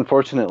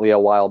unfortunately, a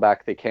while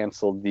back they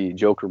canceled the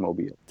Joker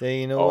mobile.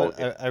 You know what?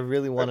 Okay. I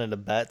really wanted a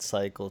Bat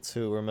Cycle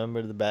too.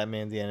 Remember the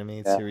Batman the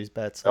Animated Series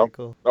Bat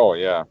Cycle? Oh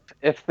yeah.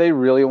 If they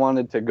really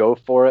wanted to go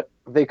for it,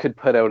 they could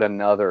put out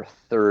another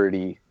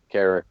 30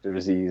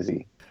 characters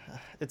easy.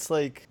 It's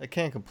like I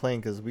can't complain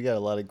because we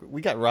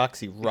got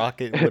Roxy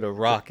Rocket with a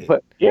rocket.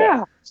 But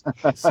yeah.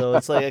 So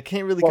it's like I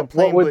can't really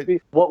complain.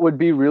 What would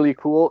be really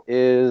cool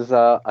is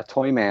a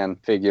Toyman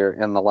figure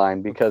in the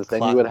line because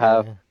then you would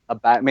have a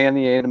Batman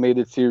the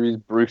Animated Series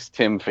Bruce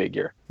Timm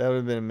figure. That would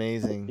have been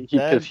amazing.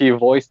 Because he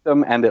voiced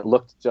him and it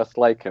looked just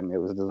like him. It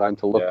was designed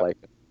to look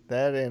like him.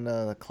 That and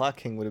the Clock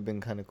King would have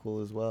been kind of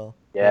cool as well.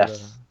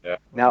 Yes.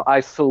 Now I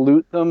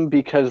salute them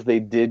because they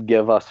did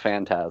give us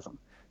Phantasm.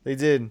 They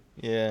did,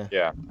 yeah.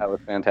 Yeah. That was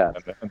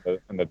fantastic.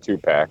 And the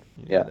 2-pack.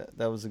 Yeah.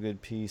 That was a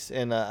good piece.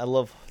 And I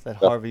love that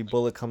Harvey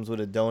Bullock comes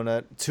with a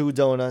donut. 2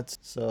 donuts.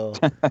 So,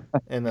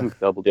 and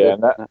double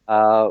dip.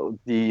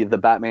 The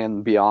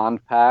Batman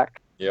Beyond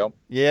pack. Yep.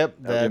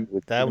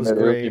 That was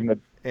great. Even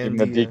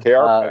the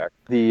DKR pack.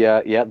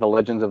 The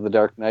Legends of the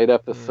Dark Knight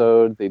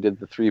episode. They did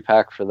the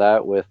 3-pack for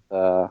that with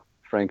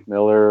Frank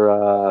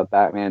Miller,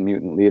 Batman,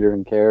 Mutant Leader,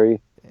 and Carrie.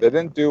 They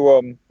didn't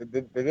do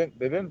they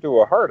didn't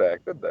do a hard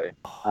act, did they?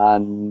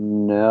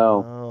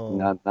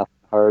 No, nothing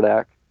hard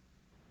act.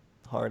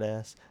 Hard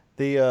ass.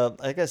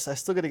 I guess I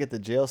still got to get the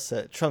jail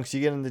set. Trunks,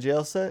 you getting the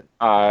jail set?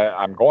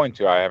 I'm going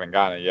to. I haven't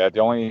gotten it yet. The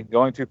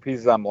only 2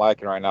 pieces I'm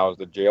lacking right now is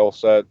the jail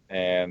set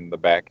and the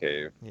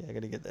Batcave. Yeah, I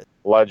got to get that.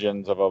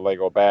 Legends of a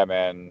Lego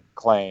Batman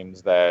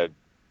claims that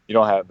you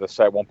don't have the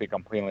set won't be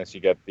complete unless you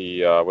get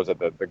the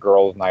the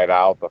Girls Night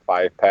Out, the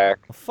 5-pack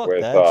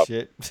with that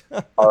shit.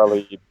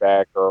 Harley,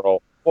 Batgirl.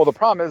 Well, the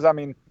problem is, I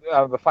mean,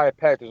 out of the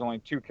 5-pack, there's only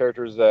 2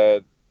 characters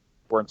that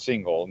weren't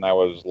single, and that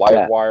was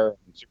Livewire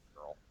and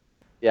Supergirl.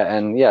 Yeah,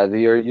 and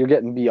you're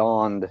getting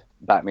beyond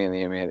Batman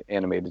the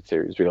Animated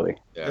Series, really.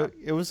 Yeah.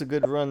 It was a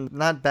good run.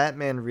 Not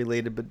Batman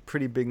related, but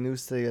pretty big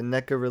news today.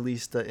 NECA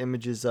released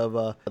images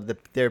of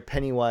their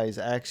Pennywise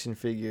action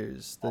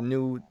figures. The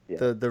new,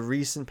 the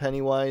recent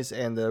Pennywise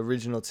and the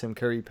original Tim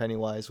Curry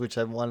Pennywise, which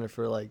I've wanted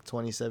for like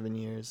 27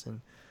 years,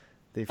 and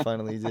they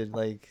finally did.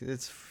 Like,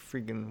 it's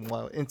freaking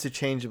wild.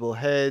 Interchangeable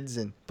heads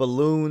and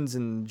balloons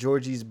and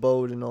Georgie's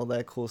boat and all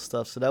that cool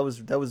stuff. So that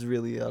was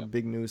really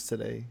big news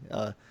today.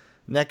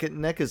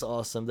 NECA's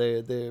awesome.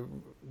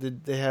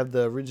 They have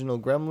the original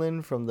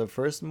Gremlin from the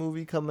first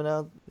movie coming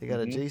out. They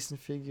got a Jason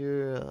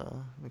figure,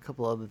 a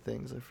couple other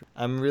things.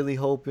 I'm really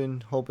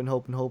hoping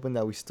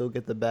that we still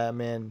get the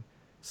Batman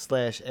 /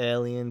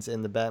 Aliens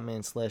and the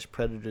Batman /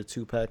 Predator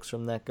 2-packs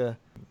from NECA.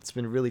 It's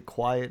been really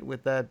quiet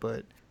with that,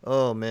 but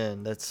oh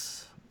man,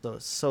 that's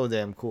so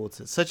damn cool.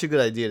 It's such a good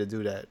idea to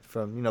do that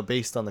from,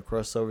 based on the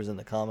crossovers in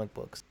the comic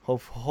books.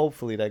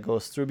 Hopefully that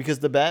goes through, because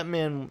the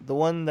Batman, the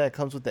one that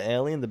comes with the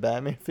alien, the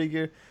Batman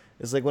figure,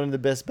 is like one of the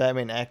best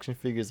Batman action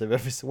figures I've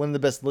ever seen. One of the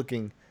best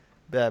looking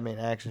Batman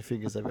action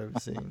figures I've ever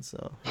seen.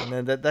 So, and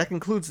then that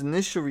concludes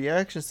initial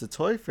reactions to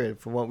Toy Fair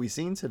from what we've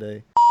seen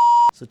today.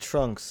 So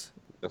Trunks.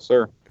 Yes,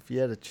 sir. If you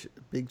had a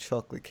big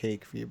chocolate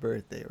cake for your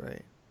birthday,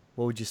 right?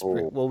 What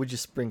would you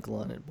sprinkle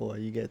on it, boy?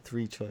 You get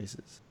 3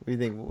 choices. What do you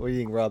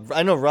think, Rob?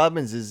 I know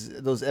Robin's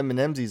is those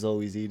M&Ms he's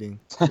always eating.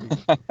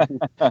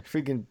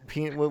 Freaking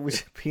peanut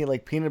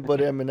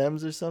butter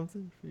M&Ms or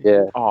something.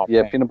 Yeah,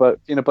 peanut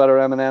butter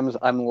M&Ms.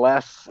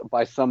 Unless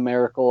by some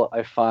miracle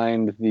I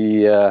find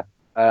the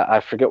I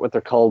forget what they're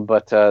called,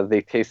 but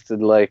they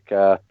tasted like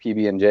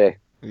PB&J.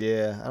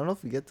 Yeah, I don't know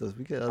if we get those.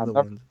 We get other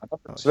ones.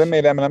 So they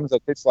made M&Ms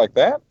that taste like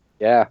that?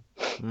 Yeah.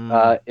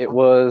 It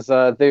was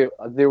they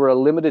were a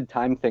limited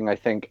time thing, I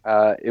think.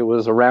 It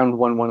was around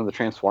when one of the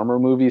Transformer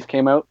movies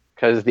came out,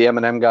 because the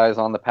M&M guys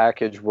on the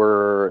package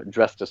were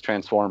dressed as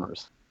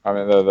Transformers. I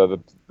mean,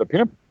 the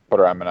peanut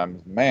butter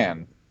M&Ms,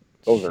 man,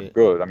 those are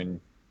good. I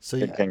mean, so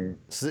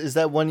is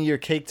that one of your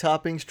cake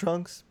toppings,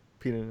 Trunks?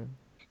 Peanut.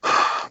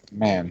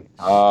 Man,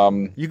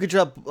 you could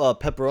drop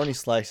pepperoni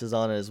slices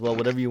on it as well,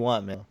 whatever you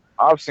want, man.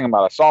 I was thinking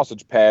about a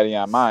sausage patty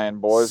on mine,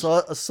 boys.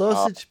 A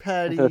sausage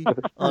patty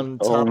on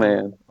top Oh,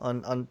 man.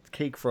 on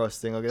cake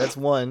frosting. Okay, that's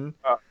one.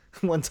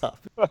 One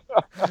topping.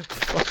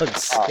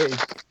 Fuck's sake.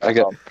 I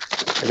got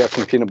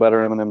some peanut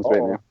butter M&Ms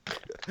right now.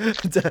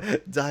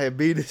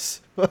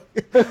 Diabetes. Yeah,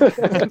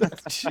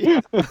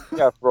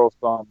 throw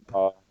some.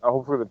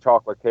 Hopefully the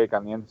chocolate cake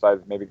on the inside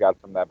has maybe got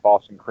some of that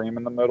Boston cream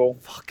in the middle.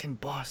 Fucking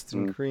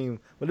Boston cream.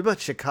 What about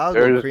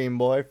Chicago cream,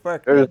 boy?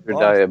 Fuck There's that your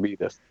Boston.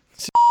 diabetes.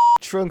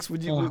 Trunks,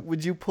 would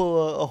you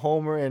pull a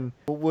Homer and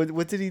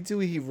what did he do?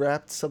 He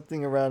wrapped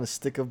something around a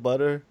stick of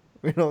butter.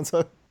 You know what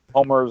I'm talking?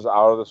 Homer's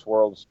out of this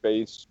world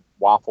space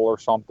waffle or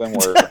something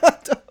where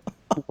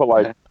you put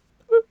like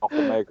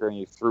waffle maker and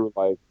you threw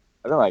like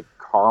I think like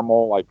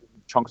caramel, like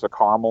chunks of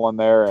caramel in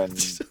there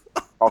and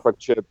chocolate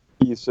chip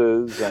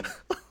pieces, and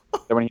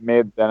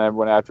then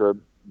when after it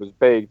was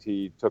baked,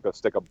 he took a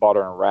stick of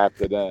butter and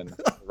wrapped it in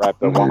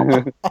butter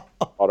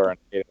and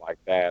ate it like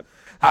that.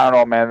 I don't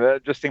know,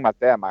 man. Just thinking about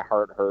that, my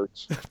heart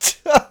hurts.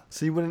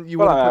 So you wouldn't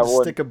put a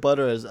stick of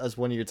butter as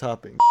one of your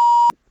toppings?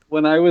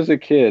 When I was a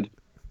kid,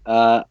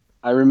 I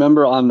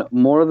remember on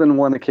more than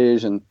one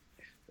occasion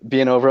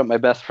being over at my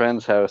best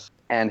friend's house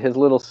and his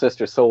little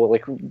sister. So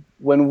like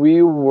when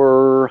we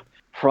were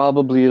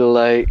probably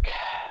like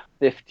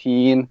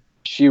 15,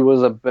 she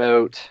was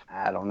about,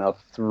 I don't know,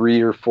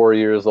 3 or 4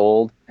 years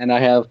old. And I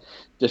have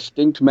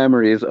distinct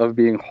memories of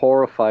being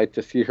horrified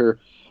to see her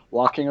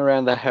walking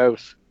around the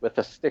house with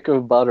a stick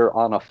of butter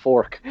on a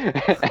fork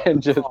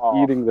and just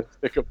eating the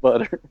stick of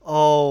butter.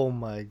 Oh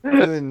my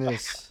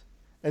goodness.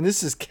 And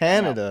this is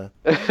Canada.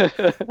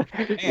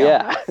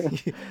 Yeah.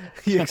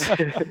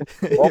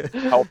 Well,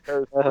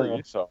 healthcare is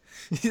free, so.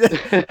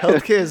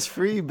 Healthcare is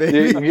free,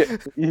 baby.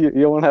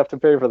 You won't have to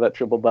pay for that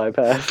triple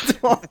bypass.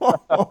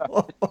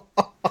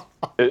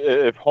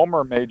 If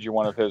Homer made you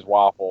one of his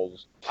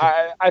waffles,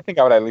 I think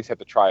I would at least have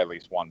to try at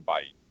least one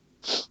bite.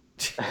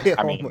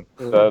 I mean,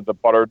 the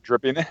butter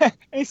dripping.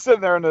 He's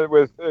sitting there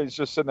he's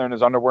just sitting there in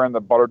his underwear, and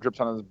the butter drips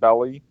on his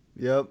belly.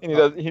 Yep.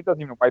 And he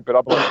doesn't even wipe it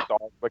up, like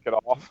dog lick it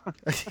off.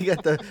 You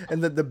got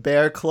the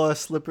bear claw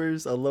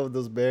slippers. I love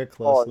those bear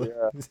claw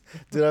slippers.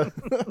 Yeah. Dude,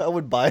 I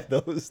would buy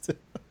those too.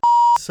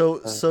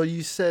 So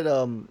you said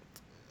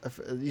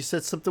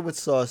something with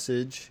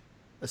sausage,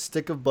 a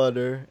stick of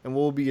butter, and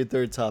what will be your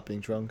third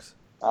topping, Trunks?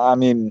 I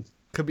mean,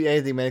 could be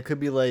anything, man. It could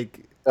be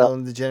like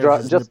Ellen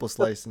DeGeneres' nipple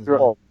slices.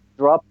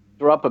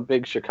 Drop a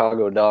big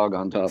Chicago dog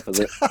on top of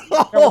it.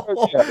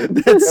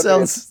 That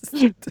sounds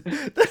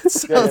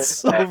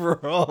so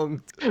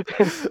wrong.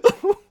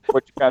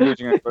 What you gotta do is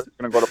you're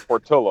gonna go to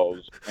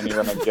Portillo's and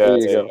you're gonna get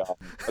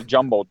a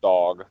jumbo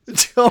dog.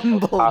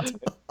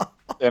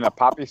 In a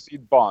poppy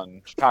seed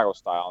bun, Chicago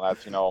style. And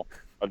that's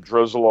a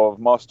drizzle of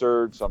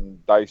mustard, some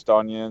diced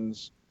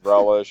onions,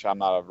 relish. I'm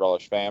not a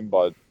relish fan,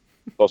 but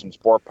throw some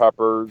sport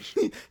peppers.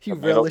 He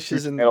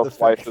relishes in tomato the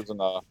slices and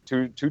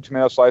two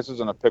tomato slices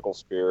and a pickle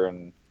spear,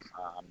 and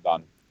I'm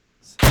done.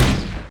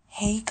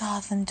 Hey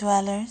Gotham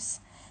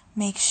dwellers,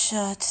 make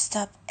sure to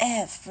stop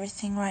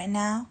everything right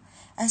now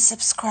and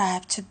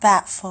subscribe to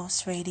Bat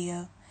Force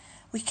Radio.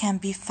 We can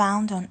be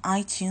found on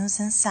iTunes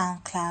and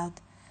SoundCloud.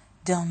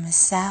 Don't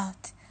miss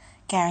out.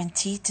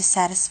 Guaranteed to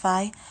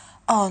satisfy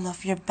all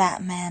of your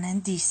Batman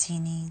and DC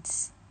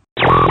needs.